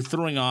think when you're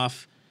throwing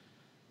off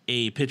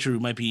a pitcher who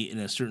might be in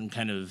a certain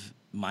kind of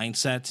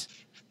mindset,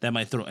 that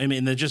might throw. I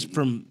mean, just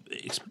from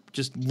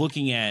just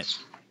looking at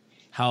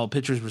how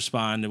pitchers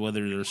respond,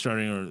 whether they're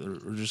starting or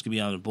just gonna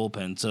be on the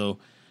bullpen. So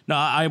no,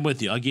 I'm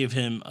with you. I gave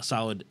him a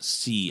solid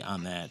C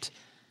on that.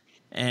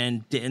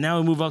 And now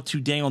we move up to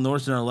Daniel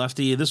Norris and our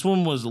lefty. This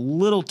one was a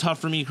little tough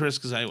for me, Chris,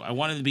 because I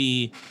wanted to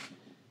be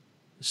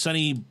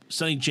Sonny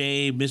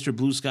J, Mr.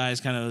 Blue Skies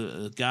kind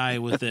of guy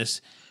with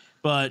this.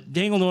 But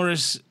Daniel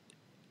Norris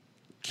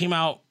came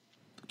out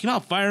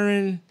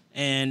firing,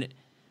 but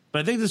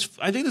I think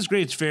this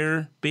grade's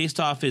fair based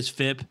off his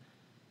FIP,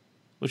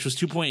 which was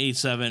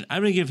 2.87.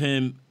 I'm gonna give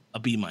him a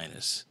B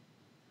minus.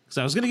 Because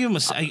I was gonna give him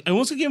I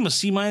was gonna give him a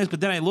C minus,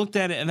 but then I looked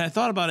at it and I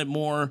thought about it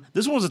more.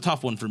 This one was a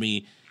tough one for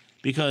me.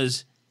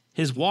 Because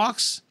his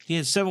walks, he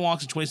had 7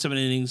 walks in 27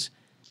 innings,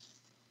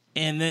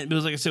 and then it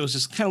was like I said, it was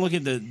just kind of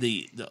looking at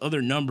the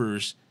other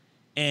numbers,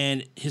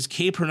 and his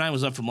K per 9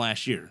 was up from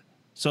last year.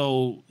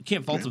 So you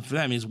can't fault him for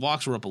that. I mean, his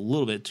walks were up a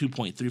little bit,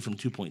 2.3 from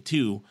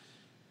 2.2,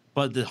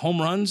 but the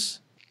home runs,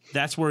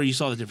 that's where you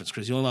saw the difference,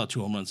 Chris. He only allowed 2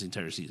 home runs the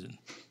entire season.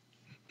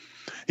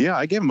 Yeah,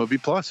 I gave him a B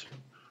plus.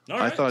 All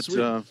right, I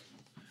thought.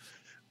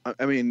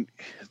 I mean,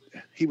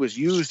 he was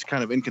used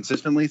kind of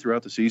inconsistently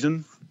throughout the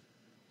season.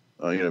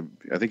 I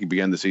think he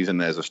began the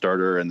season as a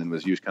starter and then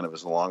was used kind of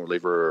as a long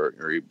reliever,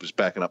 or he was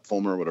backing up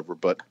Fulmer or whatever.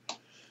 But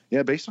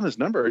yeah, based on his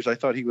numbers, I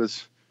thought he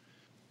was,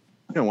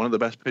 one of the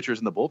best pitchers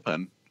in the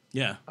bullpen.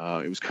 Yeah,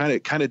 it was kind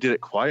of did it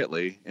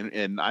quietly,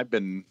 and I've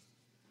been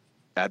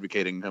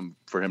advocating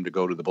for him to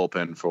go to the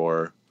bullpen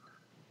for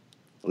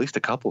at least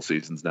a couple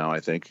seasons now. I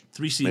think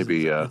 3 seasons,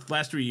 maybe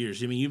last 3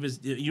 years. I mean,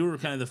 you were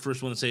kind of the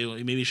first one to say, well,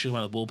 maybe you should go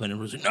out of the bullpen, and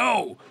was like,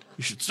 no,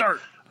 you should start.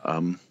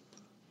 But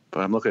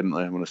I'm looking.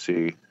 I want to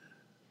see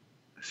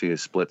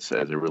his splits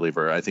as a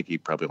reliever. I think he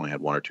probably only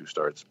had 1 or 2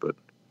 starts, but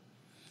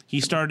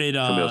he started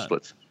from those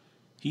splits.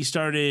 He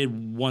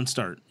started 1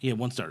 start. He had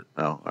 1 start.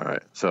 Oh, all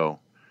right. So,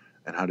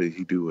 and how did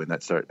he do in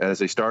that start?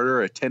 As a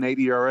starter, a 10.80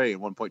 ERA in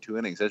 1.2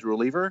 innings. As a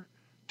reliever,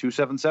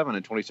 2.77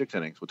 in 26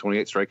 innings with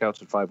 28 strikeouts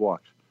and 5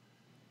 walks.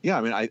 Yeah,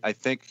 I mean, I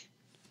think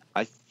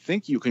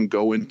you can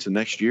go into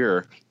next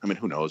year. I mean,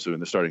 who knows? I mean,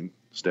 the starting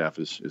staff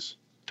is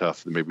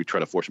tough. Maybe try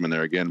to force him in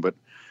there again, but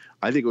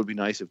I think it would be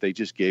nice if they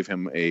just gave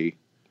him a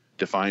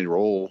defined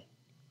role,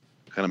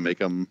 kind of make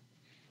him,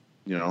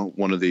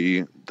 one of the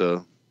I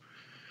don't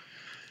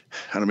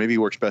know, maybe he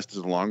works best as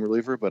a long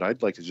reliever, but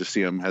I'd like to just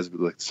see him as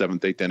like 7th,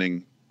 8th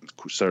inning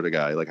sort of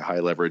guy, like a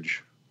high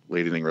leverage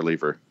late inning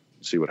reliever,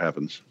 see what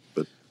happens.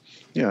 But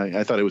yeah,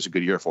 I thought it was a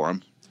good year for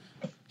him.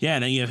 Yeah,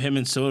 and then you have him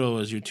and Soto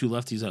as your 2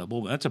 lefties out of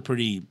bullpen. That's a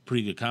pretty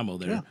good combo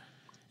there. Yeah.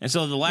 And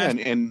so the last,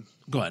 and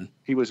go ahead.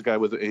 He was a guy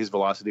with his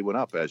velocity went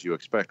up as you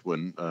expect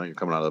when you're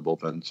coming out of the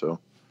bullpen.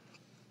 So.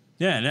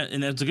 Yeah,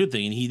 and that's a good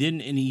thing. And he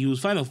didn't, and he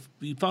found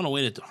a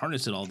way to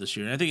harness it all this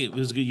year. And I think it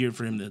was a good year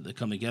for him to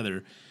come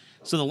together.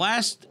 So the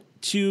last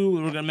 2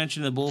 we're going to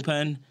mention in the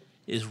bullpen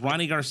is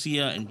Ronnie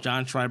Garcia and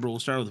John Schreiber. We'll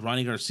start with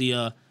Ronnie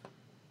Garcia.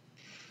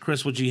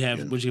 Chris, what'd you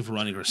give for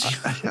Ronnie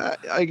Garcia?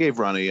 I gave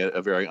Ronnie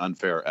a very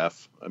unfair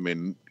F. I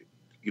mean,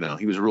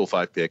 he was a Rule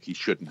 5 pick. He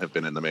shouldn't have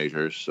been in the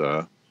majors.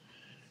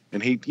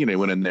 And he,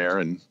 went in there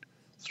and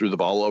threw the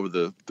ball over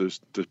the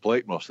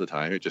plate most of the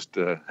time. It just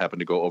happened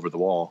to go over the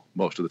wall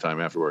most of the time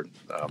afterward.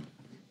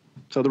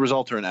 So the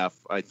results are an F.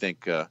 I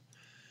think,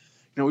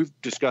 we've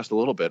discussed a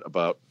little bit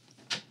about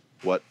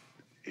what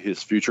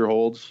his future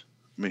holds.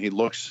 I mean, he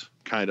looks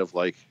kind of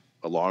like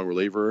a long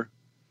reliever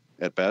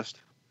at best.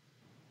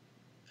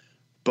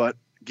 But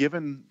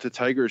given the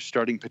Tigers'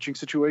 starting pitching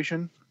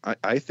situation,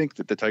 I think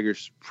that the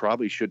Tigers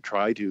probably should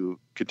try to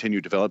continue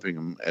developing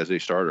him as a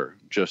starter.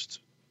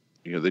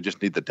 They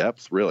just need the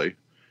depth, really.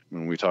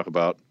 When we talk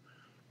about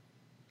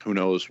who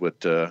knows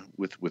what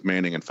with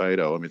Manning and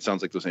Fido, I mean, it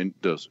sounds like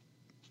those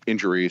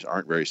injuries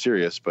aren't very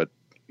serious, but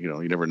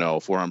you never know.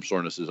 Forearm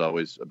soreness is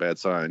always a bad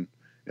sign,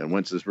 and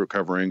Wentz is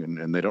recovering,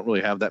 and they don't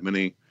really have that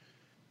many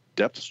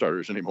depth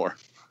starters anymore.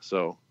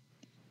 So,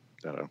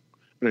 I don't know.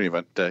 In any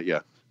event,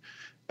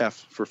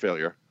 F for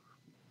failure,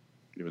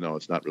 even though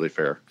it's not really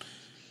fair.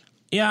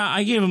 Yeah,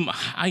 I gave him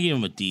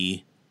a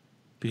D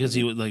because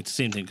he was like the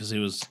same thing because he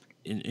was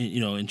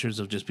in terms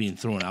of just being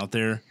thrown out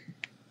there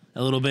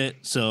a little bit.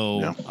 So,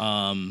 yeah.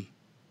 I'm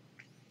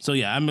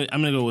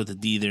gonna go with a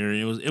D there.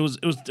 It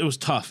was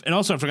tough, and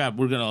also I forgot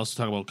we're gonna also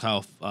talk about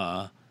Kyle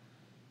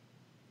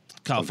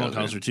Kyle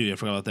Funkhauser too. I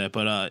forgot about that.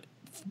 But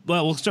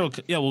well, we'll start.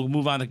 We'll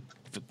move on to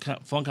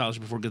Funkhauser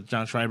before we get to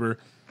John Schreiber.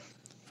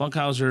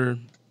 Funkhauser,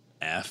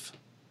 F.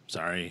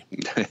 Sorry.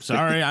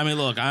 I mean,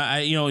 look,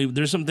 I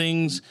there's some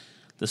things,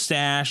 the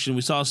stash, and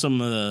we saw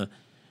some of the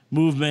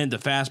movement, the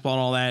fastball, and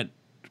all that.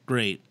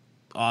 Great,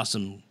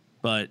 awesome,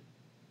 but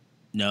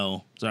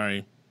no,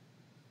 sorry,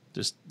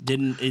 just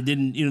didn't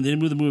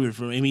move the movement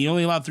from. I mean, he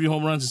only allowed 3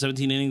 home runs in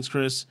 17 innings,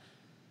 Chris,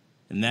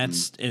 and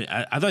that's.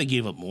 I thought he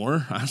gave up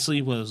more,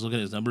 honestly, when I was looking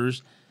at his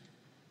numbers,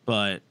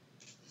 but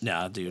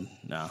nah, dude,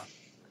 nah.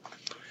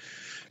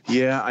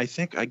 Yeah, I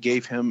think I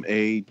gave him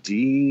a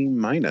D-.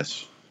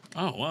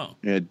 Oh, wow.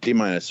 Yeah,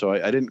 D-. So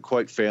I didn't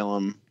quite fail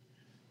him.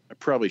 I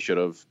probably should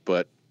have,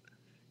 but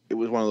it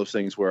was one of those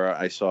things where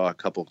I saw a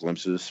couple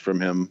glimpses from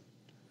him.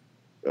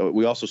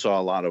 We also saw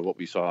a lot of what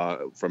we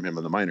saw from him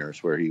in the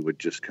minors, where he would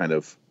just kind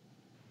of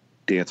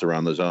dance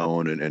around the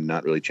zone and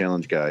not really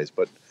challenge guys.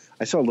 But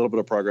I saw a little bit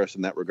of progress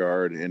in that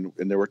regard, and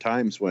there were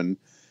times when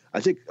I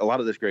think a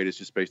lot of this grade is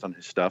just based on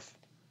his stuff.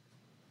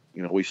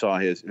 We saw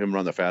him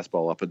run the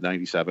fastball up at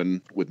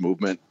 97 with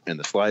movement and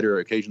the slider.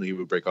 Occasionally he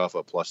would break off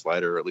a plus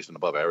slider, or at least an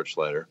above average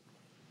slider.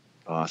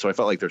 So I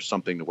felt like there's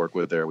something to work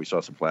with there. We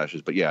saw some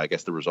flashes, but yeah, I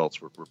guess the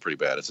results were pretty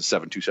bad. It's a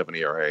 7.27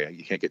 ERA.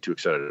 You can't get too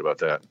excited about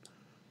that.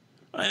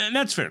 And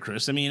that's fair,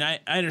 Chris. I mean, I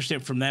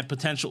understand from the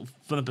potential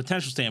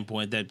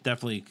standpoint that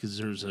definitely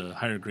deserves a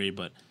higher grade,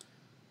 but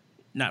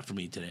not for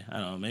me today. I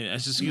don't know. Maybe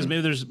it's just because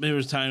maybe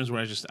there's times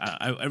where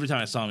I every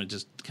time I saw him, it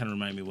just kind of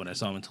reminded me of what I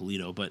saw him in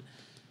Toledo. But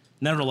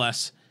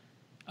nevertheless.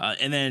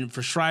 And then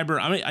for Schreiber,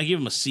 I give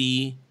him a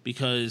C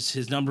because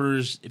his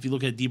numbers, if you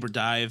look at a deeper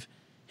dive,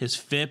 his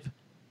FIP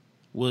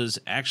was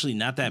actually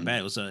not that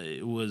bad.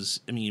 It was.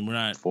 I mean, we're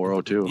not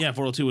 4.02. Yeah,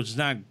 4.02, which is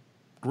not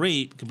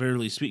great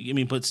comparatively speaking. I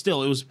mean, but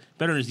still, it was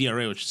better than his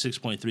DRA, which is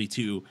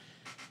 6.32.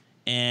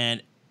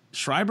 And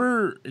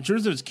Schreiber, in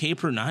terms of his K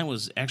per 9,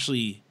 was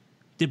actually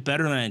did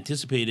better than I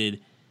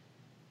anticipated.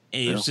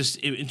 And it was just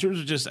in terms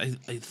of just I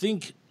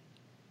think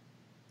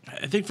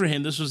for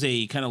him this was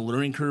a kind of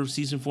learning curve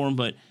season for him,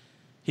 but.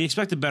 He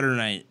expected better than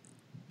I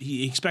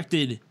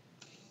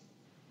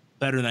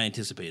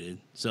anticipated.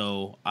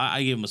 So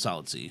I gave him a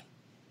solid C.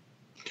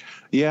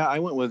 Yeah, I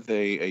went with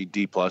a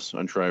D+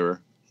 on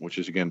Schreiber, which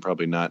is, again,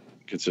 probably not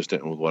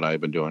consistent with what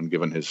I've been doing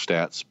given his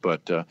stats.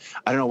 But I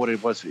don't know what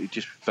it was. It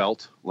just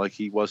felt like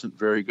he wasn't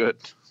very good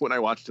when I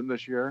watched him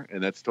this year,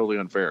 and that's totally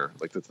unfair.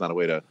 Like, that's not a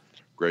way to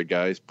grade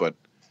guys. But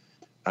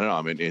I don't know.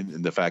 I mean,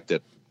 in the fact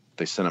that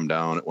they sent him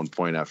down at one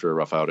point after a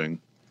rough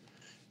outing.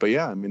 But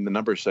yeah, I mean, the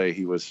numbers say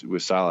he was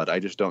solid. I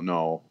just don't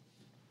know.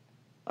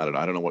 I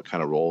don't know what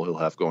kind of role he'll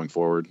have going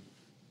forward.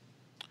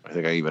 I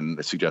think I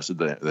even suggested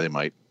that they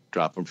might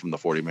drop him from the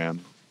 40-man.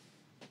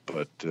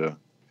 But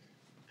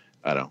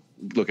I don't know.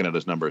 Looking at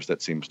his numbers,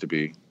 that seems to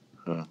be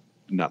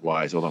not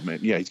wise. Although, man,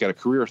 yeah, he's got a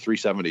career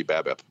 370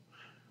 BABIP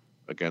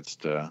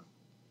against. So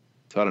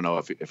I don't know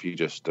if he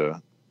just.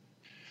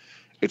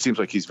 It seems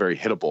like he's very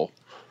hittable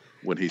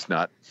when he's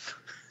not.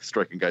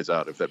 Striking guys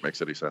out, if that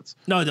makes any sense.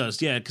 No, it does,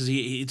 yeah, because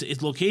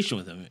it's location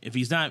with him. If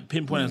he's not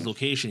pinpointing his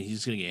location,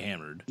 he's going to get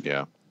hammered.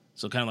 Yeah.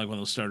 So kind of like one of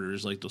those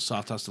starters, like those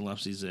soft toss and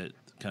lefties that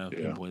kind of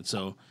pinpoint.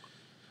 So, all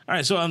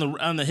right. So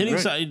on the hitting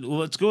side,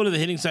 let's go to the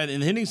hitting side.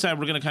 In the hitting side,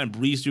 we're going to kind of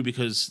breeze through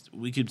because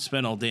we could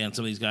spend all day on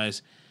some of these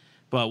guys.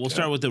 But we'll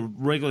start with the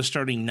regular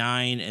starting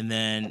 9, and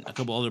then a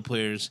couple other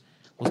players.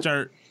 We'll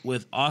start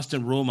with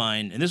Austin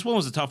Romine, and this one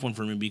was a tough one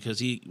for me because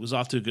he was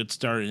off to a good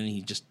start and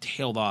he just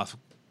tailed off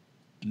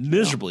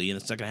miserably in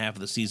the second half of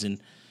the season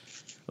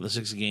of the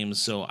 60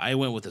 games. So I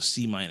went with a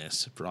C-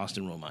 for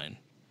Austin Romine.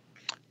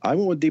 I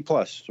went with D+.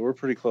 So we're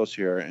pretty close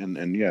here.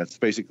 And yeah, it's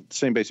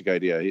same basic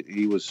idea.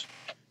 He was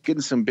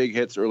getting some big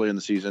hits early in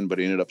the season, but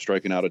he ended up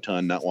striking out a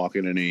ton, not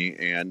walking any.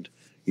 And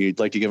you'd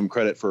like to give him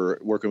credit for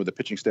working with the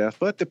pitching staff,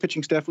 but the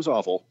pitching staff was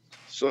awful.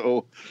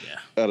 So yeah.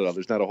 I don't know.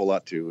 There's not a whole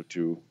lot to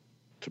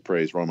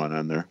praise Romine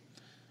on there.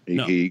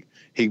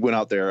 He went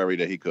out there every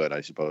day he could,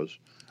 I suppose.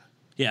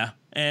 Yeah,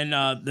 and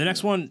the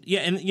next one,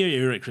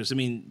 you're right, Chris. I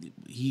mean,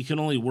 he can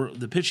only work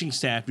the pitching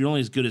staff. You're only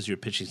as good as your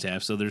pitching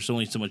staff, so there's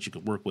only so much you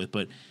can work with.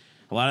 But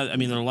there are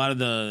a lot of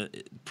the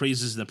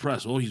praises in the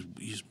press. Oh, he's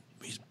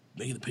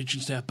making the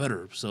pitching staff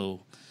better.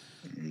 So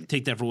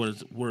take that for what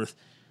it's worth.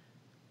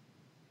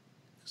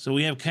 So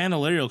we have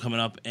Candelario coming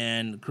up,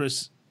 and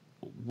Chris,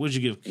 what'd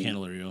you give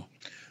Candelario?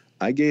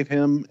 I gave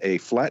him a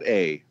flat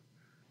A.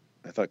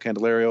 I thought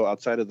Candelario,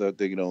 outside of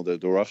the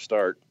rough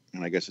start.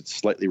 And I guess it's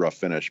slightly rough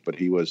finish, but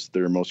he was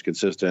their most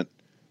consistent,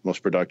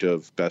 most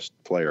productive, best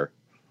player.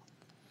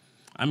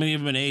 I'm gonna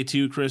give him an A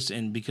too, Chris,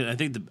 and because I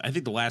think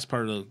the last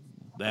part of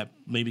that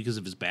maybe because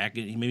of his back,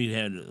 he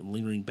had a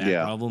lingering back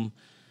problem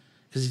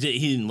because he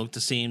didn't look the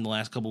same the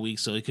last couple of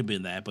weeks, so it could be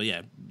in that. But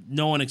yeah,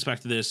 no one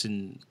expected this,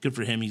 and good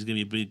for him. He's gonna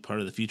be a big part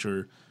of the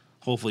future,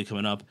 hopefully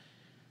coming up.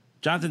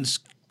 Jonathan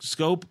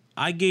Schoop,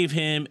 I gave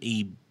him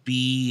a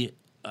B.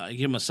 I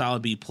gave him a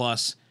solid B+.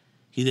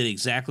 He did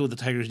exactly what the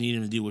Tigers needed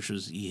him to do, which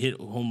was he hit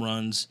home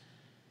runs.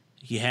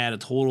 He had a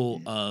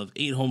total of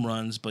 8 home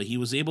runs, but he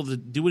was able to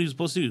do what he was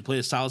supposed to do. He played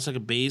a solid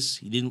second base.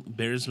 He didn't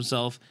embarrass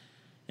himself.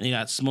 and he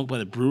got smoked by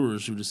the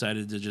Brewers, who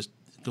decided to just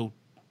go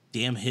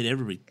hit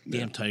everybody,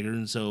 damn Tiger.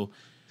 And so,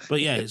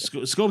 but yeah,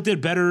 Schoop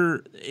did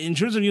better in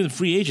terms of even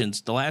free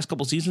agents. The last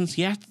couple seasons,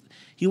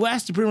 he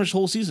lasted pretty much the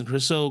whole season,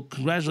 Chris. So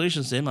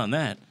congratulations to him on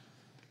that.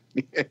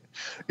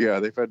 Yeah,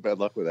 they've had bad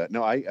luck with that.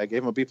 No, I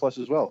gave him a B+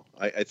 as well.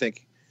 I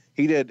think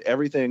he did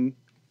everything.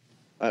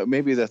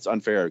 Maybe that's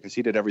unfair because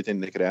he did everything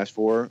they could ask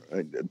for.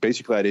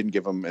 Basically, I didn't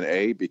give him an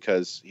A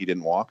because he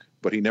didn't walk,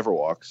 but he never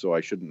walked, so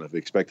I shouldn't have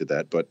expected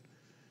that. But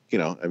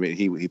I mean,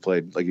 he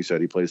played, like you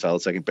said, he played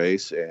solid second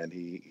base, and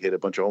he hit a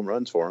bunch of home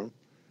runs for him,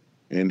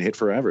 and hit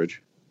for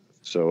average.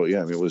 So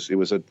yeah, I mean,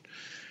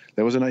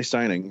 that was a nice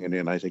signing,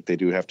 and I think they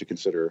do have to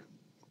consider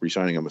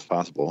re-signing him if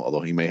possible.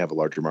 Although he may have a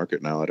larger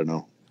market now, I don't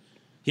know.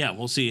 Yeah,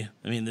 we'll see.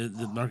 I mean,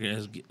 the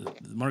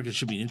market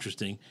should be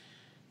interesting.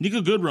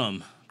 Nico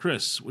Goodrum,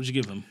 Chris, what'd you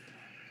give him?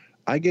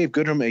 I gave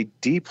Goodrum a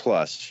D+,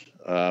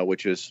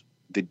 which is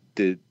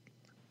the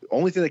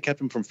only thing that kept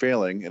him from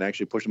failing and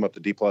actually pushed him up to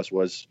D+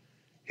 was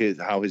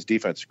how his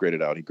defense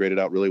graded out. He graded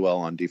out really well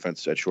on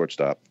defense at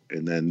shortstop,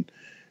 and then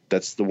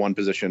that's the one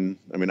position.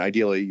 I mean,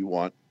 ideally, you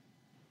want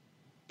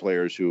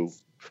players who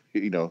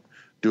do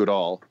it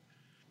all.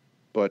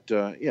 But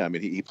yeah, I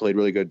mean, he played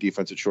really good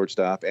defense at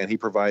shortstop, and he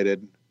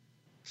provided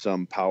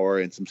some power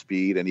and some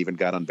speed, and even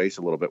got on base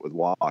a little bit with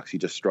walks. He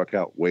just struck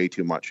out way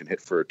too much and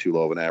hit for too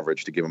low of an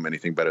average to give him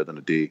anything better than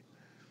a D.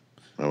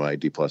 Well,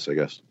 D+, I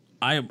guess.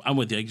 I'm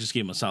with you. I just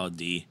gave him a solid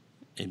D,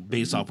 and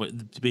based off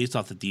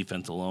the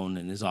defense alone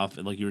and his off,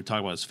 like you were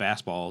talking about, his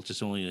fastball,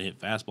 just only hit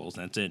fastballs,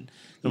 and that's it.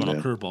 Going on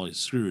a curveball, he's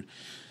screwed.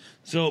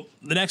 So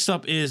the next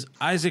up is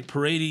Isaac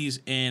Paredes,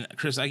 and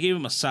Chris, I gave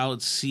him a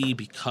solid C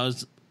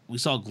because we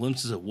saw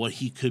glimpses of what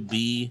he could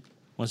be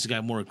once he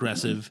got more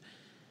aggressive.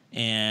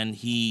 And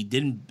he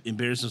didn't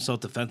embarrass himself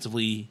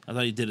defensively. I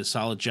thought he did a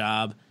solid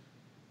job.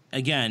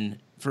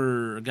 Again,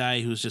 for a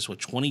guy who's just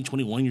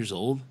 21 years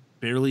old,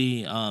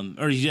 barely, he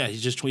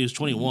was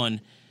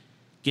 21,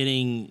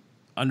 getting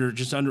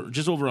just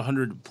over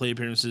 100 plate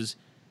appearances.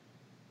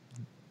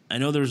 I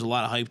know there was a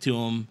lot of hype to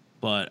him,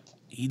 but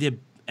he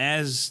did,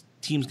 as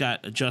teams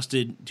got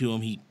adjusted to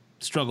him, he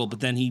struggled, but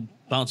then he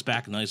bounced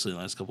back nicely in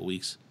the last couple of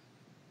weeks.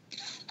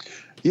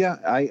 Yeah,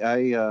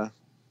 I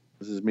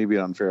this is maybe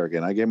unfair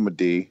again. I gave him a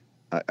D.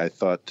 I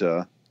thought,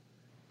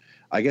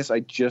 I guess I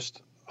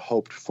just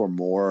hoped for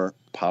more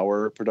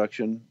power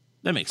production.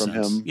 That makes from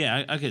sense. him.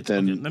 Yeah,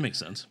 that makes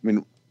sense. I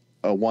mean,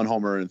 a 1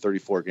 homer in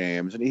 34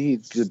 games, and he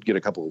did get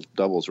a couple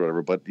doubles or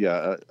whatever. But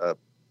yeah, a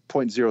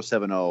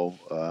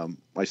 .070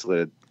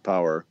 isolated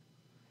power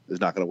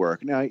is not going to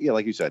work. Now, yeah,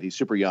 like you said, he's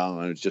super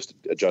young and it's just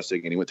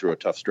adjusting, and he went through a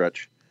tough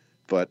stretch.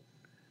 But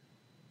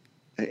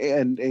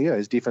and yeah,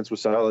 his defense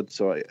was solid.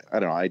 So I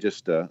don't know. I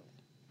just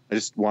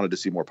wanted to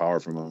see more power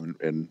from him,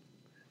 and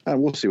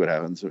we'll see what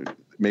happens.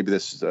 Maybe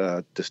this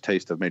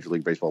taste of Major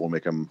League Baseball will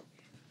make him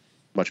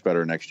much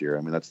better next year.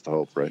 I mean, that's the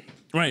hope, right?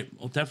 Right.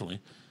 Well, definitely.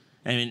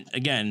 I mean,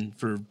 again,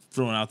 for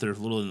throwing out there a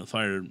little in the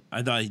fire,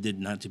 I thought he did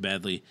not too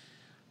badly.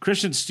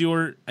 Christian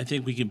Stewart, I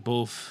think we're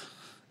both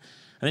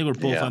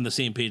on the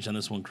same page on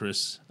this one,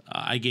 Chris.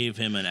 I gave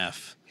him an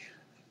F.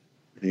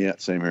 Yeah,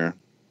 same here.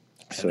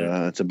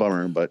 So it's a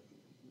bummer, but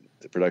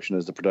the production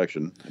is the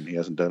production, and he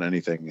hasn't done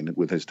anything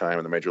with his time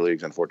in the major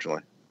leagues,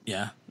 unfortunately.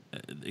 Yeah,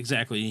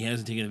 exactly. He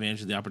hasn't taken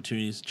advantage of the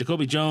opportunities.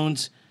 Jacoby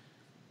Jones,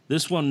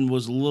 this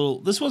was a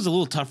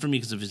little tough for me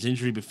because of his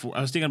injury.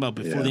 I was thinking about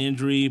the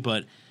injury,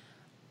 but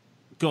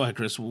go ahead,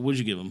 Chris. What would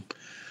you give him?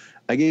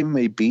 I gave him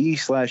a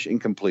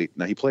B/incomplete.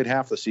 Now, he played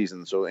half the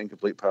season, so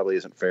incomplete probably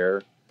isn't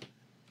fair.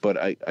 But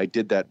I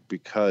did that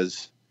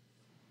because,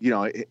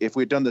 if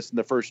we had done this in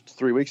the first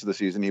 3 weeks of the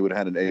season, he would have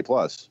had an A+.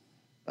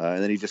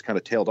 And then he just kind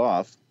of tailed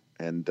off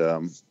and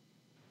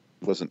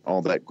wasn't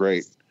all that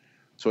great.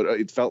 So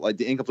it felt like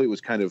the incomplete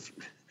was kind of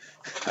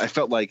 – I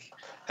felt like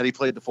had he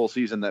played the full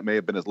season, that may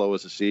have been as low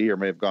as a C or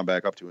may have gone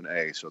back up to an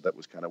A. So that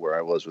was kind of where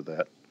I was with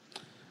that.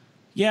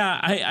 Yeah,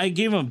 I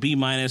gave him a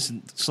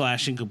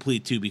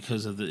B-/incomplete too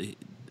because of the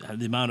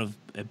amount of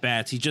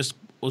at-bats. He just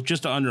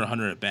under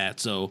 100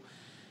 at-bats. So,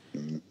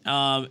 and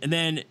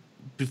then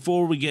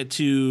before we get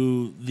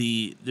to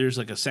there's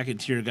like a second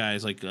tier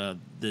guys like the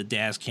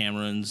Daz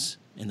Camerons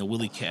and the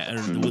Willie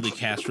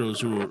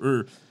Castros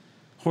or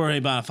Jorge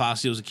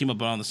Bonifacios that came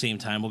up around the same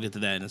time. We'll get to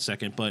that in a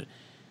second. But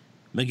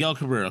Miguel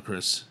Cabrera,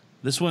 Chris,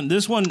 this one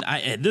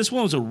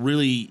was a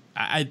really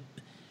I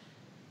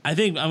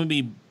think I'm gonna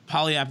be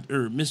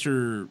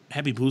Mr.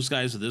 Happy Blue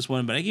Skies with this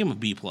one, but I gave him a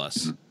B+.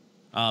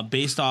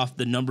 Based off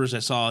the numbers I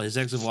saw, his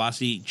exit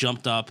velocity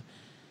jumped up.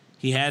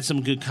 He had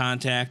some good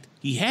contact.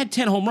 He had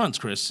 10 home runs,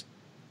 Chris.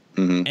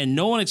 Mm-hmm. And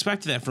no one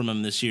expected that from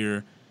him this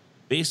year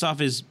based off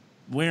his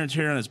wear and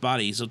tear on his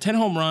body. So 10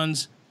 home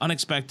runs,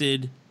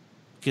 unexpected,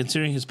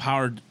 considering his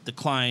power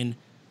decline.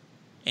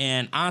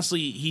 And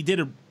honestly,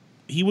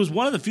 he was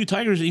one of the few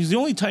Tigers. He's the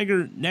only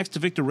Tiger next to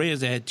Victor Reyes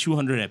that had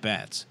 200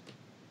 at-bats.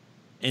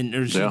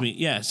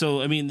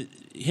 So, I mean,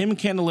 him and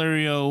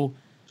Candelario,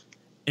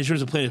 in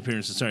terms of plate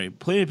appearances,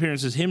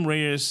 him,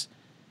 Reyes,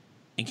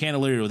 and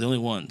Candelario were the only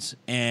ones.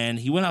 And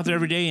he went out there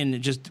every day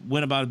and just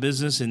went about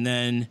business, and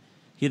then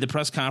He had the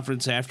press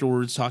conference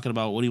afterwards talking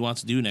about what he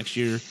wants to do next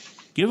year.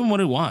 Give him what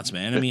he wants,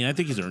 man. I mean, I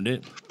think he's earned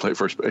it. Play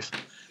first base.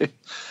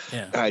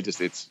 Yeah. I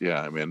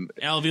mean,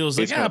 Alvio's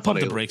like, it's kinda pump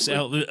the funny, brakes. like-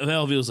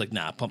 Alvio's like,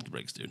 nah, pump the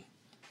brakes, dude.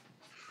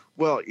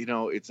 well,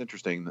 it's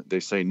interesting that they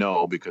say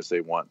no because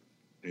they want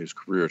his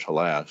career to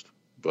last,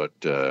 but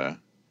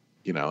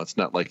it's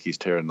not like he's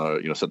setting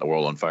the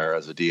world on fire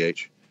as a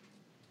DH,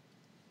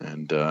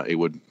 and it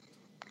would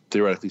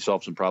theoretically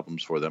solve some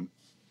problems for them,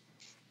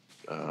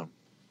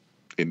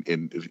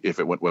 if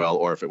it went well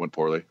or if it went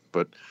poorly.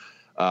 But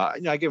I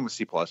give him a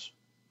C plus.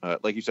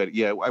 Like you said,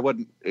 I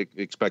wasn't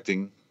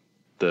expecting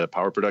the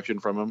power production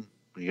from him.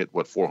 He hit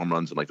 4 home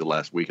runs in like the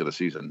last week of the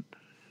season.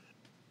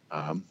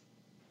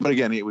 But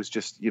again, it was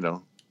just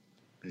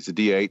he's a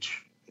DH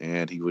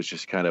and he was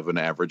just kind of an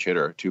average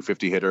hitter,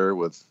 250 hitter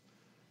with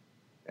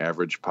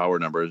average power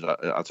numbers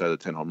outside of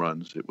the 10 home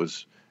runs. It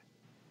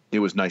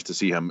was nice to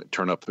see him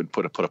turn up and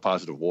put a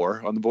positive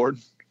WAR on the board,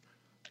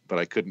 but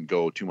I couldn't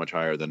go too much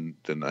higher than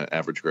the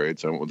average grade,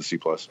 so I went with a C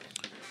plus.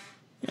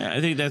 Yeah,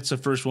 I think that's the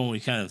first one we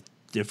kind of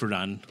differed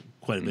on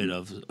quite a bit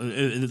of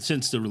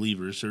since the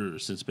relievers or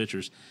since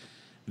pitchers.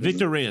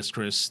 Victor Reyes,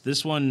 Chris.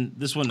 This one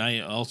I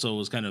also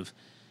was kind of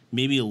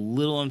maybe a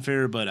little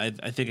unfair, but I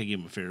think I gave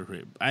him a fair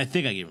grade. I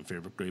think I gave him a fair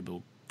grade,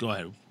 but go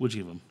ahead. What'd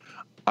you give him?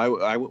 I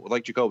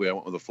like Jacoby. I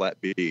went with a flat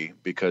B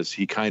because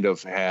he kind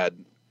of had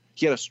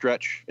a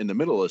stretch in the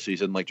middle of the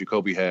season like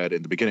Jacoby had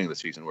in the beginning of the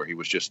season where he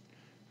was just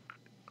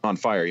on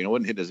fire.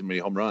 Wasn't hitting as many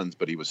home runs,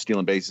 but he was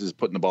stealing bases,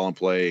 putting the ball in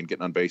play, and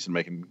getting on base and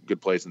making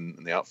good plays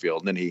in the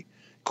outfield. And then he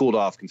cooled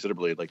off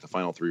considerably like the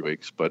final 3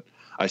 weeks. But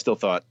I still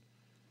thought,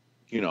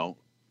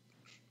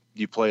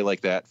 you play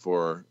like that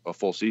for a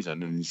full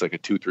season, and he's like a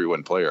 2-3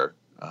 win player,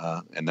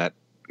 and that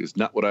is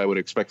not what I would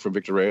expect from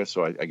Victor Reyes.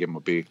 So I give him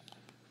a B.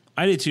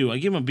 I did too. I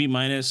give him a B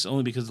minus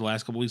only because the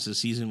last couple weeks of the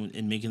season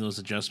in making those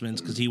adjustments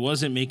because he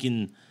wasn't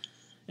making.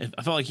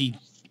 I felt like he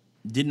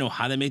didn't know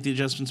how to make the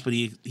adjustments, but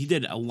he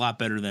did a lot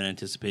better than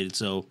anticipated.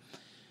 So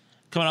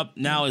coming up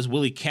now is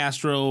Willie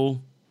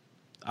Castro.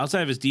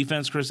 Outside of his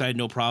defense, Chris, I had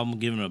no problem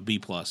giving him a B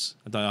plus.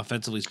 I thought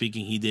offensively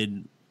speaking, he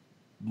did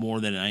more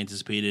than I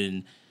anticipated,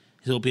 and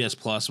his OPS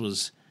plus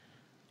was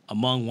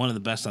among one of the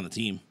best on the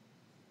team.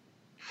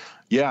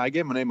 Yeah, I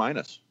gave him an A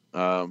minus.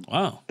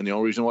 Wow. And the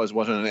only reason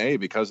wasn't an A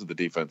because of the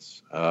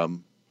defense.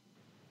 And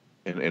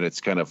it's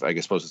kind of, I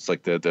suppose it's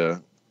like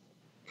the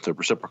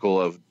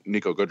reciprocal of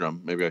Nico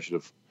Goodrum. Maybe I should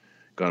have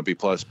gone a B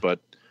plus, but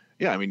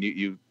yeah, I mean,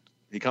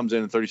 he comes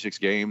in 36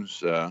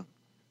 games,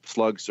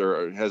 slugs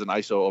has an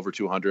ISO over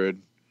 200,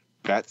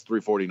 bats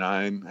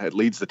 349,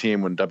 leads the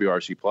team when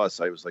WRC plus.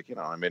 I was like,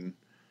 that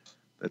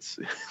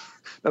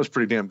was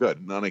pretty damn good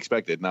and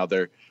unexpected. Now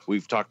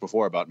we've talked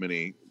before about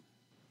many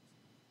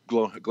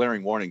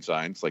glaring warning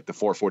signs like the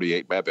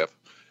 448 BABIP.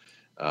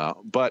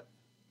 But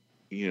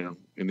in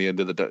the end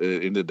of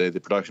the day, the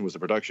production was the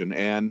production,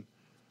 and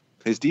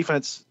his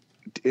defense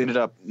ended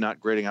up not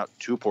grading out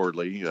too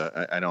poorly.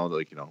 I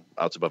know,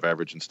 outs above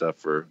average and stuff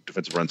for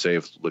defensive run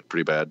saves looked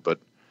pretty bad, but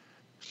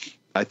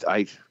I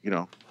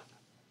don't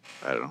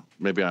know.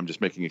 Maybe I'm just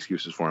making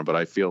excuses for him, but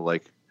I feel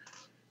like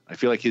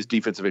his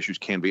defensive issues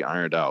can be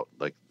ironed out.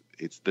 Like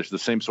there's the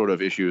same sort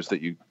of issues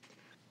that you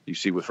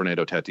see with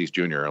Fernando Tatis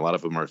Jr. A lot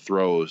of them are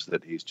throws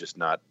that he's just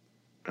not.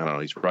 I don't know.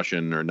 He's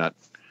rushing or not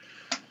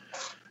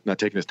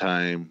taking his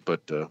time,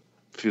 but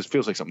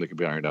feels like something that could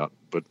be ironed out.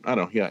 But I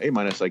don't know. Yeah, A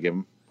minus. I give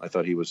him. I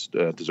thought he was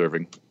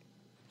deserving.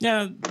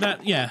 Yeah,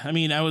 I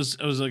mean, I was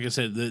like I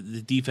said,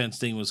 the defense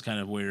thing was kind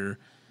of where,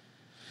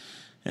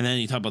 and then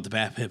you talk about the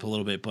BABIP a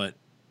little bit, but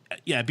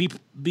yeah, B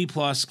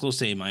plus, close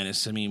to A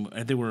minus. I mean,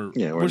 I think we're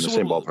in the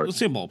same ballpark.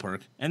 Same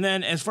ballpark. And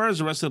then as far as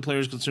the rest of the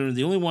players concerned,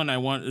 the only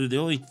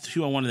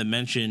two I wanted to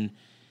mention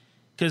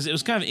because it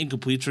was kind of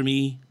incomplete for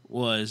me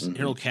was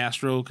Harold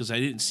Castro because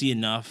I didn't see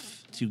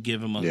enough to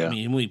give him. I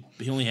mean,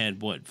 he only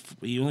had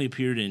he only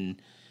appeared in.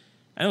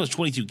 I know it was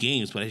 22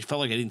 games, but I felt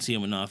like I didn't see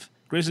him enough.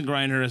 Grayson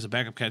Grinder as a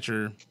backup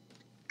catcher.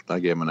 I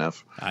gave him an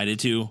F. I did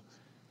too.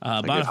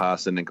 I gave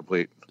Haas an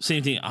incomplete.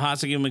 Same thing.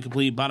 Haas, I gave him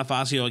incomplete.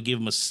 Bonifacio, I gave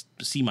him a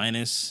C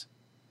minus.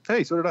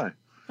 Hey, so did I.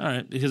 All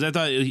right, because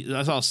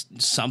I saw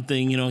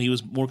something. He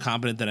was more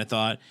competent than I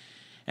thought.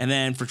 And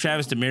then for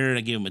Travis Demerit,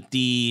 I gave him a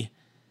D.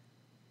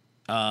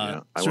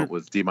 I went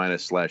with D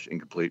minus /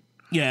 incomplete.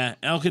 Yeah,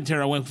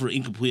 Alcantara, I went for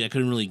incomplete. I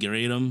couldn't really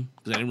grade him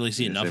because I didn't really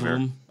see enough of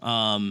him.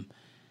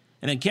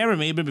 And then Cameron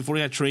Maybin, before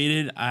he got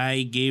traded,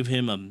 I gave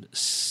him a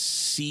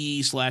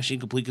C /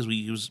 incomplete because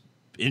he was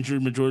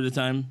injured majority of the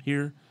time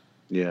here.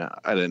 Yeah,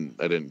 I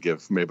didn't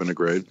give Maybin a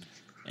grade.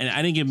 And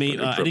I didn't give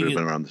Maybin. I didn't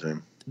been around the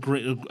same.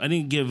 I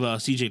didn't give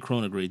CJ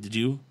Cron a grade. Did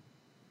you?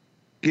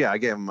 Yeah, I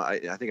gave him. I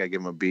think I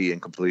gave him a B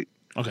incomplete.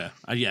 Okay.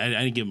 I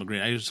didn't give him a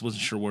grade. I just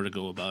wasn't sure where to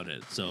go about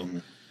it.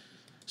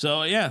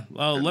 So yeah.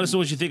 Well, let us know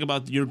what you think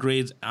about your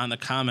grades on the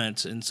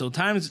comments. And so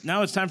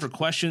now it's time for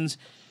questions.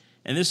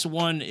 And this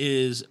one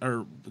goes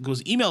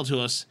emailed to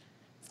us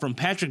from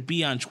Patrick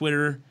B on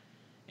Twitter.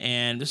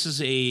 And this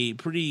is a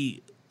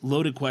pretty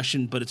loaded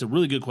question, but it's a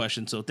really good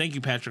question. So thank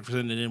you, Patrick, for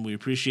sending it in. We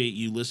appreciate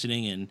you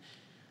listening, and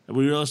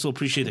we also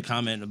appreciate the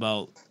comment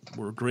about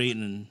we're great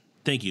and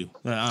Thank you.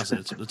 Honestly,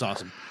 it's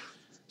awesome.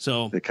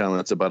 So The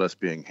comments about us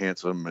being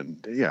handsome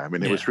and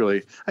it was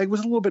really, it was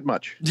a little bit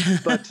much,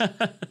 but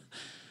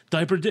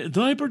diaper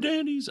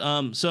dandies.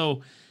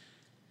 So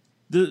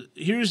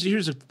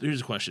here's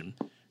a question.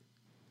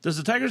 Does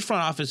the Tigers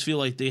front office feel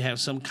like they have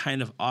some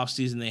kind of off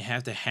season they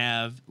have to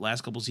have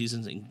last couple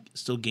seasons and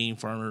still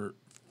garner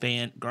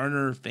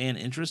fan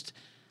interest?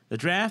 The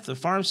draft, the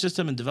farm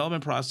system, and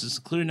development process is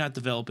clearly not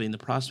developing the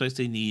prospects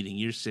they need in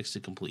year 6 to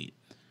complete.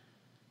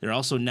 They're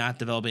also not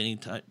developing any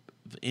type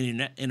of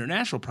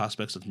international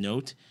prospects of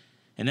note,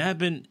 and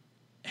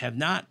have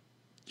not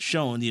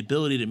shown the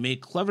ability to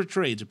make clever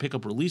trades or pick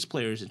up release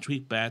players and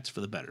tweak bats for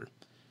the better.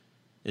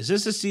 Is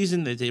this a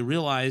season that they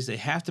realize they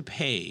have to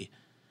pay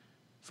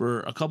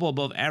for a couple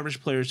above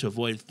average players to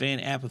avoid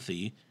fan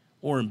apathy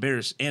or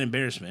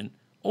embarrassment,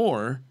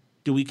 or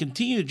do we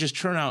continue to just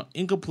churn out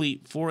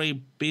incomplete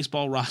 4A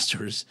baseball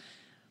rosters,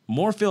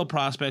 more failed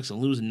prospects,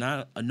 and lose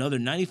another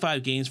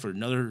 95 games for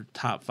another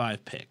top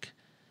 5 pick?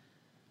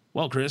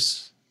 Well,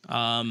 Chris,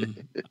 I'll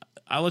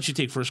let you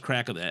take first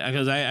crack of that,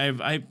 because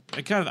I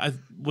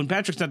when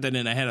Patrick sent that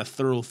in, I had a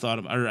thorough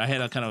thought, or I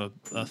had a kind of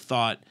a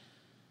thought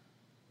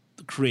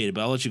created,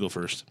 but I'll let you go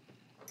first.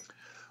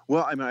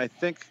 Well, I mean, I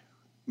think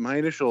my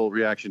initial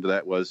reaction to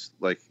that was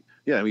like,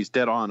 he's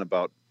dead on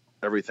about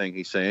everything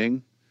he's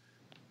saying,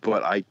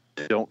 but I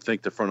don't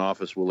think the front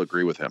office will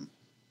agree with him.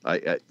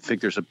 I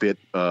think there's a bit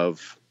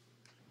of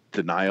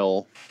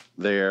denial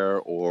there,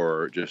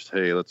 or just,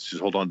 hey, let's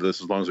just hold on to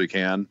this as long as we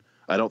can.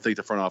 I don't think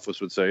the front office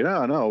would say,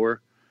 no,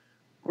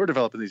 we're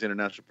developing these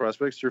international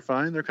prospects. They're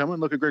fine. They're coming.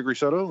 Look at Gregory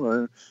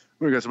Soto.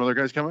 We got some other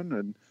guys coming.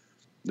 And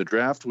the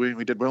draft, we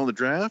did well in the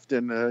draft.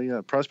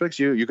 And prospects,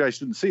 you guys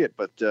didn't see it,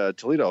 but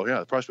Toledo,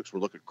 the prospects were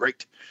looking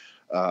great.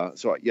 I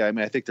mean,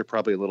 I think they're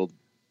probably a little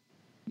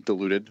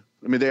diluted.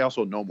 I mean, they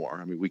also know more.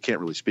 I mean, we can't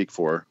really speak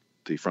for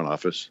the front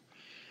office.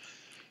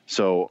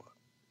 So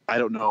I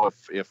don't know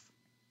if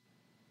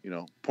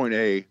point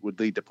A would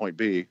lead to point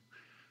B,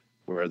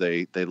 where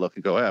they look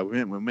and go,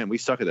 man, we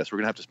suck at this. We're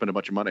going to have to spend a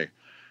bunch of money.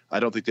 I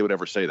don't think they would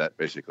ever say that,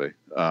 basically.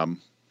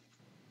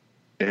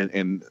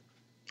 And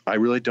I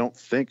really don't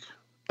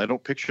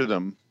picture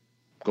them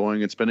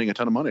going and spending a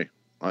ton of money.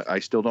 I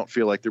still don't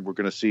feel like we're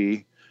going to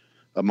see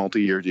a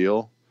multi-year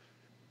deal.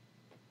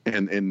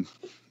 And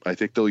I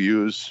think they'll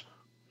use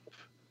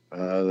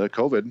the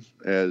COVID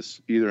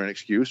as either an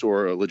excuse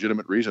or a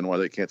legitimate reason why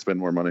they can't spend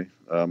more money.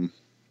 I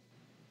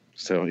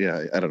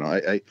don't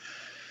know.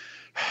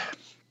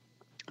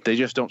 They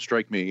just don't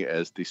strike me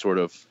as the sort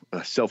of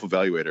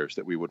self-evaluators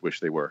that we would wish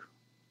they were.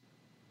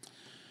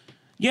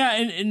 Yeah,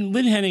 and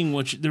Lynn Henning,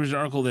 which there was an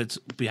article that's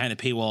behind a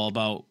paywall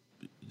about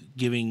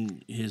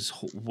giving his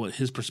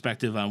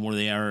perspective on where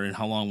they are and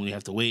how long we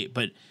have to wait.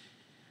 And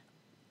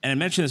I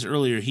mentioned this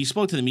earlier. He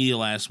spoke to the media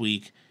last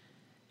week,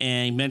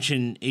 and he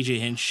mentioned AJ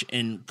Hinch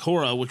and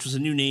Cora, which was a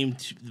new name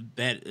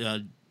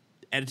added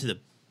to the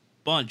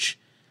bunch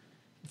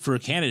for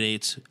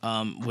candidates.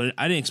 I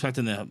didn't expect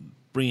them to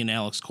bring in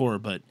Alex Cora,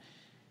 but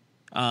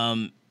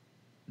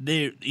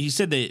he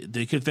said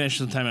they could finish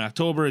sometime in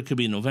October. It could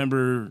be in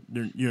November.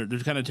 They're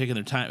kind of taking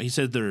their time. He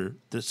said they're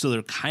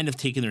kind of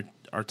taking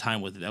our time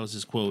with it. That was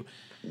his quote.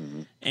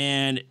 Mm-hmm.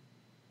 And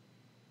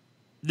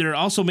they're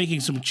also making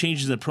some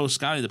changes in the pro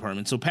scouting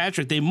department. So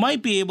Patrick, they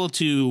might be able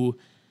to.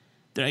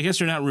 I guess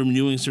they're not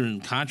renewing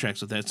certain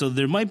contracts with that. So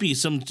there might be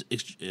some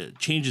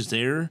changes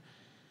there.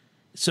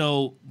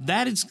 So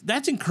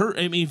that's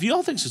encouraging. I mean, if you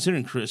all things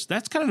considering, Chris,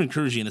 that's kind of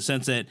encouraging in the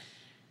sense that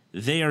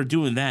they are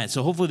doing that.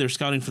 So hopefully they're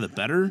scouting for the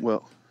better.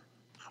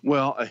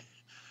 Well,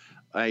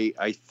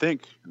 I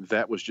think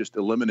that was just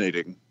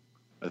eliminating.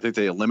 I think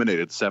they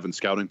eliminated 7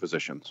 scouting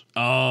positions.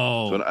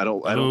 Oh, so I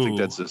don't think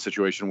that's a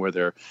situation where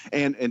they're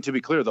and to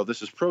be clear though,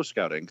 this is pro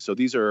scouting. So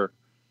these are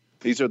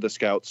the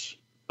scouts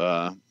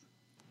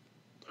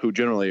who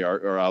generally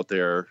are out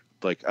there.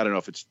 Like, I don't know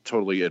if it's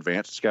totally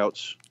advanced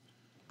scouts,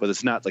 but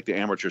it's not like the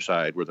amateur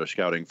side where they're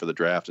scouting for the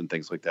draft and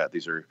things like that.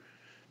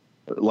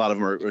 A lot of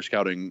them are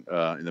scouting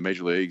in the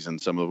major leagues,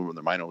 and some of them in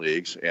the minor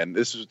leagues. And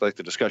this is like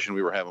the discussion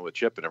we were having with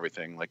Chip and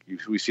everything. Like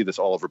we see this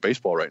all over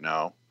baseball right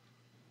now,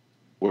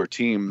 where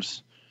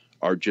teams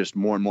are just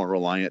more and more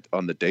reliant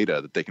on the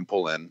data that they can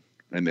pull in,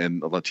 and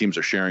a lot of teams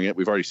are sharing it.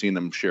 We've already seen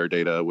them share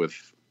data with,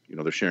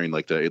 they're sharing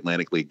like the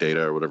Atlantic League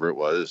data or whatever it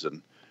was,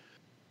 and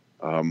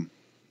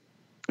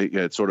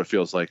it sort of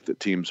feels like the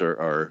teams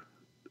are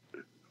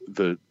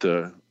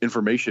the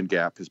information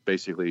gap has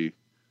basically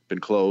been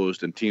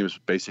closed, and teams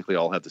basically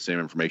all have the same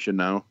information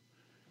now.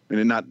 I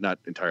mean, not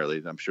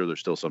entirely. I'm sure there's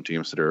still some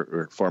teams that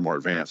are far more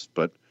advanced,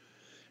 but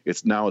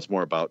it's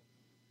more about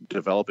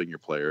developing your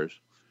players.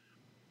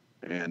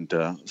 And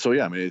I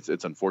mean,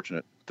 it's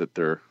unfortunate that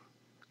they're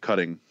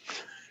cutting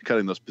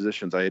those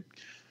positions. I had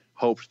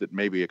hoped that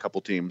maybe a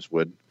couple teams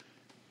would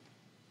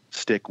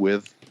stick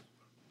with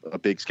a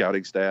big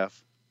scouting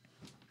staff,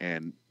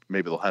 and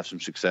maybe they'll have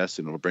some success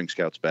and it'll bring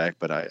scouts back.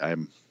 But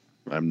I'm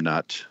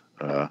not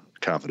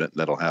confident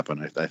that'll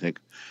happen. I think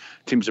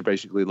teams are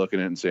basically looking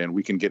at it and saying,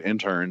 we can get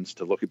interns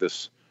to look at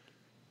this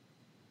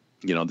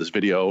this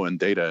video and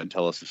data and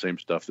tell us the same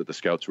stuff that the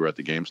scouts who are at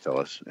the games tell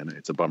us. And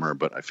it's a bummer,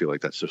 but I feel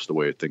like that's just the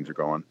way things are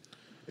going.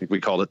 I think we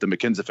called it the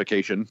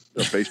McKinseyfication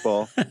of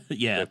baseball.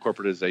 Yeah. The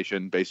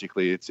corporatization.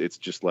 Basically, it's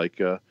just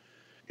like,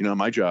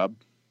 my job,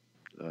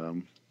 I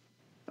don't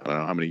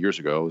know how many years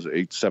ago, it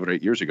was 7 or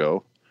 8 years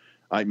ago.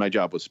 My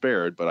job was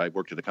spared, but I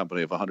worked at a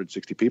company of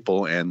 160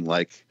 people, and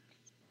like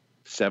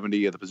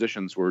 70 of the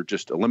positions were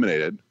just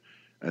eliminated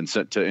and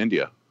sent to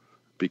India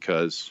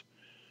because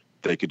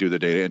they could do the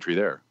data entry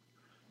there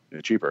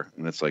cheaper.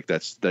 And it's like,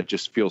 that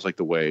just feels like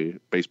the way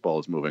baseball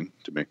is moving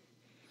to me.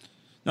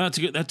 No,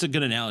 that's a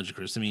good analogy,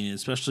 Chris. I mean,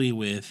 especially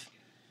with,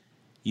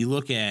 you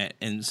look at,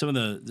 and some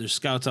of the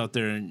scouts out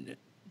there, and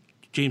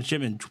James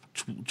Chipman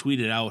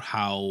tweeted out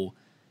how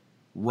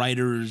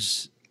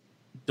writers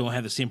don't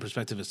have the same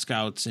perspective as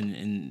scouts,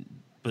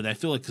 but I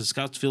feel like the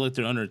scouts feel like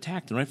they're under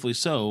attack, and rightfully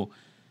so,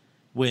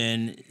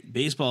 when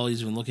baseball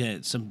is even looking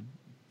at some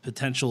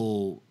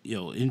potential,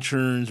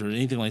 interns or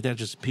anything like that,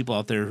 just people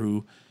out there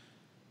who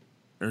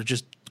are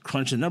just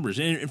crunching numbers.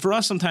 And for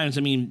us, sometimes,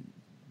 I mean,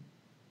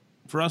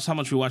 for us, how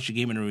much we watch the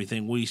game and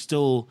everything,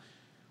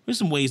 there's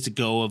some ways to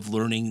go of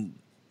learning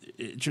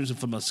in terms of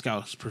from a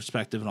scout's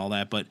perspective and all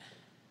that. But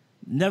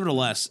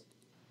nevertheless,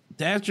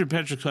 to answer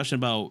Patrick's question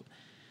about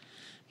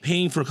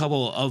paying for a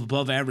couple of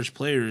above average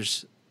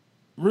players,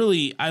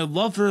 really, I would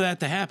love for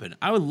that to happen.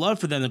 I would love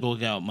for them to go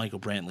out Michael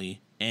Brantley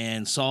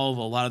and solve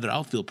a lot of their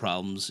outfield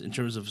problems in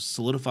terms of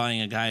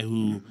solidifying a guy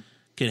who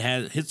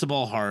hits the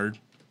ball hard,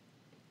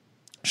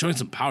 showing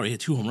some power. He hit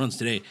 2 home runs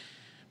today.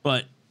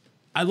 But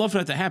I'd love for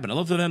that to happen. I'd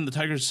love for them, the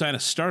Tigers, to sign a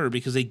starter,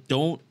 because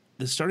the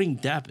starting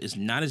depth is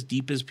not as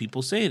deep as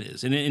people say it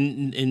is.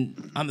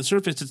 And on the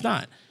surface, it's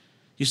not.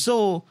 You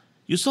still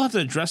have to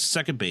address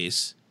second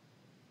base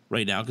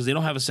right now because they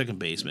don't have a second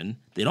baseman.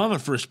 They don't have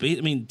a first base.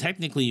 I mean,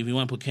 technically, if you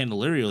want to put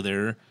Candelario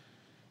there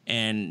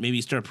and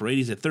maybe start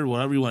Paredes at third,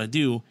 whatever you want to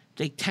do,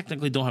 they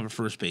technically don't have a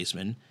first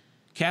baseman.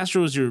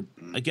 Castro is your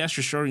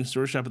starting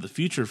shortstop of the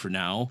future for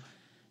now.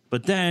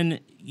 But then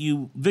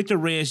Victor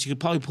Reyes, you could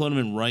probably put him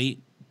in right,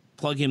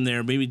 plug him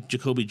there, maybe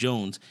Jacoby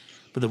Jones.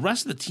 But the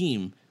rest of the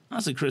team,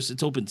 honestly, Chris,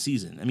 it's open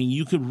season. I mean,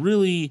 you could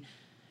really,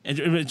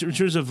 in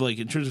terms of from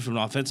an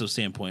offensive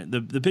standpoint,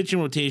 the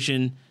pitching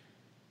rotation,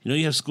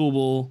 you have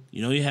Skubal,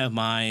 you have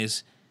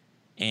Mize,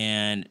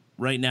 and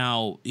right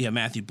now you have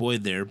Matthew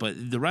Boyd there,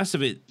 but the rest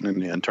of it,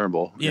 and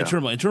Turnbull,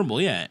 Turnbull,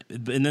 yeah,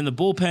 and then the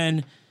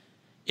bullpen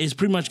is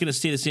pretty much going to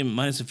stay the same,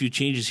 minus a few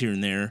changes here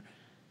and there,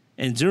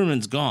 and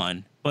Zimmerman's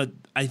gone. But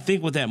I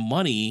think with that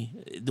money,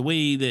 the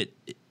way that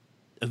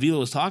Avila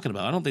was talking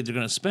about, I don't think they're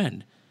going to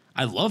spend.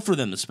 I'd love for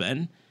them to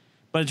spend,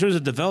 but in terms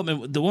of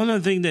development, the one other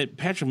thing that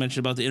Patrick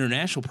mentioned about the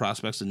international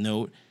prospects to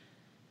note,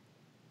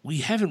 we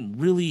haven't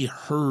really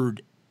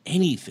heard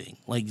anything,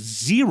 like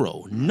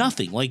zero,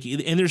 nothing. Like,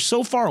 and they're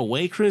so far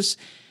away, Chris.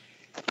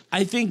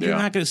 I think you're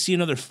not going to see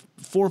another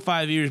 4 or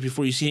 5 years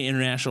before you see an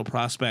international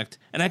prospect,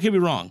 and I could be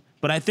wrong,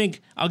 but I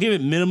think I'll give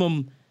it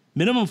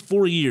minimum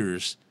 4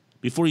 years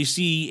before you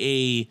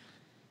see a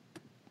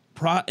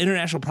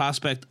international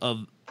prospect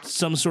of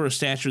some sort of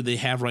stature they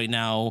have right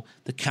now.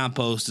 The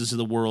Campos's of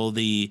the world,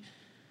 the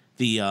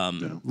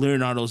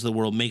Leonardo's of the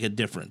world make a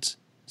difference.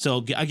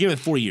 So I give it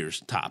 4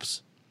 years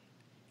tops,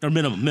 or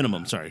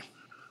minimum. Sorry.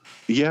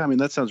 Yeah, I mean,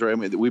 that sounds right. I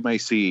mean, we may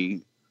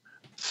see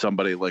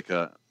somebody like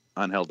a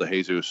Angel De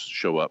Jesus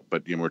show up,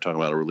 but we're talking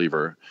about a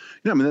reliever.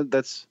 I mean,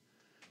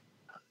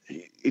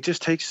 it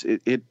just takes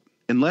it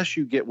unless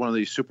you get one of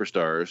these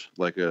superstars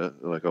like a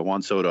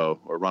Juan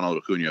Soto or Ronald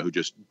Acuna who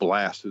just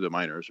blast through the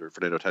minors, or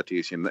Fernando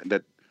Tatis,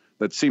 and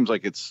that seems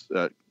like it's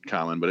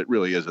common, but it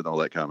really isn't all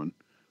that common.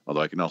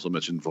 Although I can also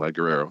mention Vlad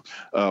Guerrero.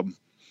 It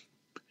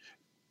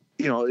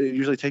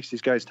usually takes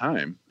these guys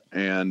time,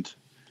 and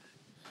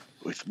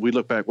we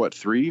look back,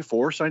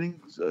 3-4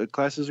 signing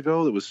classes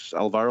ago. It was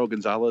Alvaro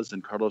Gonzalez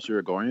and Carlos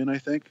Irigoyen, I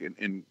think.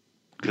 And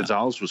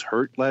Gonzalez was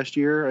hurt last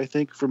year, I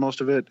think, for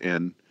most of it.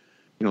 And,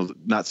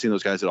 not seeing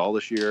those guys at all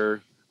this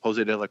year.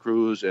 Jose De La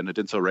Cruz and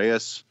Adinso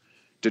Reyes,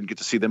 didn't get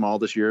to see them all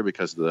this year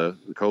because of the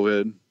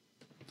COVID.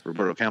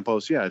 Roberto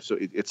Campos, yeah. So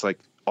it's like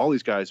all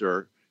these guys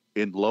are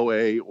in low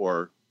A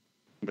or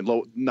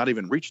not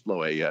even reached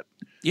low A yet.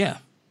 Yeah.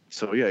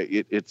 So, yeah,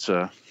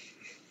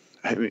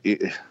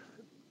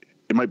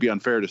 it might be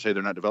unfair to say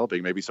they're not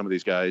developing. Maybe some of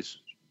these guys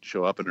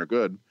show up and are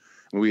good.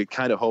 And we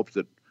kind of hoped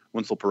that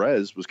Winslow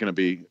Perez was going to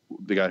be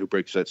the guy who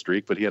breaks that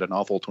streak, but he had an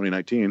awful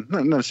 2019.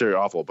 Not necessarily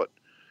awful, but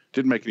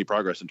didn't make any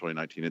progress in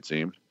 2019, it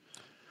seemed.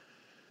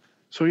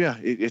 So, yeah,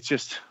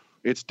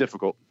 it's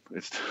difficult.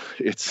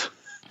 It's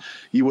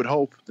you would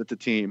hope that the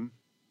team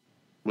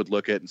would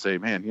look at it and say,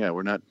 man, yeah,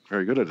 we're not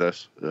very good at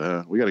this.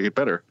 We got to get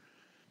better.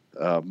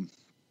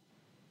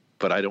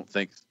 But I don't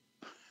think,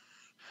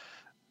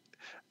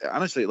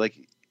 honestly, like,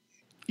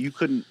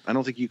 I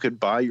don't think you could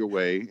buy your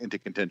way into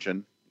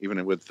contention,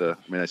 even with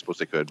I suppose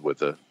they could with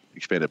the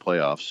expanded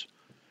playoffs,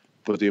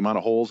 but the amount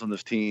of holes in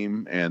this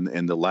team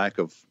and the lack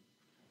of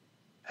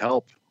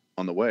help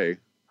on the way,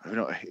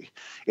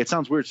 it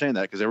sounds weird saying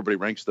that because everybody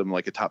ranks them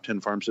like a top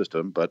 10 farm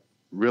system, but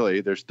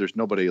really there's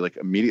nobody like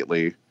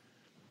immediately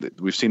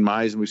we've seen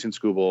Mize and we've seen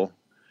Skubal,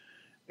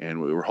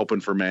 and we were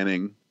hoping for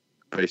Manning,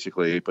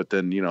 basically. But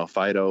then,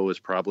 Fido is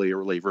probably a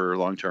reliever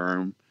long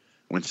term.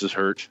 Wentz is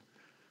hurt.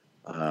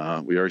 We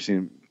already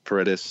seen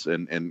Paredes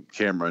and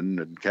Cameron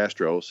and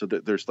Castro. So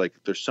there's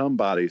some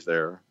bodies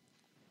there,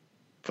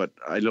 but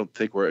I don't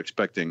think we're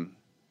expecting.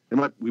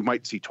 We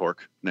might see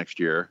Torque next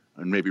year,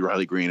 and maybe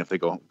Riley Green if they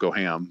go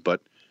ham,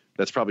 but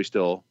that's probably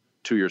still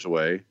 2 years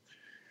away.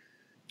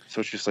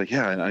 So it's just I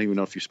don't even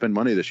know if you spend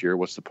money this year,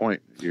 what's the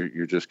point?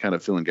 You're just kind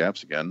of filling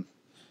gaps again.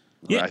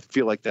 Yeah. I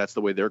feel like that's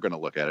the way they're going to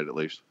look at it, at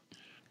least.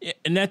 Yeah,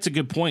 and that's a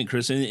good point,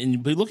 Chris.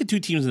 And but look at two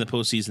teams in the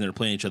postseason that are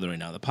playing each other right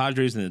now: the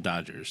Padres and the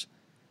Dodgers.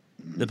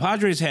 The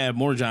Padres have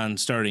Morjan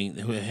starting,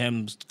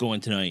 him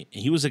going tonight.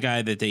 He was a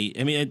guy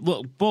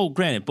that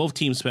granted, both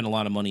teams spend a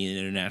lot of money in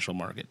the international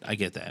market. I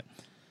get that,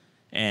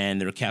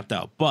 and they're capped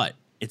out, but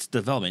it's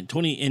development.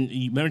 Tony, and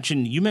you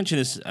mentioned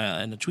this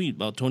in a tweet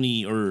about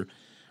Tony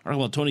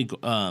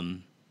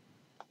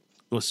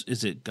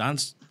is it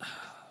Gons?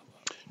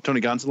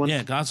 Tony Gonsolin?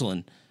 Yeah,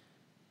 Gonsolin.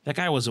 That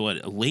guy was a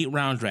late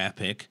round draft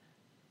pick,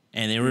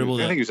 and they were able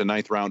to. I think he was a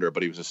ninth rounder,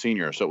 but he was a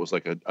senior, so it was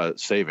like a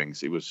savings.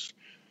 He was,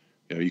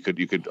 you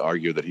could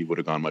argue that he would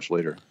have gone much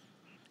later.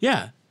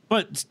 Yeah,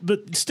 but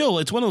still,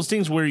 it's one of those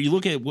things where you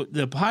look at what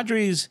the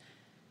Padres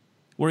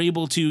were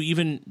able to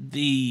even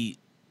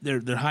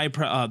their high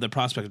the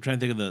prospect. I'm trying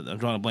to think of I'm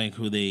drawing a blank.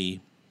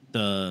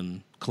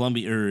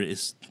 Columbia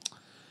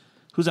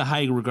who's a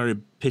high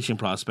regarded pitching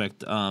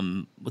prospect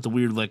with a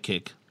weird leg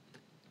kick.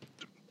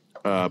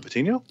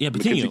 Patino? Yeah,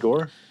 Patino.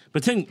 Gore?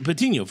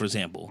 Patino, for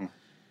example.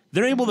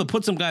 They're able to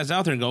put some guys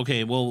out there and go,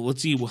 okay, well,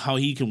 let's see how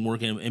he can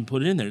work and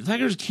put it in there. The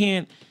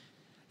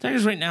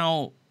Tigers right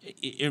now,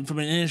 from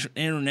an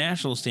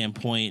international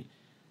standpoint,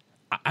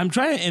 I'm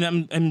trying to,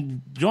 and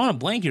I'm drawing a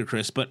blank here,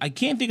 Chris, but I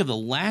can't think of the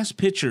last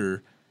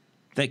pitcher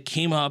that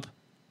came up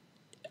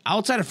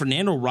outside of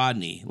Fernando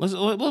Rodney. Let's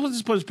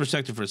just put his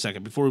perspective for a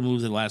second before we move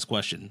to the last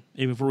question,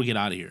 and before we get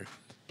out of here.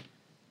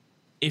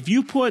 If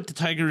you put the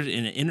Tigers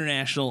in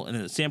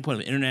a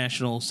standpoint of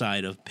international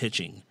side of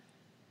pitching,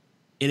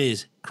 it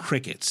is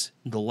crickets.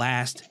 The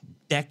last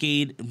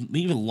decade,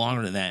 even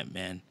longer than that,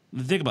 man.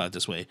 Think about it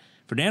this way: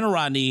 Fernando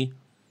Rodney,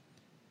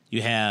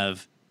 you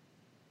have,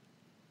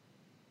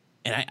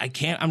 and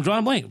I'm drawing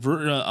a blank.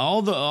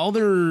 All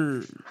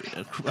their,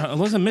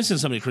 unless I'm missing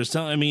somebody, Chris.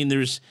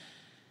 There's.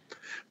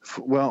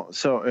 Well,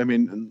 so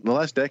in the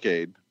last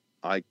decade,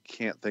 I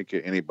can't think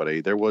of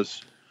anybody. There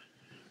was.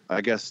 I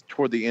guess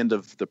toward the end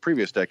of the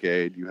previous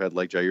decade, you had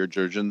like Jair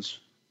Jurgens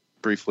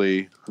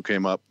briefly who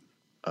came up.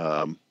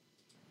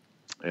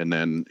 And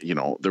then,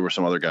 there were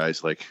some other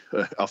guys like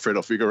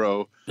Alfredo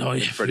Figueroa,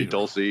 Freddie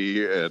Dulce.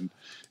 And,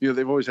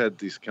 they've always had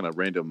these kind of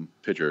random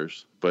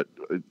pitchers. But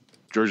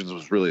Jurgens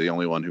was really the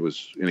only one who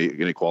was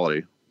any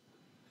quality.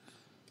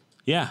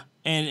 Yeah.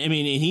 And,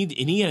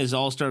 he had his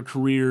all-star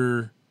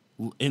career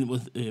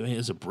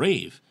as a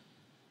Brave.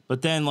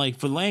 But then,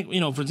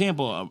 for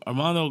example,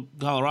 Armando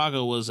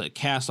Galarraga was a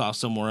cast-off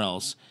somewhere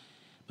else.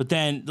 But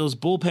then those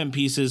bullpen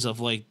pieces of,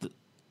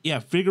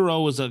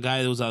 Figueroa was a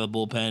guy that was out of the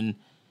bullpen.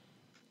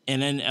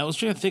 And then I was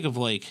trying to think of,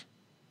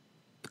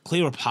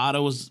 Clay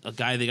Rapado was a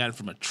guy they got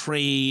from a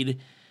trade.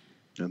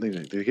 I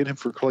think they get him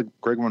for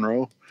Greg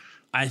Monroe.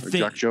 I think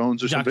Jack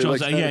Jones or something like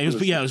that. Yeah,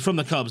 it was from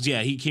the Cubs.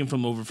 Yeah, he came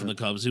from the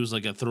Cubs. He was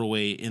like a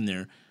throwaway in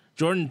there.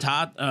 Jordan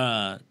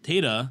Tata.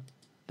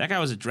 That guy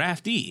was a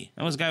draftee.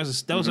 That was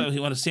he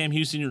wanted Sam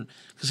Houston.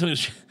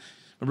 Because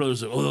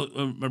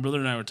my brother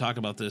and I were talking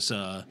about this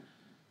a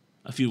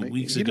few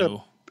weeks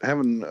ago.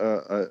 Having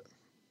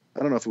I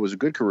don't know if it was a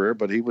good career,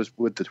 but he was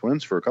with the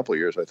Twins for a couple of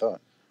years, I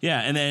thought. Yeah,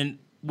 and then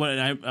when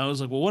I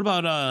was like, well, what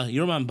about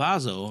Yorman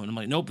Bazo? And I'm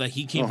like, nope, that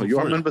he came from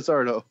Yorman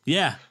Bazzardo.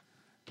 Yeah.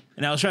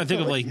 And I was trying to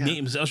think of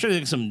names. I was trying to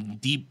think of some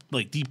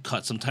deep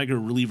cuts, some Tiger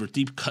reliever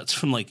deep cuts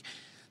from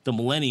the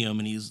Millennium,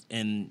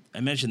 and I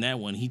mentioned that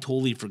one. He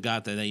totally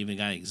forgot that even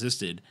guy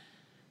existed.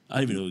 I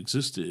didn't even know it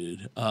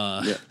existed.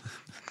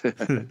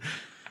 And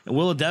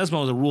Willa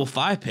Desmond was a Rule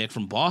 5 pick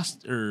from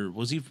Boston, or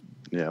was he?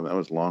 Yeah, that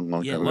was long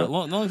time ago.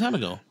 long time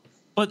ago.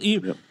 But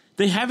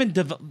they haven't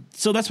developed.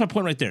 So that's my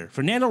point right there.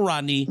 Fernando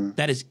Rodney,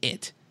 that is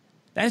it.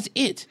 That is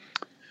it.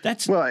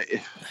 That's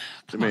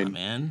come on,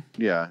 man.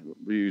 Yeah,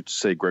 you'd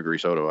say Gregory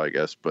Soto, I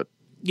guess, but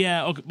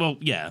yeah. Okay, well,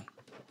 yeah.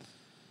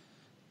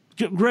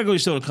 Gregory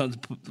Soto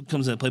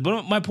comes into play.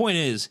 But my point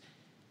is,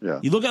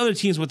 you look at other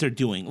teams, what they're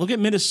doing. Look at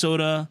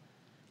Minnesota.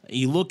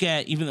 You look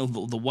at even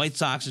the White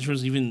Sox, in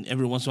terms of even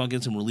every once in a while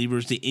getting some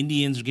relievers. The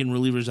Indians are getting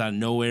relievers out of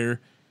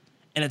nowhere.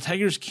 And the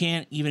Tigers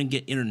can't even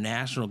get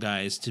international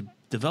guys to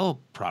develop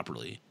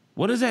properly.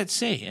 What does that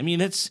say? I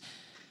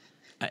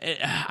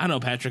don't know,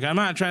 Patrick. I'm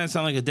not trying to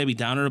sound like a Debbie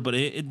Downer, but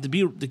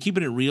to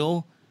keeping it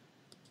real,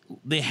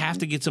 they have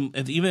to get some.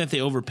 Even if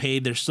they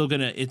overpaid, they're still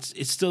gonna.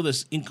 It's still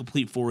this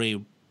incomplete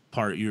 4A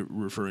part you're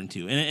referring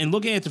to, and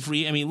looking at the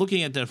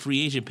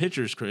free agent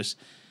pitchers, Chris,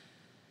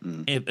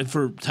 if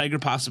for Tiger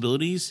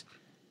possibilities,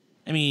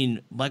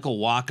 Michael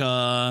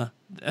Wacha,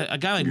 a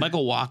guy like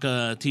Michael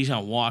Wacha,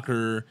 Tijon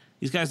Walker,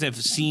 these guys that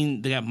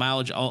have they got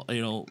mileage,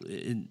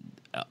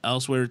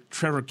 elsewhere.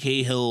 Trevor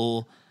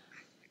Cahill,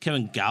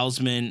 Kevin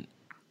Gausman.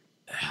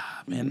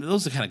 Man,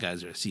 those are the kind of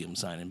guys that I see him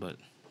signing. But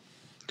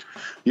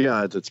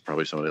Yeah, it's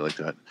probably somebody like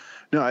that.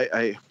 No,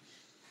 I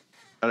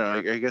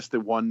don't know. I guess the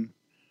one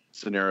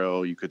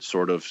scenario you could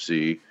sort of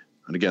see,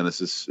 and again,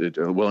 this is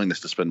a willingness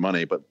to spend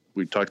money, but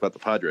we talked about the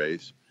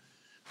Padres.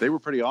 They were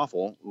pretty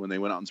awful when they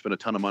went out and spent a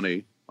ton of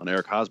money on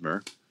Eric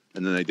Hosmer,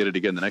 and then they did it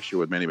again the next year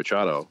with Manny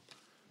Machado.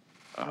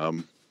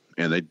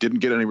 And they didn't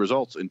get any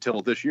results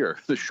until this year,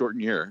 this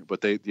shortened year.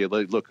 But they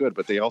look good.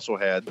 But they also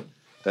had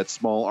that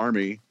small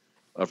army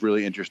of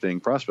really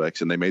interesting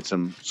prospects, and they made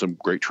some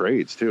great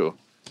trades too.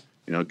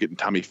 You know, getting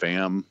Tommy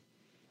Pham,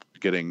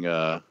 getting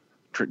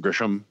Trent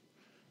Grisham.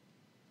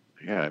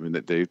 Yeah, I mean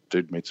they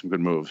made some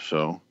good moves.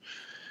 So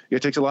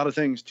it takes a lot of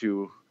things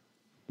to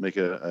make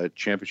a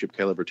championship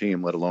caliber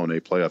team, let alone a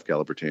playoff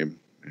caliber team.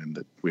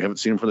 And we haven't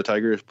seen them from the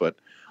Tigers, but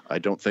I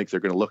don't think they're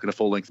going to look in a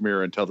full length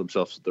mirror and tell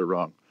themselves that they're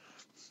wrong.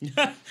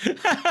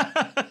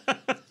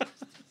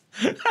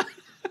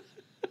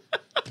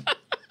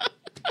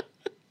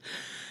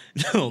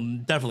 No,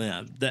 definitely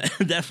not.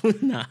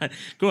 Definitely not.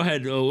 Go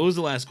ahead. Oh, what was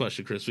the last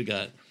question, Chris? We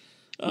got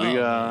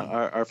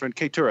our friend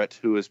Kate Turret,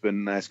 who has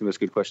been asking us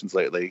good questions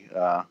lately.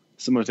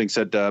 Similar thing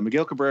said,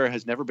 Miguel Cabrera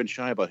has never been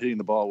shy about hitting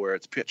the ball where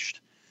it's pitched.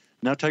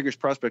 Now Tigers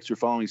prospects are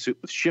following suit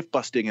with shift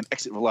busting and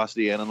exit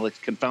velocity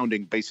analytics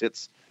confounding base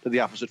hits to the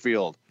opposite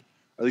field.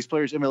 Are these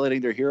players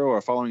emulating their hero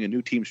or following a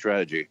new team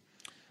strategy?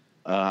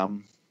 I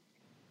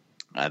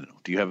don't know.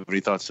 Do you have any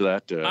thoughts to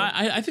that?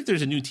 I think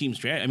there's a new team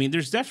strategy. I mean,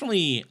 there's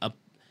definitely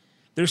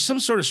there's some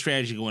sort of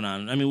strategy going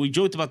on. I mean, we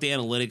joked about the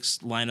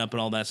analytics lineup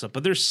and all that stuff,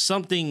 but there's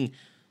something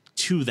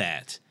to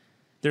that.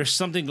 There's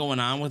something going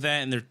on with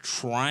that, and they're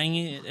trying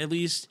it at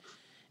least.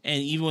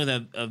 And even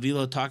with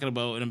Avila talking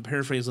about, and I'm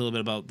paraphrasing a little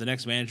bit about the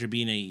next manager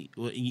being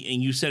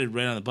and you said it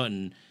right on the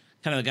button,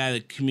 kind of the guy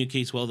that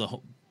communicates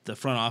well the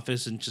front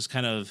office and just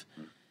kind of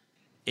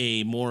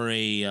a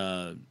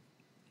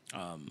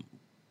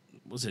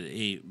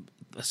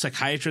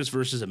psychiatrist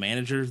versus a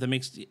manager, if that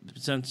makes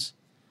sense.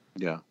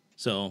 Yeah.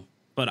 So,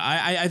 but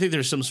I think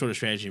there's some sort of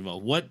strategy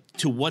involved.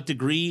 To what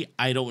degree,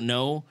 I don't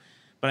know.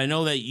 But I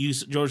know that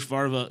Joe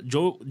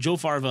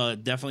Farva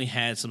definitely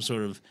had some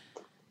sort of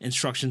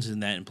instructions in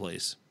that in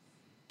place.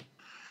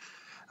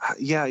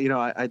 Yeah, you know,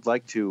 I'd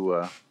like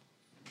to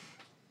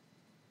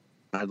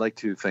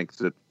think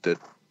that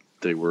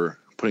they were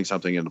putting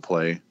something into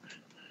play,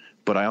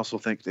 but I also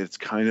think that it's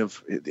kind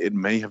of it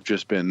may have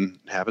just been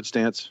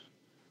happenstance.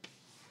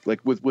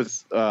 Like with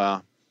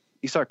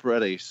Isaac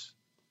Paredes,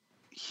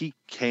 he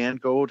can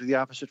go to the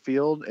opposite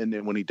field, and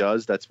then when he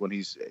does, that's when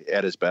he's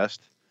at his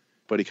best.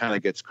 But he kind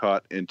of gets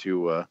caught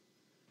into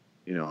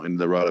in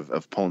the rut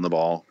of pulling the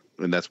ball,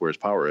 and that's where his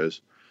power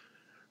is.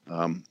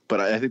 But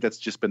I think that's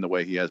just been the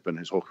way he has been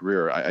his whole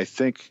career. I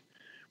think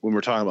when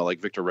we're talking about like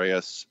Victor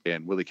Reyes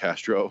and Willie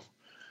Castro,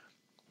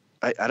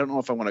 I don't know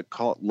if I want to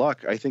call it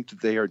luck. I think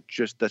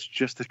that that's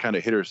just the kind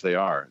of hitters they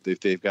are.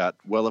 They've got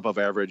well above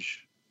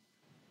average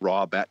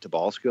raw bat to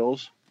ball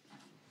skills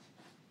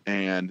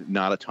and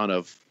not a ton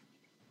of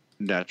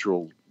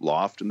natural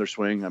loft in their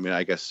swing. I mean,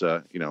 I guess,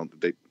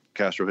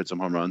 Castro hit some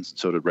home runs.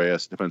 So did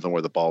Reyes. Depends on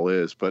where the ball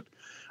is, but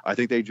I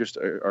think they just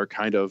are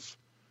kind of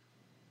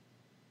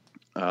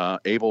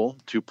able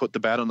to put the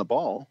bat on the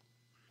ball.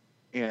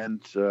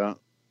 And I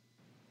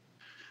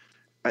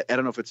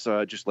don't know if it's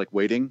just like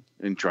waiting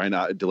and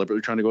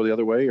deliberately trying to go the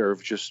other way, or if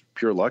it's just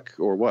pure luck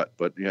or what.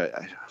 But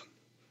yeah,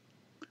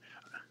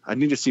 I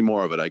need to see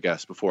more of it, I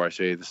guess, before I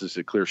say this is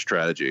a clear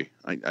strategy.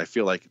 I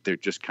feel like they're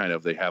just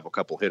they have a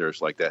couple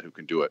hitters like that who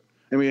can do it.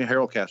 I mean,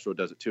 Harold Castro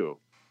does it too.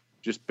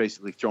 Just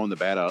basically throwing the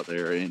bat out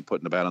there and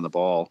putting the bat on the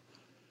ball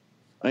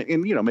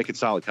and, making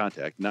solid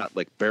contact, not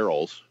like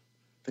barrels.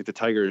 I think the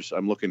Tigers,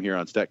 I'm looking here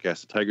on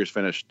StatCast, the Tigers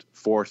finished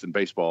 4th in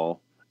baseball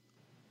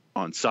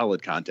on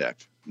solid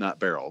contact, not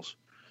barrels.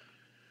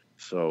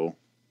 So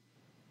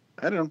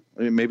I don't know.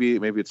 I mean, maybe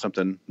it's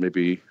something,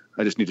 maybe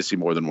I just need to see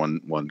more than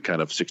one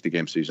kind of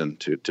 60-game season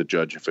to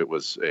judge if it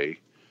was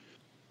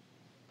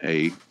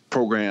a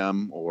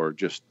program or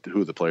just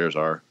who the players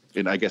are.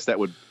 And I guess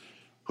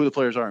who the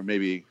players are,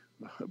 maybe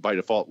by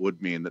default would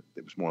mean that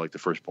it was more like the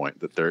first point,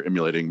 that they're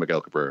emulating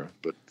Miguel Cabrera.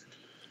 But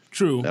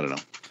true. I don't know.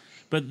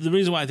 But the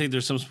reason why I think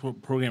there's some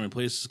program in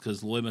place is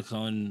because Lloyd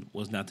McClellan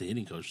was not the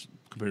hitting coach,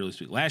 comparatively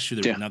speaking. last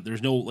year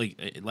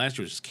last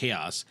year was just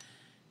chaos.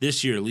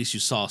 This year, at least you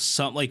saw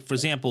some, like, for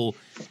example,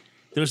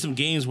 there were some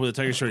games where the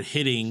Tigers started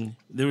hitting.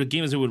 There were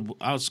games that would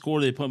outscore,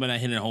 they put them in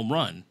hitting a home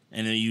run.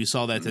 And then you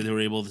saw that they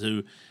were able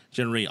to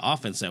generate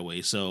offense that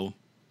way. So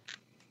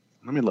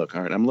let me look.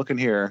 All right, I'm looking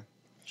here.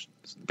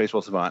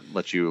 Baseball Savant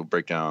lets you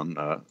break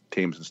down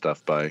teams and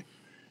stuff by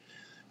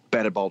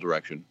batted ball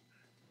direction.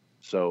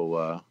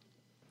 So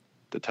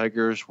the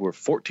Tigers were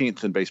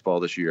 14th in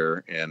baseball this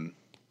year in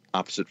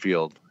opposite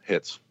field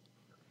hits.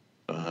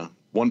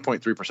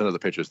 1.3% of the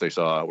pitches they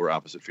saw were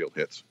opposite field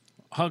hits.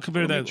 How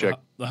about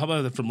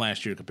that from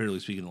last year, comparatively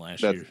speaking, to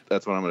last year?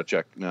 That's what I'm going to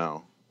check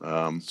now.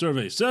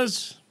 Survey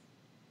says.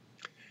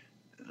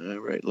 All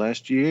right,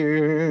 last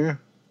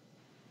year,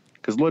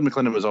 because Lloyd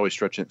McClellan was always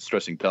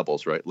stressing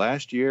doubles, right?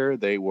 Last year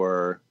they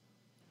were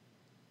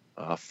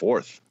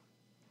fourth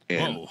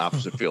in Whoa.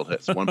 opposite field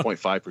hits,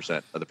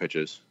 1.5% of the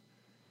pitches.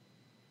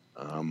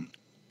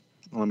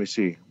 Let me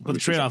see. But the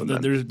trade-off,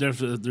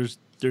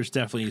 there's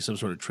definitely some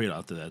sort of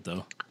trade-off to that,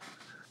 though.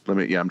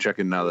 I'm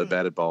checking now the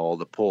batted ball,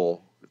 the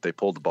pull. If they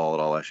pulled the ball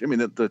at all last year, I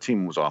mean the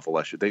team was awful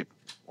last year.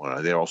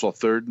 They're also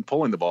third in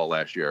pulling the ball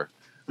last year.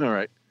 All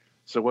right,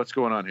 so what's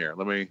going on here?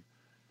 Let me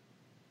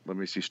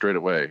see straight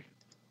away.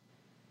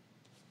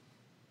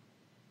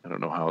 I don't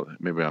know how.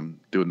 Maybe I'm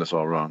doing this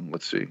all wrong.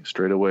 Let's see.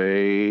 Straight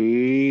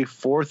away,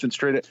 fourth and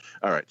straight.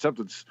 All right,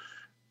 something's.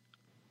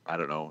 I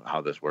don't know how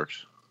this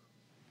works,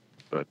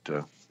 but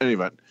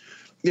anyway,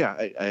 yeah,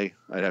 I'd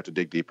have to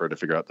dig deeper to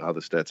figure out how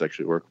the stats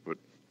actually work. But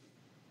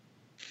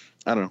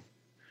I don't know.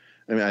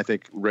 I mean, I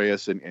think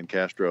Reyes and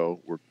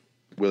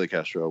Willie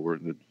Castro were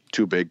the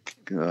two big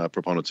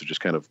proponents of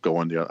just kind of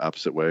going the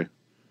opposite way.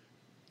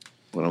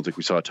 I don't think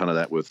we saw a ton of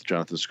that with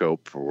Jonathan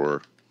Scope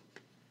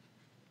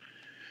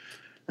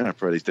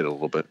probably did a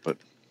little bit, but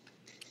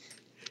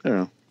I don't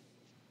know.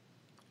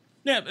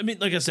 Yeah, I mean,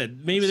 like I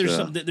said, maybe there's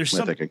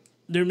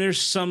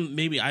some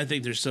maybe I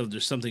think there's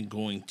something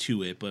going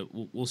to it, but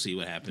we'll see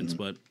what happens.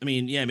 Mm-hmm. But I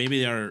mean, yeah,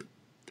 maybe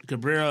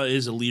Cabrera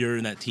is a leader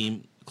in that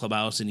team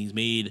clubhouse, and he's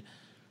made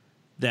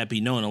that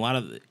be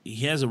known.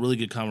 He has a really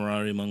good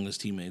camaraderie among his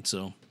teammates.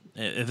 So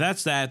if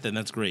that's that, then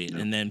that's great. Yeah.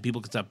 And then people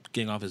can stop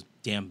getting off his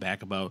damn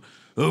back about,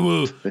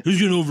 well, he's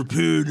getting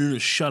overpaid.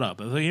 Shut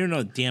up. If I hear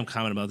another damn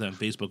comment about that on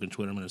Facebook and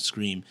Twitter, I'm going to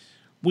scream.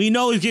 We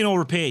know he's getting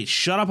overpaid.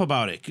 Shut up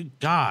about it. Good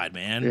God,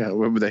 man. Yeah,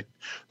 well,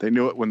 they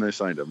knew it when they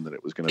signed him that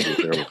it was going to be a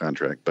terrible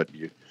contract. But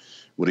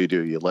what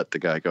do? You let the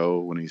guy go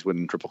when he's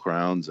winning triple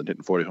crowns and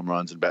hitting 40 home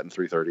runs and batting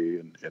 330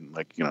 and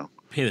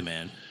pay the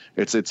man.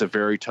 It's a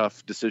very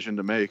tough decision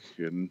to make,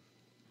 and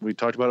we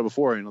talked about it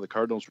before. The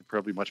Cardinals were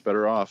probably much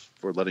better off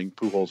for letting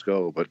Pujols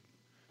go, but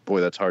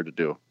boy, that's hard to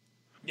do.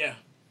 Yeah,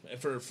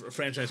 for a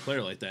franchise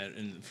player like that,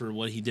 and for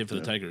what he did for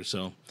the Tigers.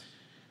 So,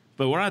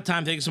 but we're out of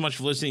time. Thank you so much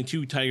for listening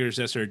to Tigers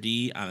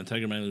SRD on the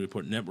Tiger Minor League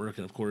Report Network,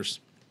 and of course,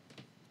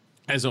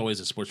 as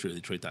always, at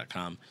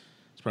SportsRadioDetroit.com.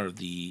 It's part of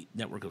the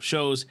network of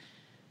shows.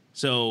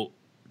 So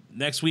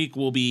next week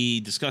we'll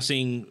be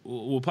discussing.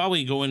 We'll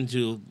probably go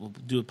into. We'll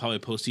do a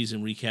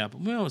postseason recap.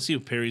 We'll see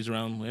if Perry's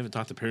around. We haven't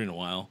talked to Perry in a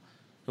while.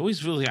 It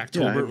always feels like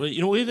October.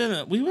 Yeah, we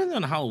haven't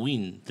done a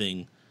Halloween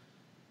thing,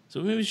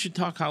 so maybe we should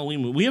talk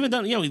Halloween. We haven't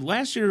done. Yeah,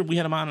 last year we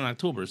had him on in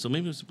October, so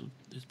maybe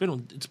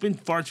it's been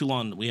far too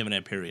long that we haven't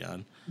had Perry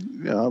on.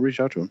 Yeah, I'll reach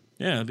out to him.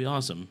 Yeah, that'd be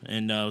awesome,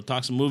 and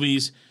talk some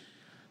movies,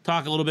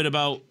 talk a little bit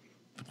about,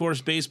 of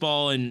course,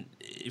 baseball, and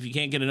if you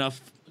can't get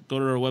enough, go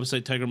to our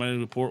website, Tiger Minor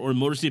League Report, or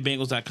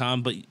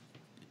MotorCityBengals.com. But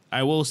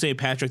I will say,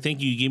 Patrick,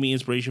 thank you. You gave me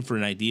inspiration for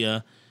an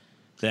idea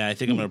that I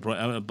think I'm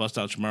gonna bust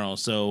out tomorrow.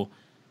 So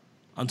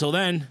until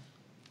then,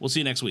 we'll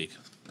see you next week.